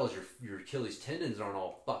on the pedals, your Achilles tendons aren't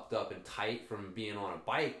all fucked up and tight from being on a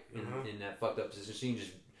bike in that fucked up position. So you can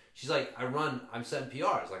she's like, I'm setting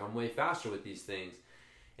PRs. Like, I'm way faster with these things.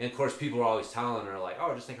 And of course, people are always telling her, like,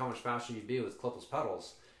 oh, just think how much faster you'd be with clipless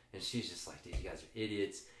pedals. And she's just like, dude, you guys are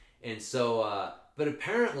idiots. And so, but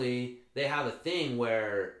apparently they have a thing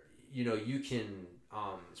where, you can,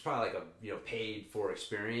 it's probably like a paid for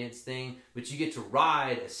experience thing, but you get to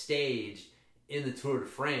ride a stage in the Tour de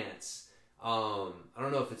France. I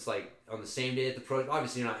don't know if it's like on the same day at the pro.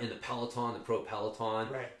 Obviously, you're not in the peloton, the pro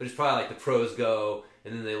peloton, right? But it's probably like the pros go,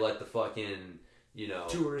 and then they let the fucking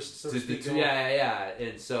tourists. So yeah.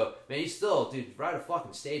 And so, man, you still, dude, ride a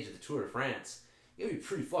fucking stage at the Tour de France. You'll be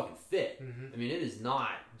pretty fucking fit. Mm-hmm. I mean, it is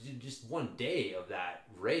not just one day of that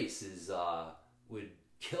race would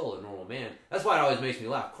kill a normal man. That's why it always makes me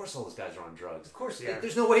laugh. Of course all those guys are on drugs. Of course they are.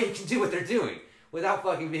 There's no way you can do what they're doing without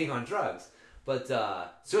fucking being on drugs. But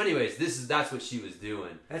so anyways, that's what she was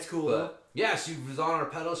doing. That's cool. But yeah, she was on her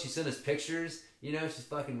pedals. She sent us pictures. She's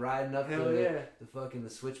fucking riding up the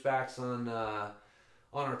switchbacks on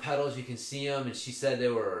her pedals. You can see them, and she said they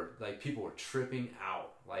were like, people were tripping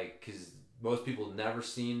out, like, because most people never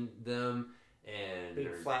seen them. And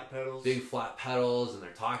big flat pedals, and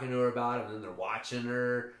they're talking to her about it, and then they're watching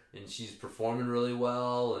her, and she's performing really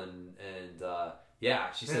well, and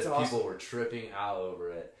yeah, she said people were tripping out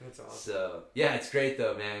over it. That's awesome. So yeah, it's great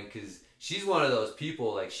though, man, because she's one of those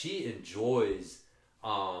people, like, she enjoys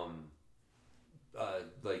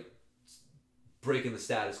like breaking the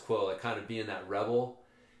status quo, like kind of being that rebel,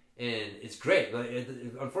 and it's great. Like,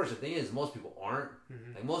 the unfortunate thing is most people aren't.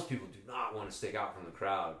 Mm-hmm. Like, most people do not want to stick out from the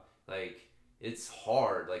crowd. Like, it's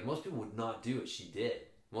hard. Like, most people would not do what she did.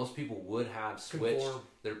 Most people would have switched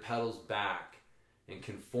their pedals back and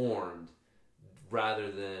conformed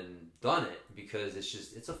rather than done it, because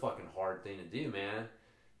it's a fucking hard thing to do, man.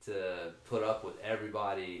 To put up with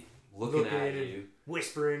everybody looking at you,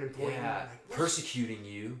 whispering and pointing, persecuting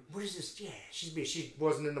you. What is this? Yeah, she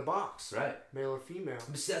wasn't in the box, right? Male or female.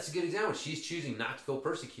 But that's a good example. She's choosing not to feel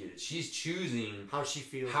persecuted. She's choosing how she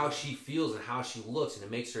feels, and how she looks, and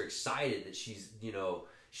it makes her excited that she's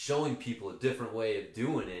showing people a different way of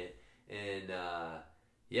doing it, and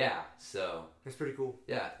yeah, so that's pretty cool.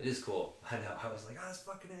 Yeah, it is cool. I know. I was like, oh, that's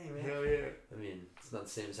fucking A, man. Hell yeah. I mean, it's not the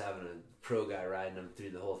same as having a pro guy riding them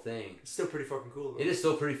through the whole thing. It's still pretty fucking cool, though. It is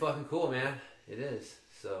still pretty fucking cool, man. It is.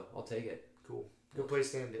 So I'll take it. Cool. Good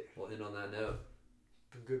place to end it. We'll end on that note.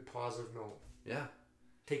 A good positive note. Yeah.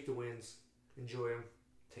 Take the wins. Enjoy them.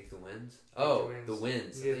 Take the wins? The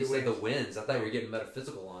wins. Yeah, you said the wins. I thought you were getting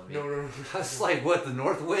metaphysical on me. No. I was like, what, the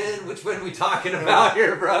north wind? Which wind are we talking about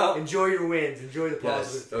here, bro? Enjoy your wins. Enjoy the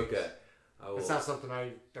positive things. Okay. That's not something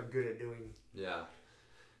I'm good at doing. Yeah.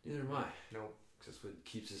 Neither am I. No. That's what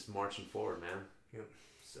keeps us marching forward, man. Yep.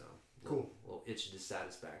 So, cool. Little itch of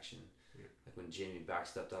dissatisfaction. Yeah. Like when Jamie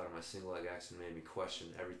backstepped out of my single leg action and made me question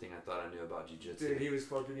everything I thought I knew about jiu-jitsu. Dude, he was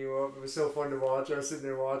fucking you up. It was so fun to watch. I was sitting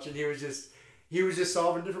there watching. He was just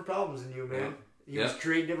solving different problems than you, man. Yeah. He was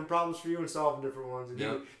creating different problems for you and solving different ones.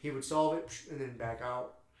 And he would solve it and then back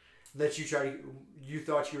out. that you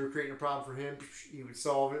thought you were creating a problem for him, he would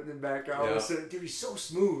solve it and then back out. Yeah. So, dude, he's so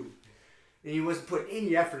smooth. And he wasn't putting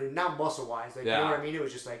any effort in, not muscle-wise. Like, you know what I mean? It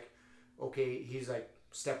was just like, okay, he's like,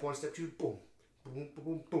 step 1, step 2, boom. Boom, boom,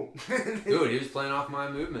 boom, boom. Dude, he was playing off my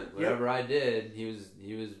movement. Whatever I did, he was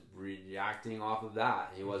reacting off of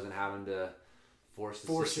that. He wasn't having to force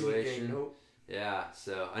the situation. Anything, nope. Yeah,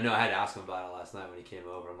 so I know I had to ask him about it last night when he came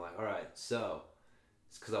over. I'm like, all right, so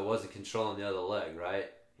it's because I wasn't controlling the other leg, right?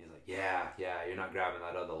 He's like, yeah, you're not grabbing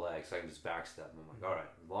that other leg, so I can just backstep. And I'm like, all right,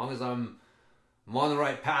 as long as I'm on the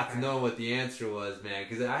right path to knowing what the answer was, man,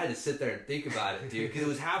 because I had to sit there and think about it, dude, because it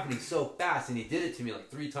was happening so fast, and he did it to me like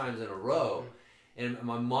 3 times in a row. And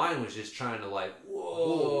my mind was just trying to like,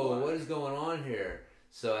 whoa, what is going on here?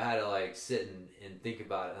 So I had to like sit and think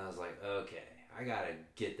about it. And I was like, okay, I got to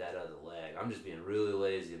get that other leg. I'm just being really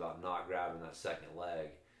lazy about not grabbing that second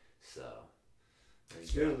leg. So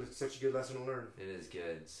It's good. It's such a good lesson to learn. it is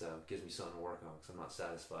good. So it gives me something to work on because I'm not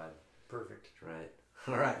satisfied. Perfect. Right.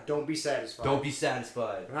 All right. Don't be satisfied. Don't be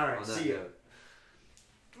satisfied. All right. See ya.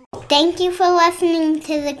 Thank you for listening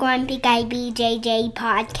to the Grumpy Guy BJJ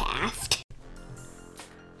podcast.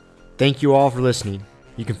 Thank you all for listening.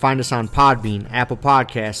 You can find us on Podbean, Apple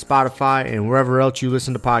Podcasts, Spotify, and wherever else you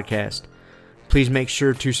listen to podcasts. Please make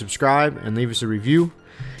sure to subscribe and leave us a review.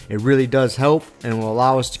 It really does help and will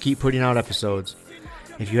allow us to keep putting out episodes.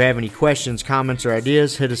 If you have any questions, comments, or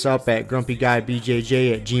ideas, hit us up at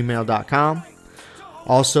grumpyguybjj@gmail.com.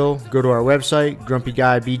 Also, go to our website,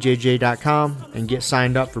 grumpyguybjj.com, and get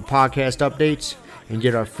signed up for podcast updates and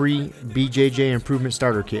get our free BJJ Improvement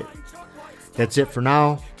Starter Kit. That's it for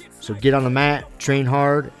now. So get on the mat, train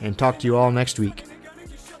hard, and talk to you all next week.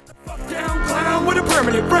 Down clown with a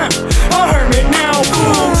permanent friend, a hermit now,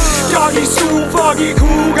 boom. Doggy stool, foggy,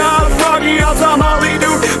 cool, got a froggy outside Molly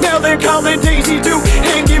dude. Melancholy Daisy Duke,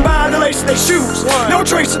 hanging by the lace of their shoes. No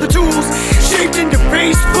trace of the tools, shaped into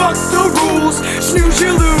face, fuck the rules. Snooze,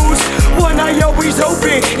 you lose. One eye always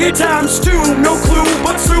open, in times 2, no clue.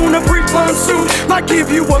 But soon a brief monsoon might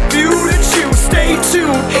give you a view to choose. Stay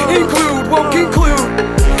tuned, include, won't conclude.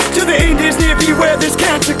 To the end is near, beware there's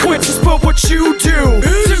consequences for what you do.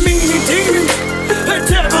 To me, demon, a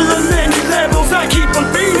devil of many levels, I keep on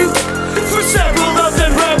feeding.